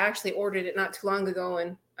even read it. I actually ordered it not too long ago,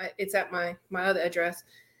 and it's at my other address.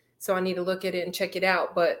 So I need to look at it and check it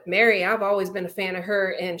out. But Mary, I've always been a fan of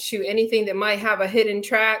her, and shoot, anything that might have a hidden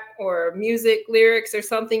track or music lyrics or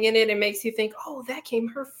something in it, it makes you think, oh, that came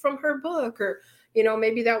from her book, or,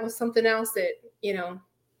 maybe that was something else that,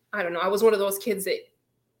 I don't know. I was one of those kids that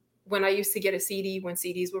when I used to get a CD, when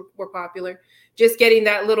CDs were popular, just getting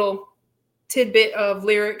that little tidbit of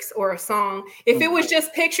lyrics or a song. If it was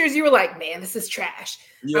just pictures, you were like, man, this is trash.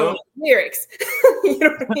 Yep. I want lyrics. You know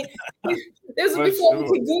what I mean? This was before we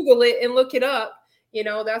could Google it and look it up.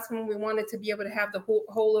 That's when we wanted to be able to have the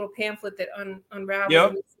whole little pamphlet that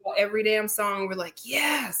unraveled every damn song. We're like,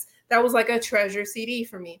 yes, that was like a treasure CD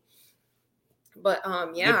for me. But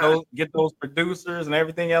get those producers and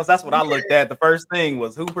everything else. That's what I looked at. The first thing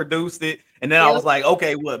was who produced it, and then I was like,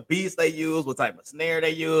 okay, what beats they use, what type of snare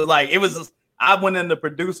they use. Like it was just, I went in the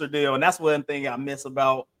producer deal, and that's one thing I miss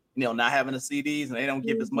about not having the CDs, and they don't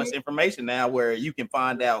give as much information now where you can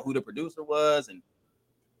find out who the producer was, and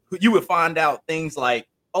you would find out things like,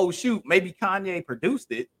 oh shoot, maybe Kanye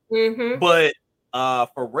produced it, but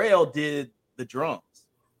Pharrell did the drums,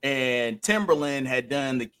 and Timberland had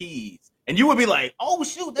done the keys. And you would be like, oh,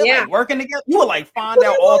 shoot, they're like working together. You would like find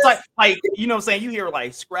out all time. Like, you know what I'm saying? You hear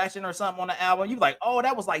like scratching or something on the album. You're like, oh,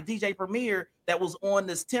 that was like DJ Premier that was on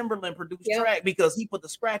this Timberland produced track because he put the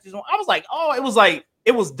scratches on. I was like, oh,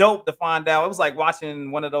 it was dope to find out. It was like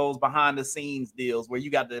watching one of those behind the scenes deals where you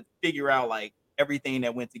got to figure out like everything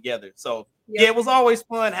that went together. So it was always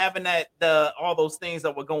fun having all those things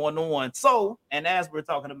that were going on. So, and as we're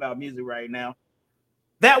talking about music right now,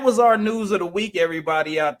 that was our news of the week,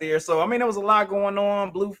 everybody out there. So, I mean, there was a lot going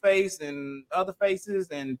on, Blueface and other faces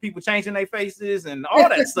and people changing their faces and all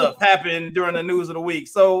that stuff happened during the news of the week.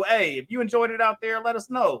 So, hey, if you enjoyed it out there, let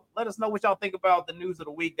us know. Let us know what y'all think about the news of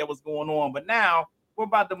the week that was going on. But now we're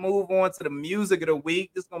about to move on to the music of the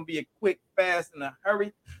week. This is going to be a quick, fast, and a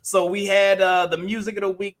hurry. So we had the music of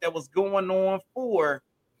the week that was going on for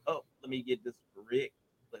Let me get this correct.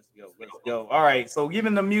 Let's go. Let's go. All right. So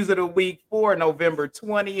giving the music of the week for November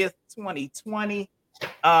 20th, 2020.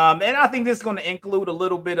 And I think this is going to include a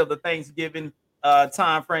little bit of the Thanksgiving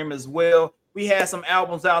time frame as well. We had some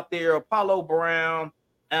albums out there: Apollo Brown,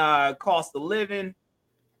 Cost of Living.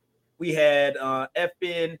 We had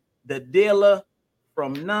FN The Dealer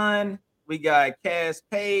from None. We got Cass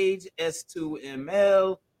Page,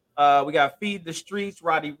 S2ML. We got Feed the Streets,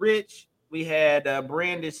 Roddy Rich. We had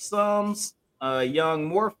Brandish Sums, Young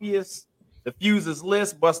Morpheus. The Fuses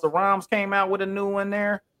List, Busta Rhymes came out with a new one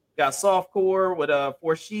there. Got Softcore with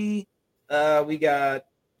For She. We got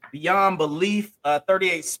Beyond Belief,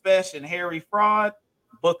 38 Special and Harry Fraud.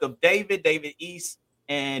 Book of David, David East,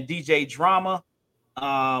 and DJ Drama.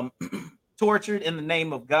 Tortured in the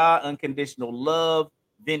Name of God, Unconditional Love,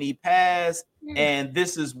 Vinny Paz, and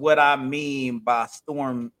This Is What I Mean by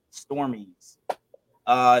Stormies.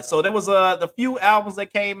 So there was the few albums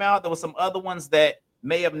that came out. There was some other ones that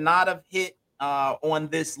may have not have hit on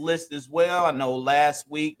this list as well. I know last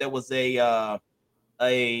week there was a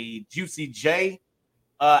Juicy J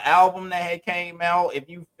album that had came out. If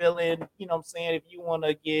you feeling, you know what I'm saying, if you want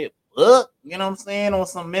to get up, you know what I'm saying, on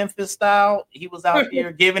some Memphis style, he was out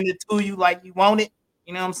there giving it to you like you want it.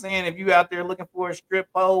 You know what I'm saying? If you out there looking for a strip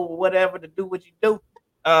pole or whatever to do what you do,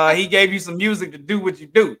 he gave you some music to do what you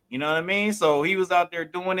do. You know what I mean? So he was out there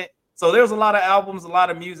doing it. So there's a lot of albums, a lot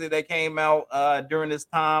of music that came out during this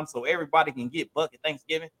time, so everybody can get bucket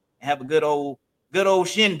Thanksgiving and have a good old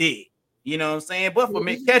shindig. You know what I'm saying? But for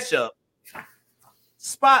Ketchup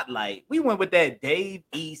Spotlight, we went with that Dave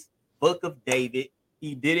East, Book of David.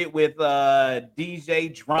 He did it with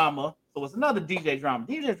DJ Drama. So it's another DJ Drama.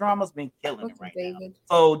 DJ Drama's been killing it right now.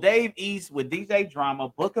 So Dave East with DJ Drama,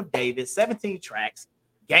 Book of David, 17 tracks,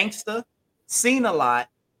 Gangsta, Seen a Lot,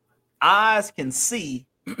 Eyes Can See,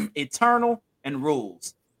 Eternal, and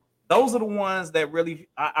Rules. Those are the ones that really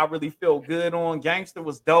I really feel good on. Gangsta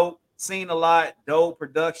was dope. Seen a Lot, dope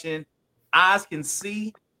production. Eyes Can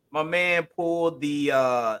See, my man pulled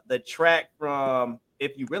the track from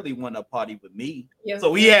If You Really Want to Party With Me. Yeah.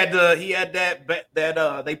 So he had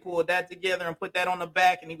that they pulled that together and put that on the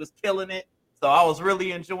back, and he was killing it. So I was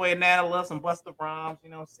really enjoying that. I love some Busta Rhymes,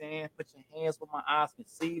 you know what I'm saying? Put your hands where my eyes can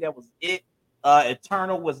see. That was it.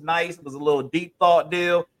 Eternal was nice. It was a little deep thought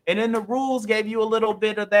deal. And then the Rules gave you a little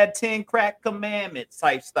bit of that 10 crack commandments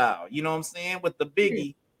type style. You know what I'm saying? With the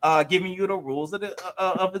Biggie giving you the rules of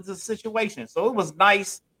the situation. So it was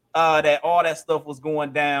nice that all that stuff was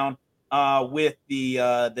going down with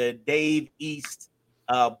the Dave East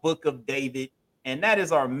Book of David. And that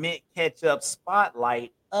is our Mint Ketchup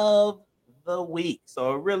Spotlight of the week.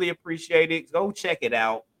 So I really appreciate it. Go check it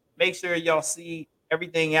out. Make sure y'all see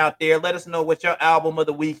everything out there. Let us know what your album of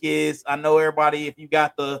the week is. I know everybody, if you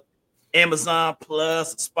got the Amazon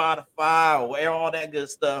Plus, Spotify, or all that good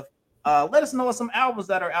stuff, let us know some albums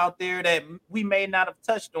that are out there that we may not have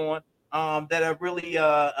touched on, that are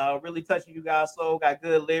really touching you guys. So got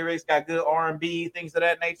good lyrics, got good R&B, things of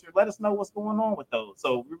that nature. Let us know what's going on with those.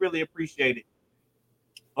 So we really appreciate it.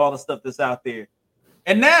 All the stuff that's out there.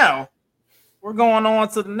 And now we're going on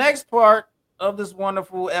to the next part of this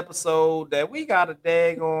wonderful episode that we got to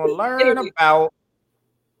daggone learn about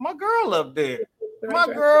my girl up there. My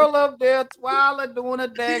girl up there, Twylia, doing a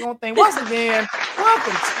daggone thing. Once again,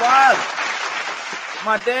 welcome, Twylia.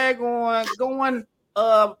 My daggone going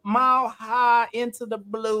mile high into the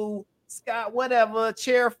blue sky, whatever,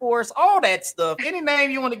 Chair Force, all that stuff. Any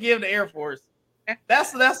name you want to give the Air Force.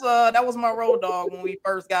 That was my road dog when I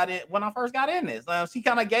first got in this. She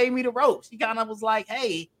kind of gave me the rope. She kind of was like,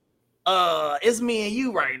 hey, it's me and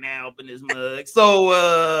you right now up in this mug.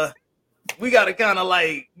 So we gotta kind of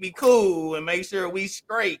like be cool and make sure we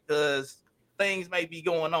straight, because things may be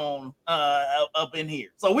going on up in here.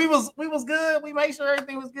 So we was good. We made sure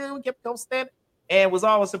everything was good. We kept steady and was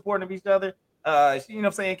always supporting of each other. She, you know what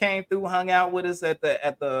I'm saying, came through, hung out with us at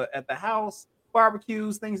the house,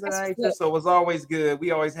 barbecues, things of that nature. So it was always good.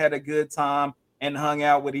 We always had a good time and hung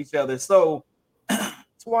out with each other. So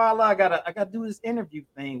Twylia, I gotta do this interview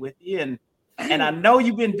thing with you, and I know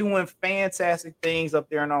you've been doing fantastic things up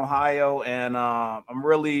there in Ohio, and I'm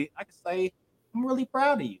really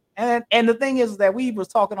proud of you. And the thing is that we was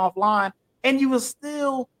talking offline, and you was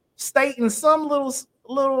still stating some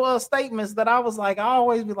little statements that I was like, I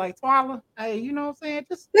always be like, Twylia, hey, you know what I'm saying?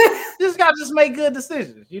 Just gotta make good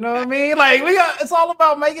decisions. You know what I mean? Like it's all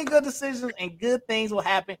about making good decisions, and good things will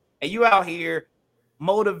happen. And you out here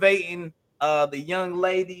motivating the young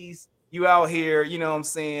ladies. You out here, you know what I'm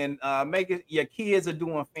saying, making your kids are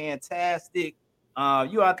doing fantastic.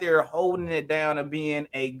 You out there holding it down and being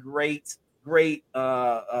a great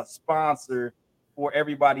sponsor for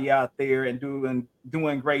everybody out there and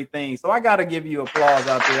doing great things. So I got to give you applause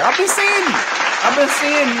out there. I've been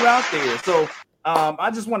seeing you out there. So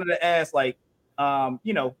I just wanted to ask, like,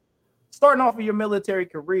 starting off with your military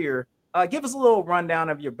career, give us a little rundown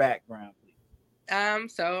of your background,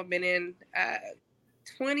 please. So I've been in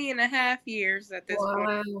 20 and a half years at this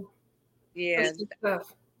point. Yeah.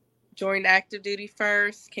 Joined active duty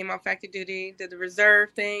first, came off active duty, did the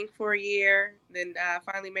reserve thing for a year, then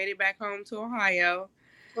finally made it back home to Ohio.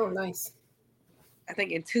 Oh, nice. I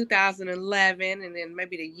think in 2011, and then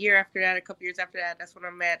maybe the year after that, a couple years after that, that's when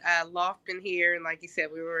I met Lofton here. And like you said,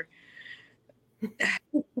 we were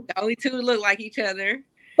the only two who looked like each other.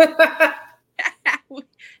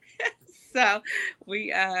 So we,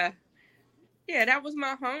 that was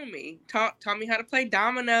my homie. Taught me how to play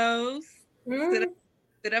dominoes.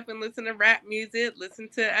 Sit up and listen to rap music, listen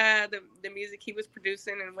to the music he was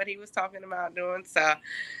producing and what he was talking about doing. So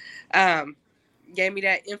gave me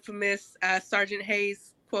that infamous Sergeant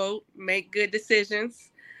Hayes quote, make good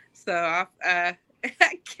decisions. So I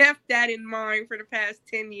kept that in mind for the past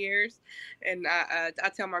 10 years. And I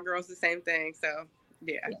tell my girls the same thing. So,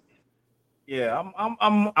 yeah. Yeah,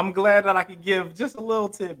 I'm glad that I could give just a little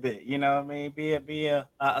tidbit, you know what I mean? Be a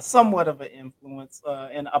somewhat of an influence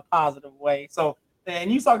in a positive way. So,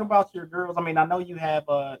 and you talk about your girls. I mean, I know you have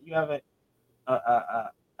a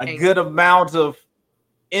good amount of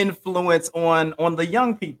influence on the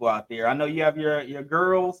young people out there. I know you have your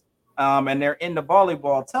girls, and they're into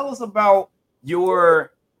volleyball. Tell us about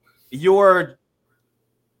your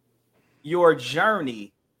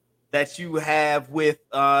journey that you have with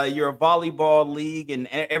your volleyball league and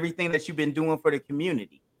everything that you've been doing for the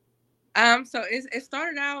community. So it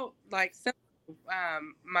started out like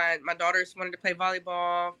my daughters wanted to play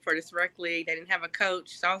volleyball for this rec league. They didn't have a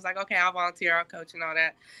coach, so I was like, okay, I'll volunteer, I'll coach and all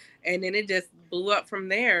that. And then it just blew up from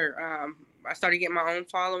there. I started getting my own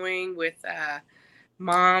following with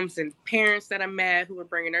moms and parents that I met who were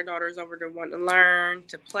bringing their daughters over to want to learn,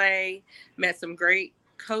 to play. Met some great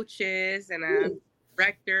coaches and a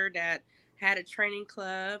director that had a training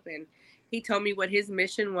club, and he told me what his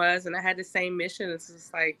mission was, and I had the same mission. It's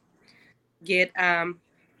just like get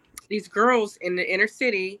these girls in the inner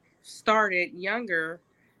city started younger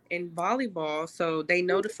in volleyball, so they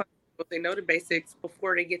know the fundamentals, they know the basics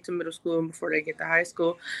before they get to middle school and before they get to high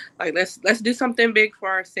school. Like let's do something big for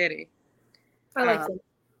our city. I like that.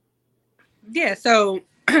 Yeah, so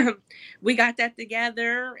we got that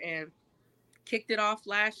together and kicked it off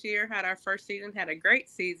last year. Had our first season, had a great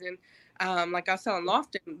season. Like I was telling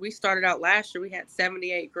Lofton, we started out last year. We had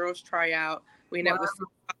 78 girls try out. We ended up with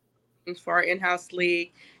for our in-house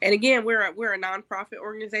league. And again, we're a nonprofit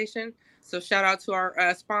organization. So shout out to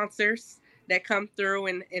our sponsors that come through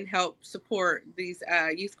and help support these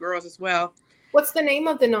youth girls as well. What's the name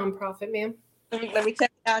of the nonprofit, ma'am? Let me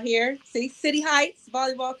check it out here. See, City Heights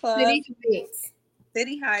Volleyball Club.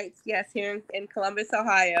 City Heights, yes, here in Columbus,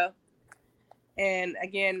 Ohio. And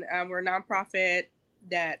again, we're a nonprofit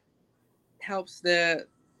that helps the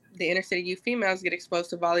inner city youth females get exposed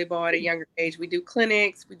to volleyball at a younger age. We do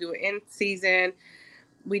clinics, we do an in-season,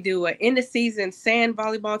 we do an end-of-season sand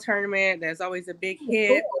volleyball tournament. There's always a big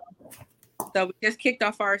hit. So we just kicked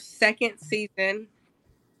off our second season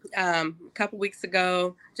a couple weeks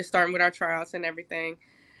ago, just starting with our tryouts and everything.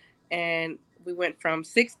 And we went from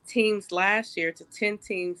 6 teams last year to 10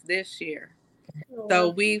 teams this year. So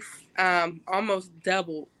we've almost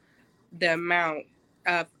doubled the amount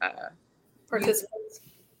of participants.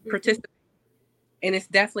 And it's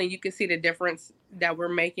definitely, you can see the difference that we're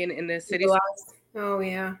making in the city. Oh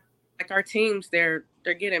yeah. Like our teams, they're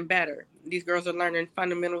getting better. These girls are learning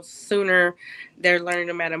fundamentals sooner. They're learning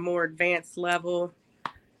them at a more advanced level.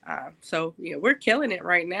 So yeah, we're killing it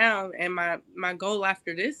right now. And my goal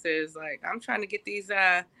after this is like, I'm trying to get these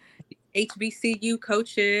HBCU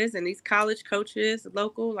coaches and these college coaches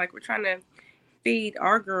local, like we're trying to feed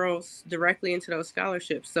our girls directly into those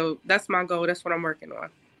scholarships. So that's my goal. That's what I'm working on.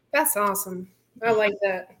 That's awesome. I like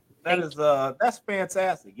that. That's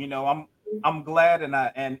fantastic. You know, I'm glad,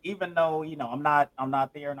 and even though, you know, I'm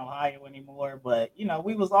not there in Ohio anymore, but you know,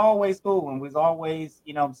 we was always cool and we was always,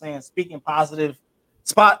 you know what I'm saying, speaking positive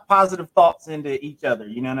thoughts into each other,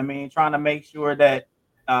 you know what I mean? Trying to make sure that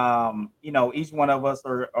you know, each one of us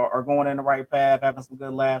are going in the right path, having some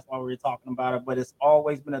good laughs while we were talking about it. But it's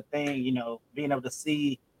always been a thing, you know, being able to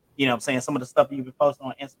see, you know what I'm saying, some of the stuff you've been posting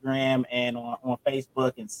on Instagram and on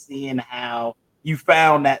Facebook, and seeing how you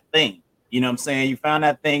found that thing. You know what I'm saying? You found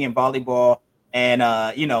that thing in volleyball, and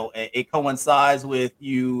you know, it coincides with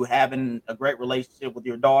you having a great relationship with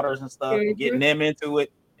your daughters and stuff, and getting them into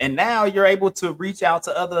it. And now you're able to reach out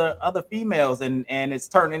to other females, and it's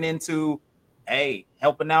turning into hey,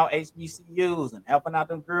 helping out HBCUs and helping out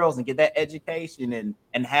them girls and get that education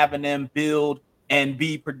and having them build and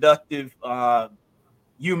be productive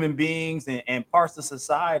human beings and parts of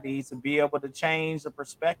society to be able to change the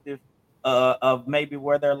perspective of maybe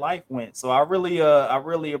where their life went. So I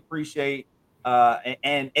really appreciate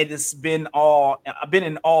and it has been all I've been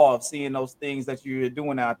in awe of seeing those things that you're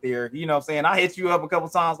doing out there. You know what I'm saying? I hit you up a couple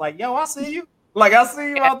times like, yo, I see you. Like I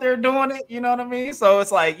see you out there doing it, you know what I mean? So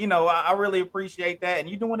it's like, I really appreciate that and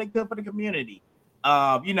you're doing it good for the community.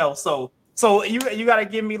 So you got to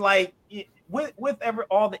give me like with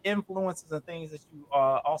all the influences and things that you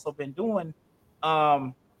also been doing,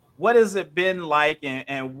 what has it been like,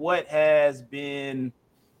 and what has been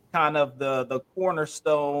kind of the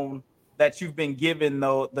cornerstone that you've been giving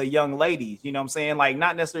the young ladies? You know what I'm saying? Like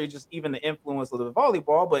not necessarily just even the influence of the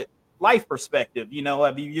volleyball, but life perspective.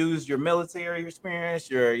 Have you used your military experience,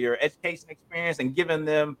 your education experience, and given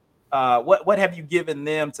them what have you given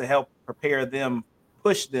them to help prepare them,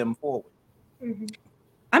 push them forward? Mm-hmm.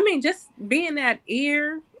 I mean, just being that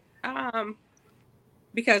ear,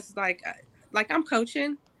 because like I'm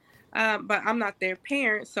coaching, but I'm not their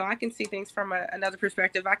parent, so I can see things from another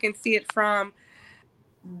perspective. I can see it from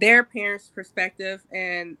their parents' perspective,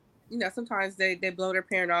 and sometimes they blow their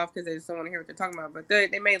parent off because they just don't want to hear what they're talking about. But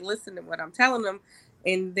they may listen to what I'm telling them,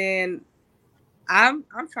 and then I'm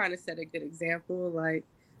trying to set a good example. Like,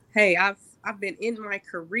 hey, I've been in my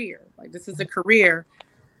career. Like this is a career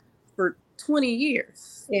for 20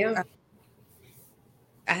 years. Yeah.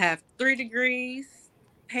 I have 3 degrees,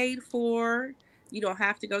 paid for. You don't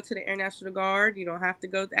have to go to the Air National Guard. You don't have to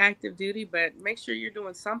go to active duty, but make sure you're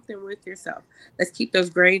doing something with yourself. Let's keep those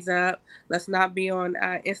grades up. Let's not be on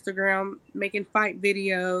Instagram making fight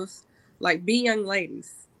videos. Like, be young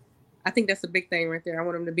ladies. I think that's a big thing right there. I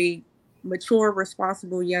want them to be mature,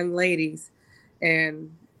 responsible young ladies.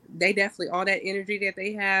 And they definitely, all that energy that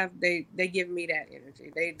they have, they give me that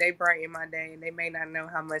energy. They brighten my day, and they may not know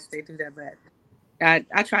how much they do that, but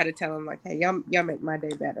I try to tell them, like, hey, y'all make my day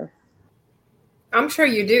better. I'm sure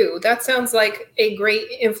you do. That sounds like a great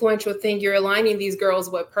influential thing. You're aligning these girls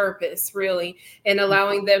with purpose, really, and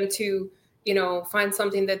allowing them to, find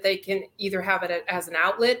something that they can either have it as an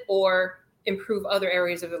outlet or improve other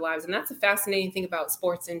areas of their lives. And that's a fascinating thing about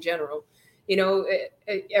sports in general.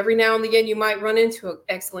 Every now and again, you might run into an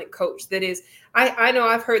excellent coach that is, I know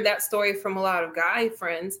I've heard that story from a lot of guy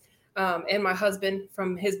friends. And my husband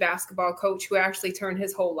from his basketball coach who actually turned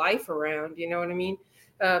his whole life around, you know what I mean?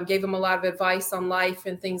 Gave him a lot of advice on life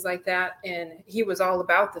and things like that. And he was all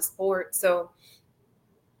about the sport. So,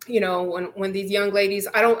 when these young ladies,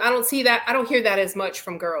 I don't see that. I don't hear that as much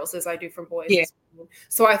from girls as I do from boys. Yeah.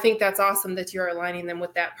 So I think that's awesome that you're aligning them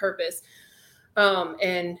with that purpose.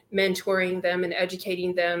 And mentoring them and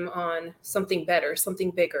educating them on something better,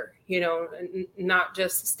 something bigger, not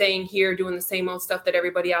just staying here doing the same old stuff that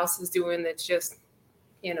everybody else is doing. That's just,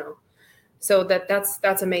 so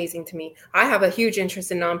that's amazing to me. I have a huge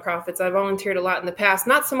interest in nonprofits. I volunteered a lot in the past,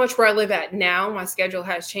 not so much where I live at now. My schedule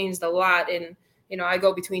has changed a lot, and, I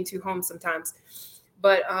go between 2 homes sometimes,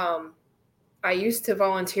 but, I used to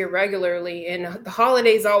volunteer regularly, and the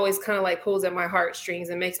holidays always kind of like pulls at my heartstrings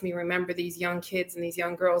and makes me remember these young kids and these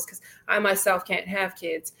young girls, because I myself can't have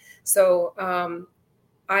kids. So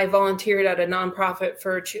I volunteered at a nonprofit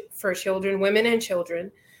for children, women and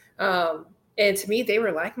children. And to me, they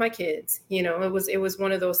were like my kids. It was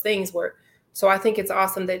one of those things where, so I think it's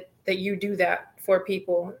awesome that you do that for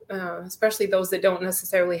people, especially those that don't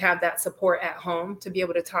necessarily have that support at home to be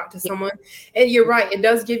able to talk to someone. And you're right, it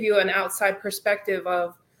does give you an outside perspective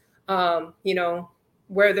of,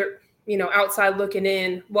 where they're, outside looking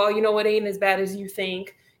in. Well, it ain't as bad as you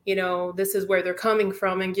think. This is where they're coming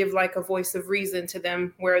from, and give like a voice of reason to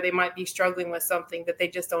them where they might be struggling with something that they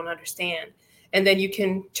just don't understand. And then you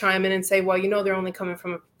can chime in and say, well, they're only coming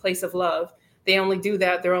from a place of love. They only do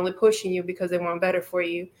that. They're only pushing you because they want better for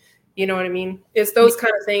you. You know what I mean? It's those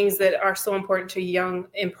kind of things that are so important to a young,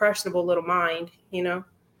 impressionable little mind, So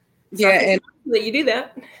yeah, and that you do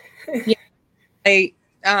that. Yeah,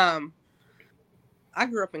 I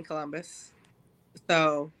grew up in Columbus,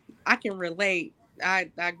 so I can relate. I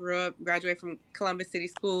grew up, graduated from Columbus City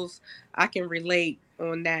Schools. I can relate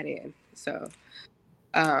on that end. So,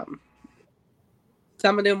 some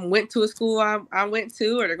of them went to a school I went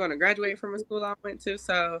to, or they're going to graduate from a school I went to.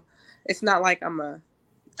 So, it's not like I'm a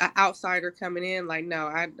outsider coming in. Like, no,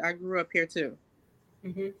 I grew up here too.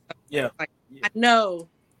 Mm-hmm. Yeah. Like, I know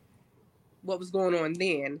what was going on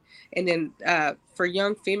then. And then for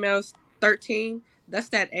young females, 13, that's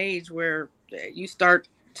that age where you start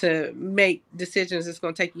to make decisions that's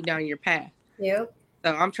going to take you down your path. Yep.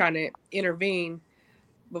 So I'm trying to intervene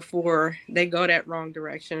before they go that wrong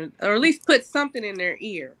direction, or at least put something in their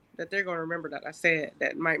ear that they're going to remember that I said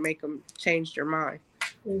that might make them change their mind.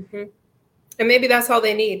 Mm-hmm. And maybe that's all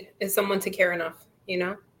they need is someone to care enough, you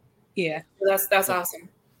know? Yeah. So that's awesome.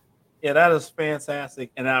 Yeah, that is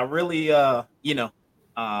fantastic. And I really,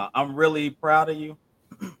 I'm really proud of you.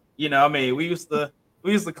 I mean, we used to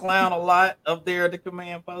clown a lot up there at the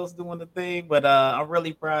command post doing the thing, but I'm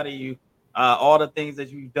really proud of you. All the things that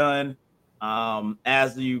you've done,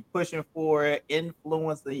 as you pushing for it,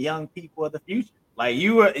 influence the young people of the future. Like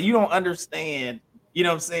you don't understand, what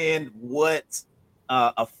I'm saying, what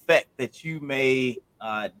effect that you may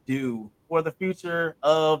do for the future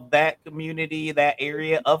of that community, that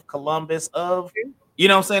area of Columbus, of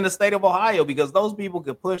what I'm saying, the state of Ohio, because those people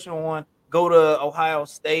could push on, go to Ohio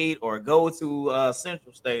State or go to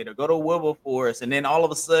Central State or go to Wilberforce, and then all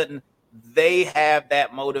of a sudden they have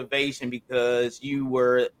that motivation because you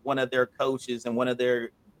were one of their coaches and one of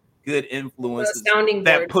their good influences Sounding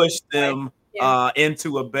that board. pushed them Yeah.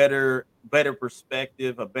 into a better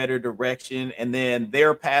perspective, a better direction, and then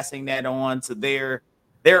they're passing that on to their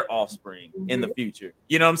offspring in the future.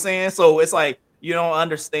 You know what I'm saying? So it's like you don't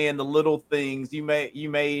understand the little things. You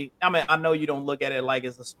may I mean, I know you don't look at it like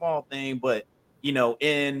it's a small thing, but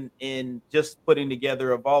in just putting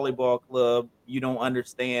together a volleyball club, you don't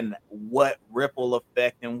understand what ripple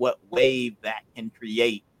effect and what wave that can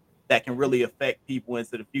create that can really affect people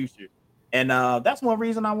into the future. And that's one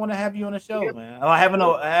reason I want to have you on the show, man.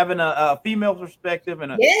 Having a female perspective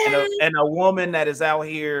and a and Yeah. a and a woman that is out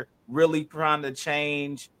here really trying to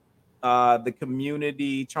change the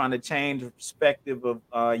community, trying to change the perspective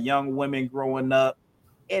of young women growing up.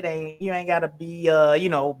 You ain't gotta be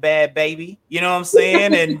bad baby, you know what I'm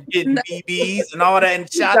saying, and getting No. BBs and all that and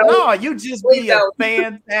shot. don't. No, you just Please be a don't.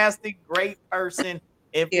 fantastic, great person,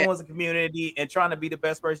 Yeah. influence the community, and trying to be the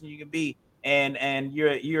best person you can be. And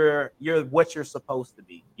you're what you're supposed to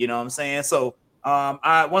be. You know what I'm saying? So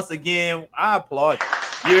I once again I applaud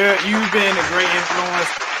you. You've been a great influence.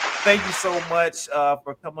 Thank you so much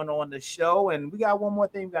for coming on the show. And we got one more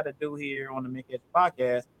thing we got to do here on the Make It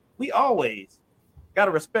podcast. We always got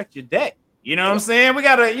to respect your day. You know what I'm saying? We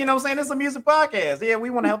got to, what I'm saying? It's a music podcast. Yeah, we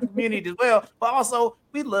want to help the community as well. But also,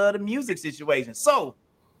 we love the music situation. So,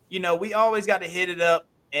 we always got to hit it up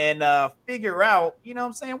and figure out, what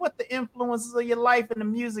I'm saying, what the influences of your life in the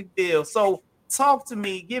music deal. So, talk to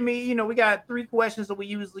me. Give me, we got 3 questions that we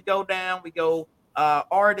usually go down. We go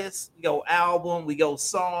artists, we go album, we go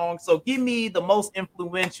song. So, give me the most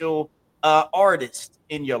influential artist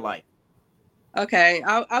in your life. Okay,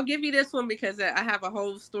 I'll give you this one because I have a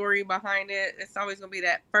whole story behind it. It's always gonna be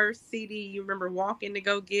that first CD you remember walking to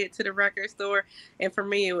go get to the record store, and for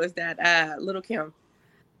me it was that Little Kim,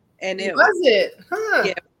 and it Was it? Huh.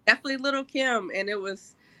 yeah, definitely Little Kim, and it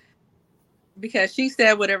was because she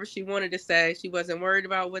said whatever she wanted to say. She wasn't worried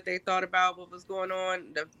about what they thought about what was going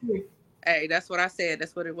on. Hey, that's what I said.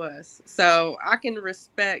 That's what it was. So I can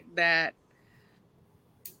respect that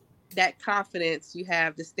confidence you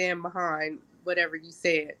have to stand behind whatever you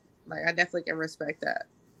said. Like I definitely can respect that.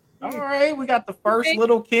 All right, we got the first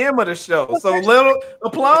Little Kim of the show. So little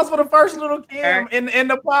applause for the first Little Kim in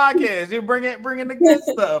the podcast. You're bringing the good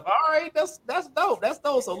stuff. All right, that's dope. That's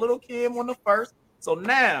dope. So Little Kim on the first. So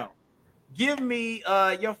now, give me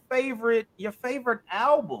your favorite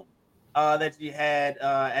album that you had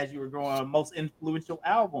as you were growing. Most influential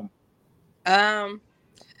album. It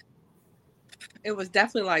was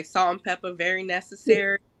definitely like Salt and Pepper, Very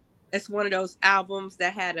Necessary. It's one of those albums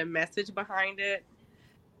that had a message behind it.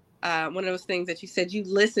 One of those things that you said you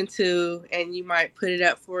listen to and you might put it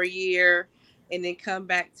up for a year and then come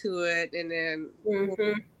back to it and then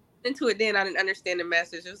into it. Then I didn't understand the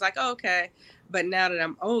message. It was like, oh, okay. But now that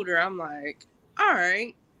I'm older, I'm like, all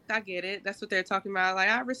right, I get it. That's what they're talking about. Like,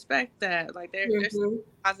 I respect that. Like, there's a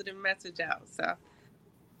positive message out. So,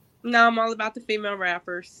 no, I'm all about the female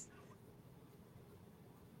rappers.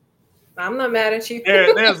 I'm not mad at you.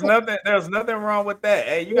 There's nothing wrong with that.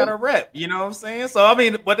 Hey, you got a rep, you know what I'm saying? So I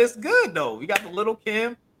mean, but it's good though. You got the Little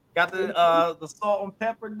Kim, got the Salt and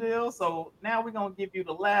Pepper deal. So now we're gonna give you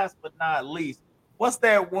the last but not least. What's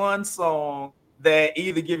that one song that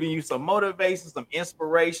either giving you some motivation, some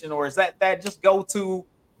inspiration, or is that just go to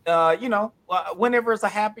whenever it's a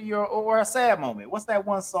happy or a sad moment? What's that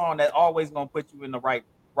one song that always gonna put you in the right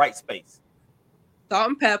space? Salt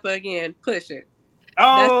and Pepper again, push it.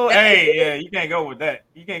 Oh, yeah, you can't go with that.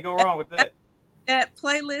 You can't go wrong with that. That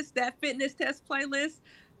playlist, that fitness test playlist,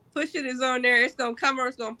 Push It is on there. It's gonna come or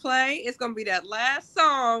it's gonna play. It's gonna be that last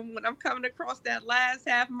song when I'm coming across that last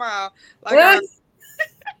half mile. Like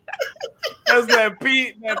that's that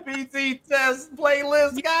PT test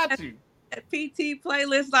playlist. Got you. PT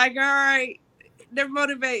playlist, like, all right, they're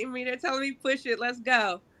motivating me. They're telling me push it. Let's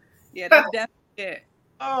go. Yeah, that's definitely it.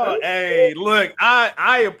 Oh, hey, look,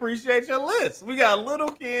 I appreciate your list. We got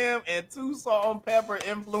Little Kim and 2 Salt and Pepper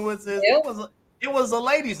influences. Yep. It was a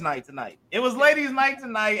ladies' night tonight. It was ladies' night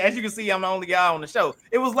tonight. As you can see, I'm the only guy on the show.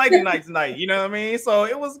 It was ladies' night tonight. You know what I mean? So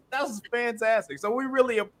that was fantastic. So we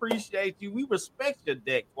really appreciate you. We respect your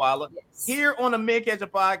deck, Twylia. Yes. Here on the Miseducation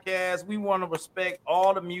podcast, we want to respect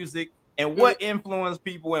all the music and what influenced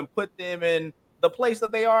people and put them in the place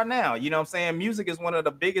that they are now. You know what I'm saying? Music is one of the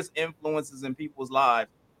biggest influences in people's lives.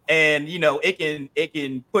 And you know, it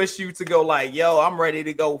can push you to go like, yo, I'm ready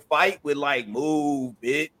to go fight with like move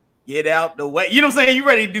it, get out the way. You know what I'm saying? You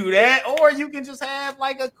ready to do that? Or you can just have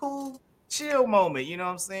like a cool chill moment. You know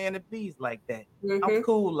what I'm saying? It bees like that. I'm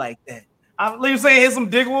cool like that. I'm saying here's some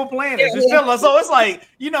Digable Planets. Just chill. So it's like,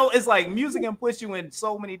 you know, it's like music can push you in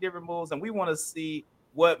so many different moves, and we want to see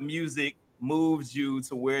what music moves you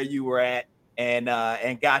to where you were at and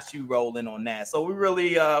got you rolling on that. So we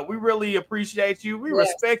really appreciate you. We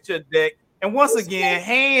respect your deck. And once again,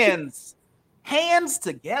 hands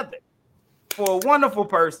together for a wonderful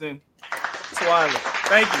person, Twylia.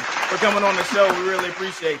 Thank you for coming on the show. We really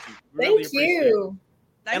appreciate you. Thank you.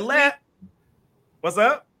 And what's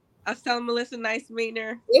up? I was telling Melissa, nice meeting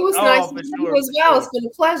her. It was nice to meet you as well. It's been a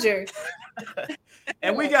pleasure.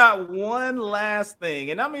 And we got one last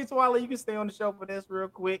thing. And I mean, Twylia, you can stay on the show for this real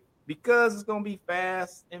quick because it's going to be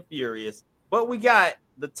fast and furious. But we got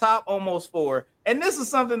the top almost 4. And this is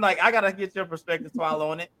something like I got to get your perspective,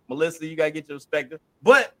 Twylia, on it. Melissa, you got to get your perspective.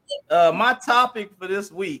 But my topic for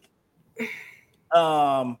this week,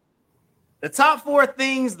 the top 4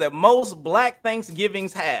 things that most Black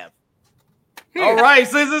Thanksgivings have. All right,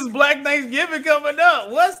 since it's Black Thanksgiving coming up,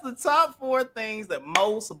 what's the top 4 things that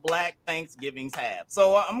most Black Thanksgivings have?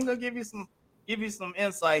 So I'm gonna give you some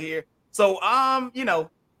insight here. So you know,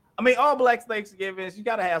 I mean, all Black Thanksgivings, you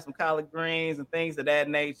gotta have some collard greens and things of that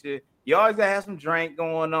nature. You always gotta have some drink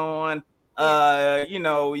going on. You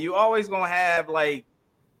know, you always gonna have like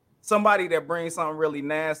somebody that brings something really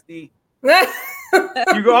nasty.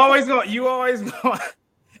 you always gonna.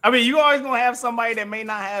 I mean, you always gonna have somebody that may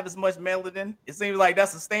not have as much melanin. It seems like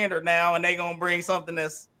that's a standard now, and they gonna bring something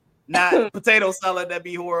that's not potato salad that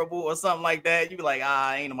be horrible or something like that. You be like,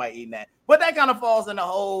 ain't nobody eating that. But that kind of falls in the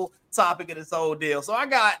whole topic of this whole deal. So I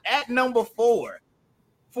got at number 4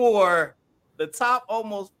 for the top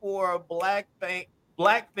almost 4 Black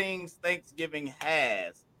things Thanksgiving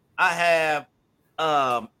has. I have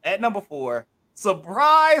at number 4,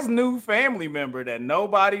 surprise new family member that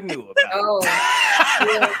nobody knew about. Oh.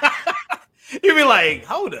 Yeah. You be like,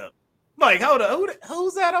 hold up, who's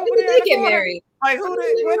that over there? When did they get married? Like, when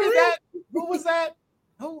did that? Who was that?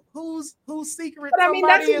 Who's secret? But I mean,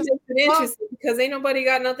 that's just interesting because ain't nobody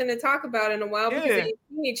got nothing to talk about in a while because they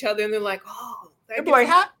see each other and they're like, oh, they'd be like,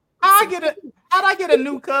 how'd I get a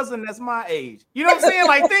new cousin that's my age? You know what I'm saying?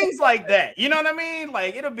 Like things like that. You know what I mean?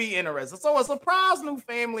 Like it'll be interesting. So a surprise new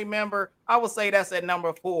family member, I would say that's at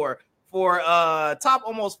number 4 for top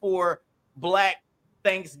almost 4 Black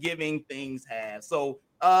Thanksgiving things have. So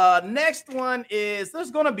next one is there's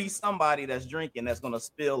gonna be somebody that's drinking that's gonna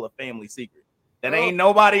spill a family secret that ain't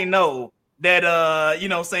nobody know that you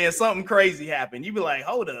know saying something crazy happened. You be like,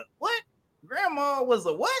 hold up, what? Grandma was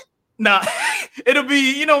a what? Nah, it'll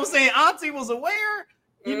be, you know what I'm saying, auntie was aware,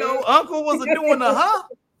 you know, uncle was doing the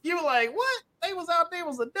you were like, what? They was out there,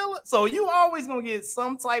 was a dealer. So you always gonna get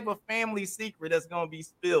some type of family secret that's gonna be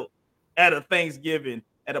spilled at a Thanksgiving,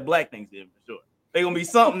 at a Black Thanksgiving for sure. They're gonna be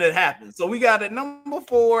something that happens. So we got at number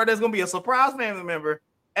 4, there's gonna be a surprise family member.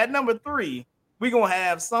 At number 3, we're gonna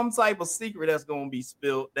have some type of secret that's gonna be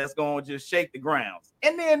spilled that's gonna just shake the grounds.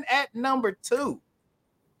 And then at number 2,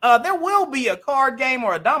 there will be a card game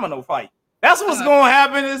or a domino fight. That's what's gonna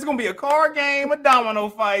happen. It's gonna be a card game, a domino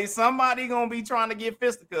fight. Somebody gonna be trying to get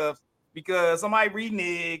fisticuffs because somebody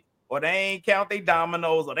reneged or they ain't count their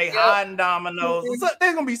dominoes or they hiding dominoes. So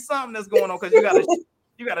there's gonna be something that's going on because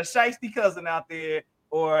you got a shiesty cousin out there,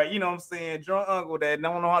 or you know what I'm saying, drunk uncle that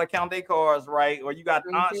don't know how to count their cards right, or you got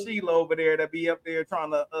Aunt Sheila over there that be up there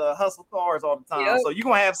trying to hustle cards all the time. So you're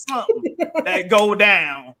gonna have something that go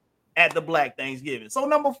down at the Black Thanksgiving. So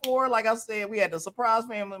number 4, like I said, we had the surprise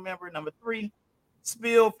family member. Number 3,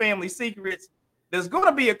 spill family secrets. There's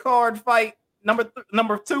gonna be a card fight. Number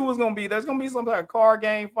 2 is gonna be there's gonna be some kind of card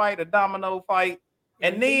game fight, a domino fight,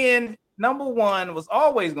 and then number 1 was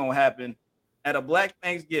always gonna happen at a Black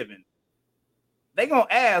Thanksgiving. They gonna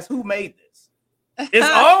ask who made this. It's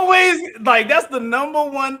always like that's the number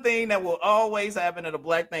 1 thing that will always happen at a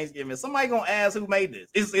Black Thanksgiving. Somebody gonna ask who made this.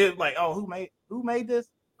 It's like, oh, who made this?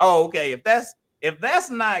 Oh, okay. If that's if that's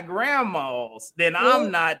not grandma's, then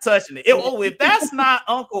I'm not touching it. If that's not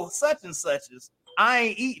Uncle such and such's, I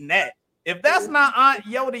ain't eating that. If that's not Aunt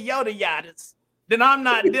Yoda Yada's, then I'm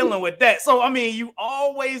not dealing with that. So I mean, you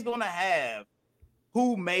always gonna have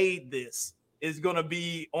who made this is gonna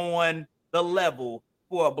be on the level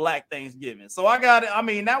for a Black Thanksgiving. So I got it. I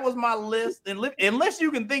mean, that was my list. And unless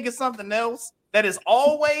you can think of something else that is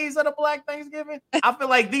always at a Black Thanksgiving, I feel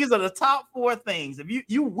like these are the top 4 things. If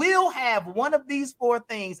you will have one of these 4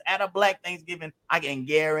 things at a Black Thanksgiving, I can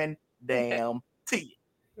guarantee you.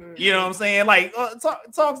 You know what I'm saying? Like,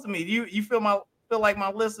 talk to me. You feel like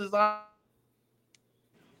my list is on?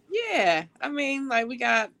 Yeah, I mean, like we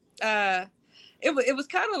got it was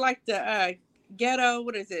kind of like the ghetto.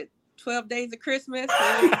 What is it? 12 Days of Christmas.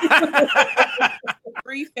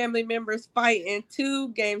 3 family members fighting, 2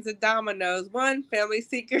 games of dominoes, 1 family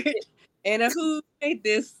secret, and a who made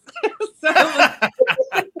this. So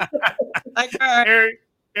like, there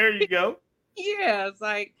you go. Yeah, it's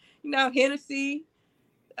like, Hennessy,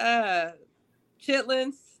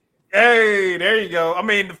 chitlins. Hey, there you go. I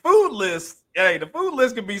mean, the food list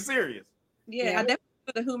can be serious. Yeah, I definitely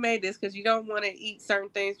put the who made this because you don't want to eat certain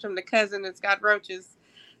things from the cousin that's got roaches.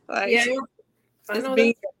 Like, this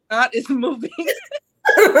bean is moving.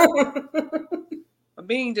 A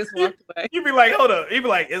bean just walked away. You'd be like, hold up. You'd be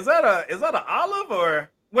like, is that an olive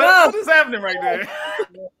or what is happening right there?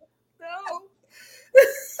 No.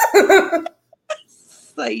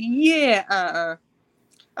 It's like, yeah,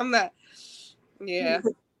 I'm not. Yeah,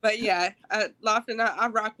 but yeah, Lofton, I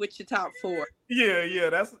rock with your top 4. Yeah,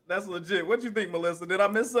 that's legit. What you think, Melissa? Did I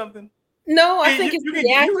miss something? No, I think you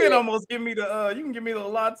can almost give me the you can give me the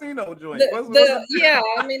Latino joint. Yeah,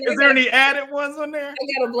 I mean, is there any added ones on there?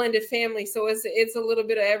 I got a blended family, so it's a little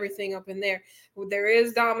bit of everything up in there. There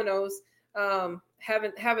is Domino's.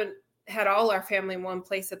 Haven't had all our family in one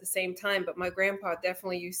place at the same time, but my grandpa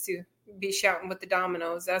definitely used to be shouting with the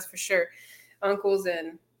Domino's. That's for sure. Uncles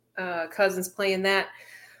and cousins playing that.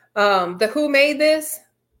 The who made this?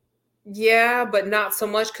 Yeah, but not so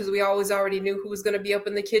much because we already knew who was going to be up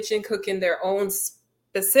in the kitchen cooking their own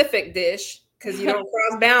specific dish, because you don't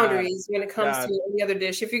cross boundaries when it comes to any other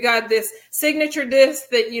dish. If you got this signature dish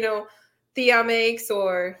that, Tia makes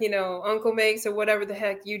or, Uncle makes or whatever the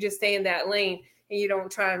heck, you just stay in that lane and you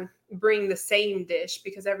don't try and bring the same dish,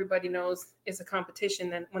 because everybody knows it's a competition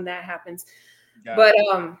then when that happens. But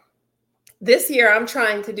this year I'm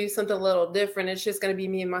trying to do something a little different. It's just going to be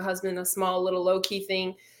me and my husband, a small little low-key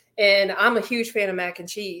thing. And I'm a huge fan of mac and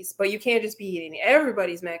cheese, but you can't just be eating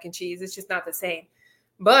everybody's mac and cheese. It's just not the same.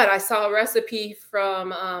 But I saw a recipe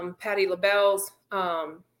from Patti LaBelle's, I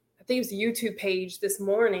think it was a YouTube page this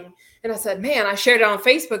morning. And I said, man, I shared it on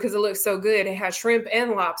Facebook because it looked so good. It had shrimp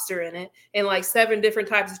and lobster in it and like 7 different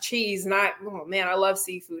types of cheese. And I love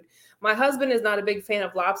seafood. My husband is not a big fan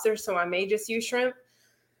of lobster, so I may just use shrimp.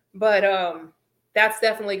 But that's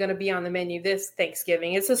definitely going to be on the menu this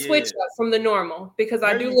Thanksgiving. It's a switch up from the normal, because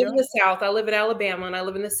I do live in the South. I live in Alabama and I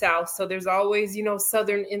live in the South. So there's always,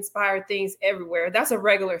 Southern inspired things everywhere. That's a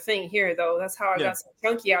regular thing here, though. That's how I got so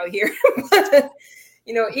chunky out here.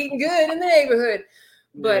 Eating good in the neighborhood.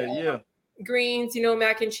 But greens,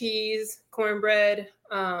 mac and cheese, cornbread,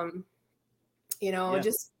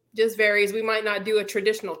 just varies. We might not do a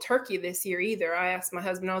traditional turkey this year either. I asked my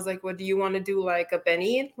husband, I was like, well, do you want to do like a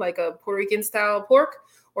benny, like a Puerto Rican style pork?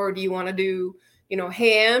 Or do you want to do,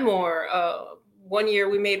 ham? Or one year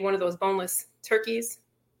we made one of those boneless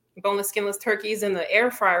skinless turkeys in the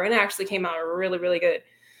air fryer, and it actually came out really, really good.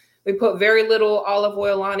 We put very little olive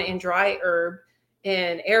oil on it and dry herb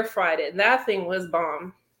and air fried it. That thing was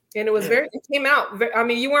bomb. And it was it came out.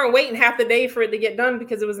 You weren't waiting half the day for it to get done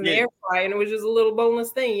because it was in the air fryer and it was just a little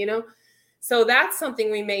boneless thing, So that's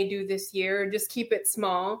something we may do this year. Just keep it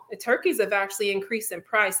small. The turkeys have actually increased in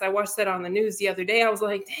price. I watched that on the news the other day. I was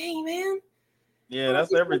like, dang, man. Yeah,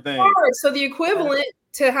 that's everything. So the equivalent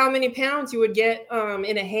to how many pounds you would get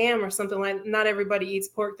in a ham or something like. Not everybody eats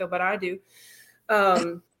pork though, but I do.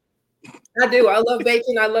 I do. I love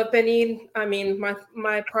bacon. I love penne. I mean, my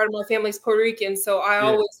part of my family's Puerto Rican, so I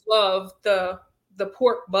always love the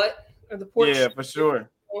pork butt or the pork. Yeah, for sure.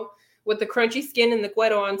 With the crunchy skin and the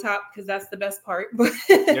cuero on top, because that's the best part.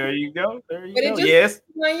 There you go. There you go. Yes.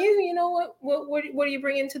 What do you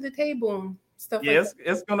bring into the table and stuff? Yes, like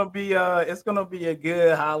it's gonna be a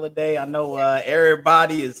good holiday. I know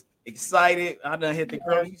everybody is excited. I done hit the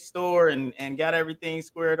grocery store and got everything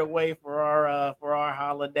squared away for our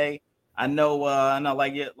holiday. I know,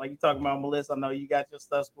 like you talking about, Melissa. I know you got your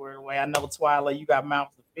stuff squared away. I know, Twylia, you got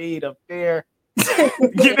mouths to feed up there.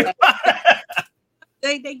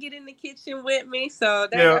 They get in the kitchen with me, so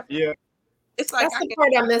yeah. It's like that's the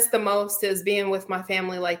part I miss the most is being with my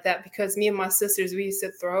family like that, because me and my sisters, we used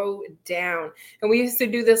to throw down, and we used to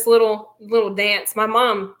do this little dance. My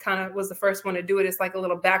mom kind of was the first one to do it. It's like a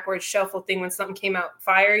little backward shuffle thing when something came out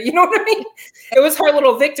fire. You know what I mean? It was her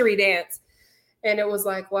little victory dance. And it was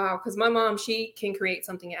like, wow, because my mom, she can create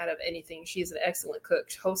something out of anything. She's an excellent cook,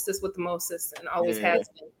 hostess with the mostest, and always has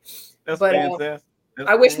been. That's but fantastic.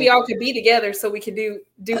 I wish we all could be together so we could do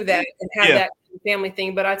that and have that family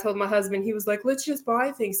thing. But I told my husband, he was like, let's just buy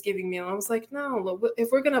a Thanksgiving meal. I was like, no, look, if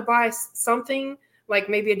we're going to buy something like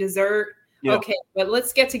maybe a dessert, okay, but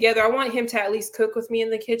let's get together. I want him to at least cook with me in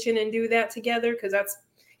the kitchen and do that together, because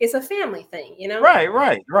it's a family thing, you know? Right.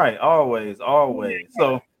 Always. Yeah.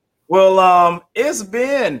 So, well, it's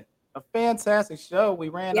been a fantastic show. We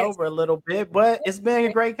ran over a little bit, but it's been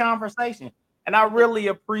a great conversation. And I really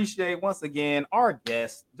appreciate, once again, our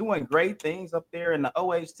guests doing great things up there in the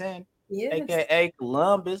OH10, aka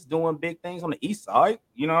Columbus, doing big things on the east side.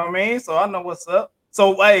 You know what I mean? So I know what's up.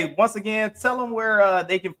 So, hey, once again, tell them where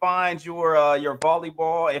they can find your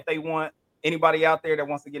volleyball. If they want anybody out there that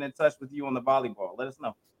wants to get in touch with you on the volleyball, let us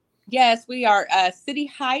know. Yes, we are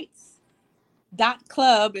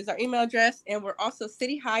cityheights.club is our email address. And we're also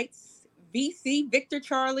City Heights VC Victor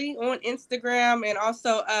Charlie on Instagram. And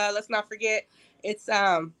also, let's not forget, it's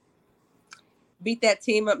Beat That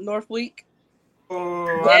Team Up North Week.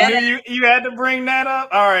 Oh, I knew you had to bring that up.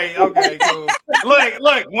 All right, okay, cool.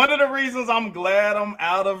 Look, one of the reasons I'm glad I'm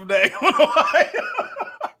out of that,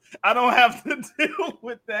 I don't have to deal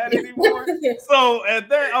with that anymore. So at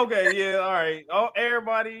that, okay, yeah, all right. Oh,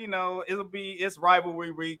 everybody, you know, it's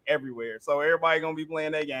rivalry week everywhere. So everybody gonna be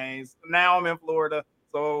playing their games. Now I'm in Florida,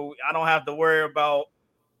 so I don't have to worry about,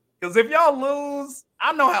 because if y'all lose,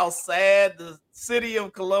 I know how sad the city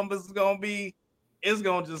of Columbus is gonna be. It's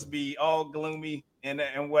gonna just be all gloomy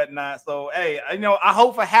and whatnot. So hey, I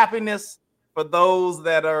hope for happiness for those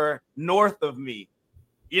that are north of me.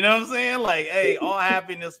 You know what I'm saying? Like, hey, all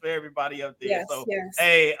happiness for everybody up there.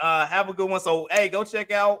 Hey, have a good one. So hey, go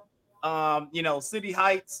check out City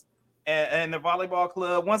Heights and the volleyball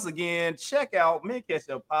club. Once again, check out Mid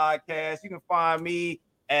Ketchup Podcast. You can find me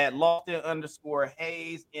at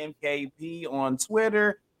Lofton_Hayes MKP on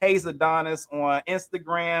Twitter. Hayes Adonis on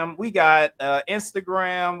Instagram. We got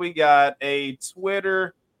Instagram. We got a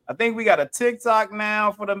Twitter. I think we got a TikTok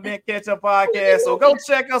now for the Mint Ketchup Podcast. So go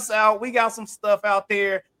check us out. We got some stuff out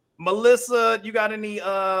there. Melissa, you got any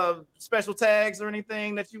special tags or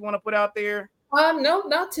anything that you want to put out there? No,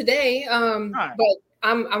 not today. Right. But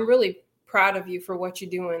I'm really proud of you for what you're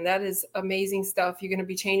doing. That is amazing stuff. You're going to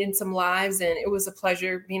be changing some lives, and it was a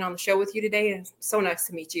pleasure being on the show with you today. And so nice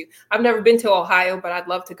to meet you. I've never been to Ohio, but I'd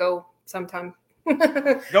love to go sometime.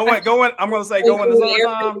 Go in. I'm going to say go in the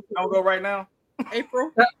summertime. I'll go right now.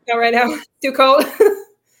 April. Not right now. Too cold.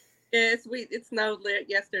 Yeah, it snowed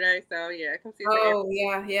yesterday, so yeah, come see. Oh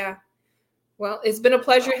yeah. Well, it's been a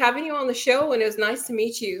pleasure having you on the show, and it was nice to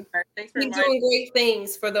meet you. Right, thanks for Keep doing great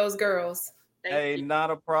things for those girls. Hey, not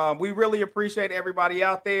a problem. We really appreciate everybody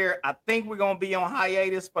out there. I think we're going to be on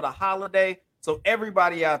hiatus for the holiday. So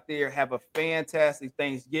everybody out there, have a fantastic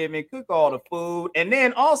Thanksgiving. Cook all the food. And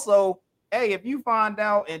then also, hey, if you find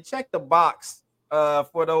out, and check the box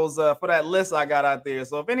for that list I got out there.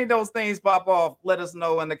 So if any of those things pop off, let us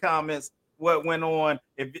know in the comments what went on.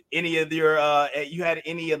 If any of your you had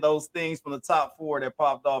any of those things from the top 4 that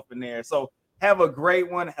popped off in there. So have a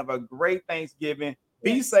great one. Have a great Thanksgiving.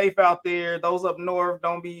 Be safe out there. Those up north,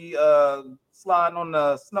 don't be sliding on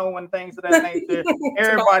the snow and things of that nature.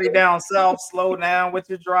 Everybody down south, slow down with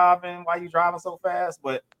your driving. Why you driving so fast?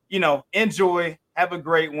 But enjoy. Have a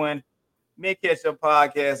great one. Mid Ketchup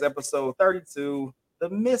Podcast, episode 32. The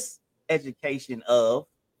Miseducation of.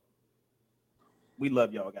 We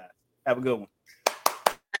love y'all guys. Have a good one.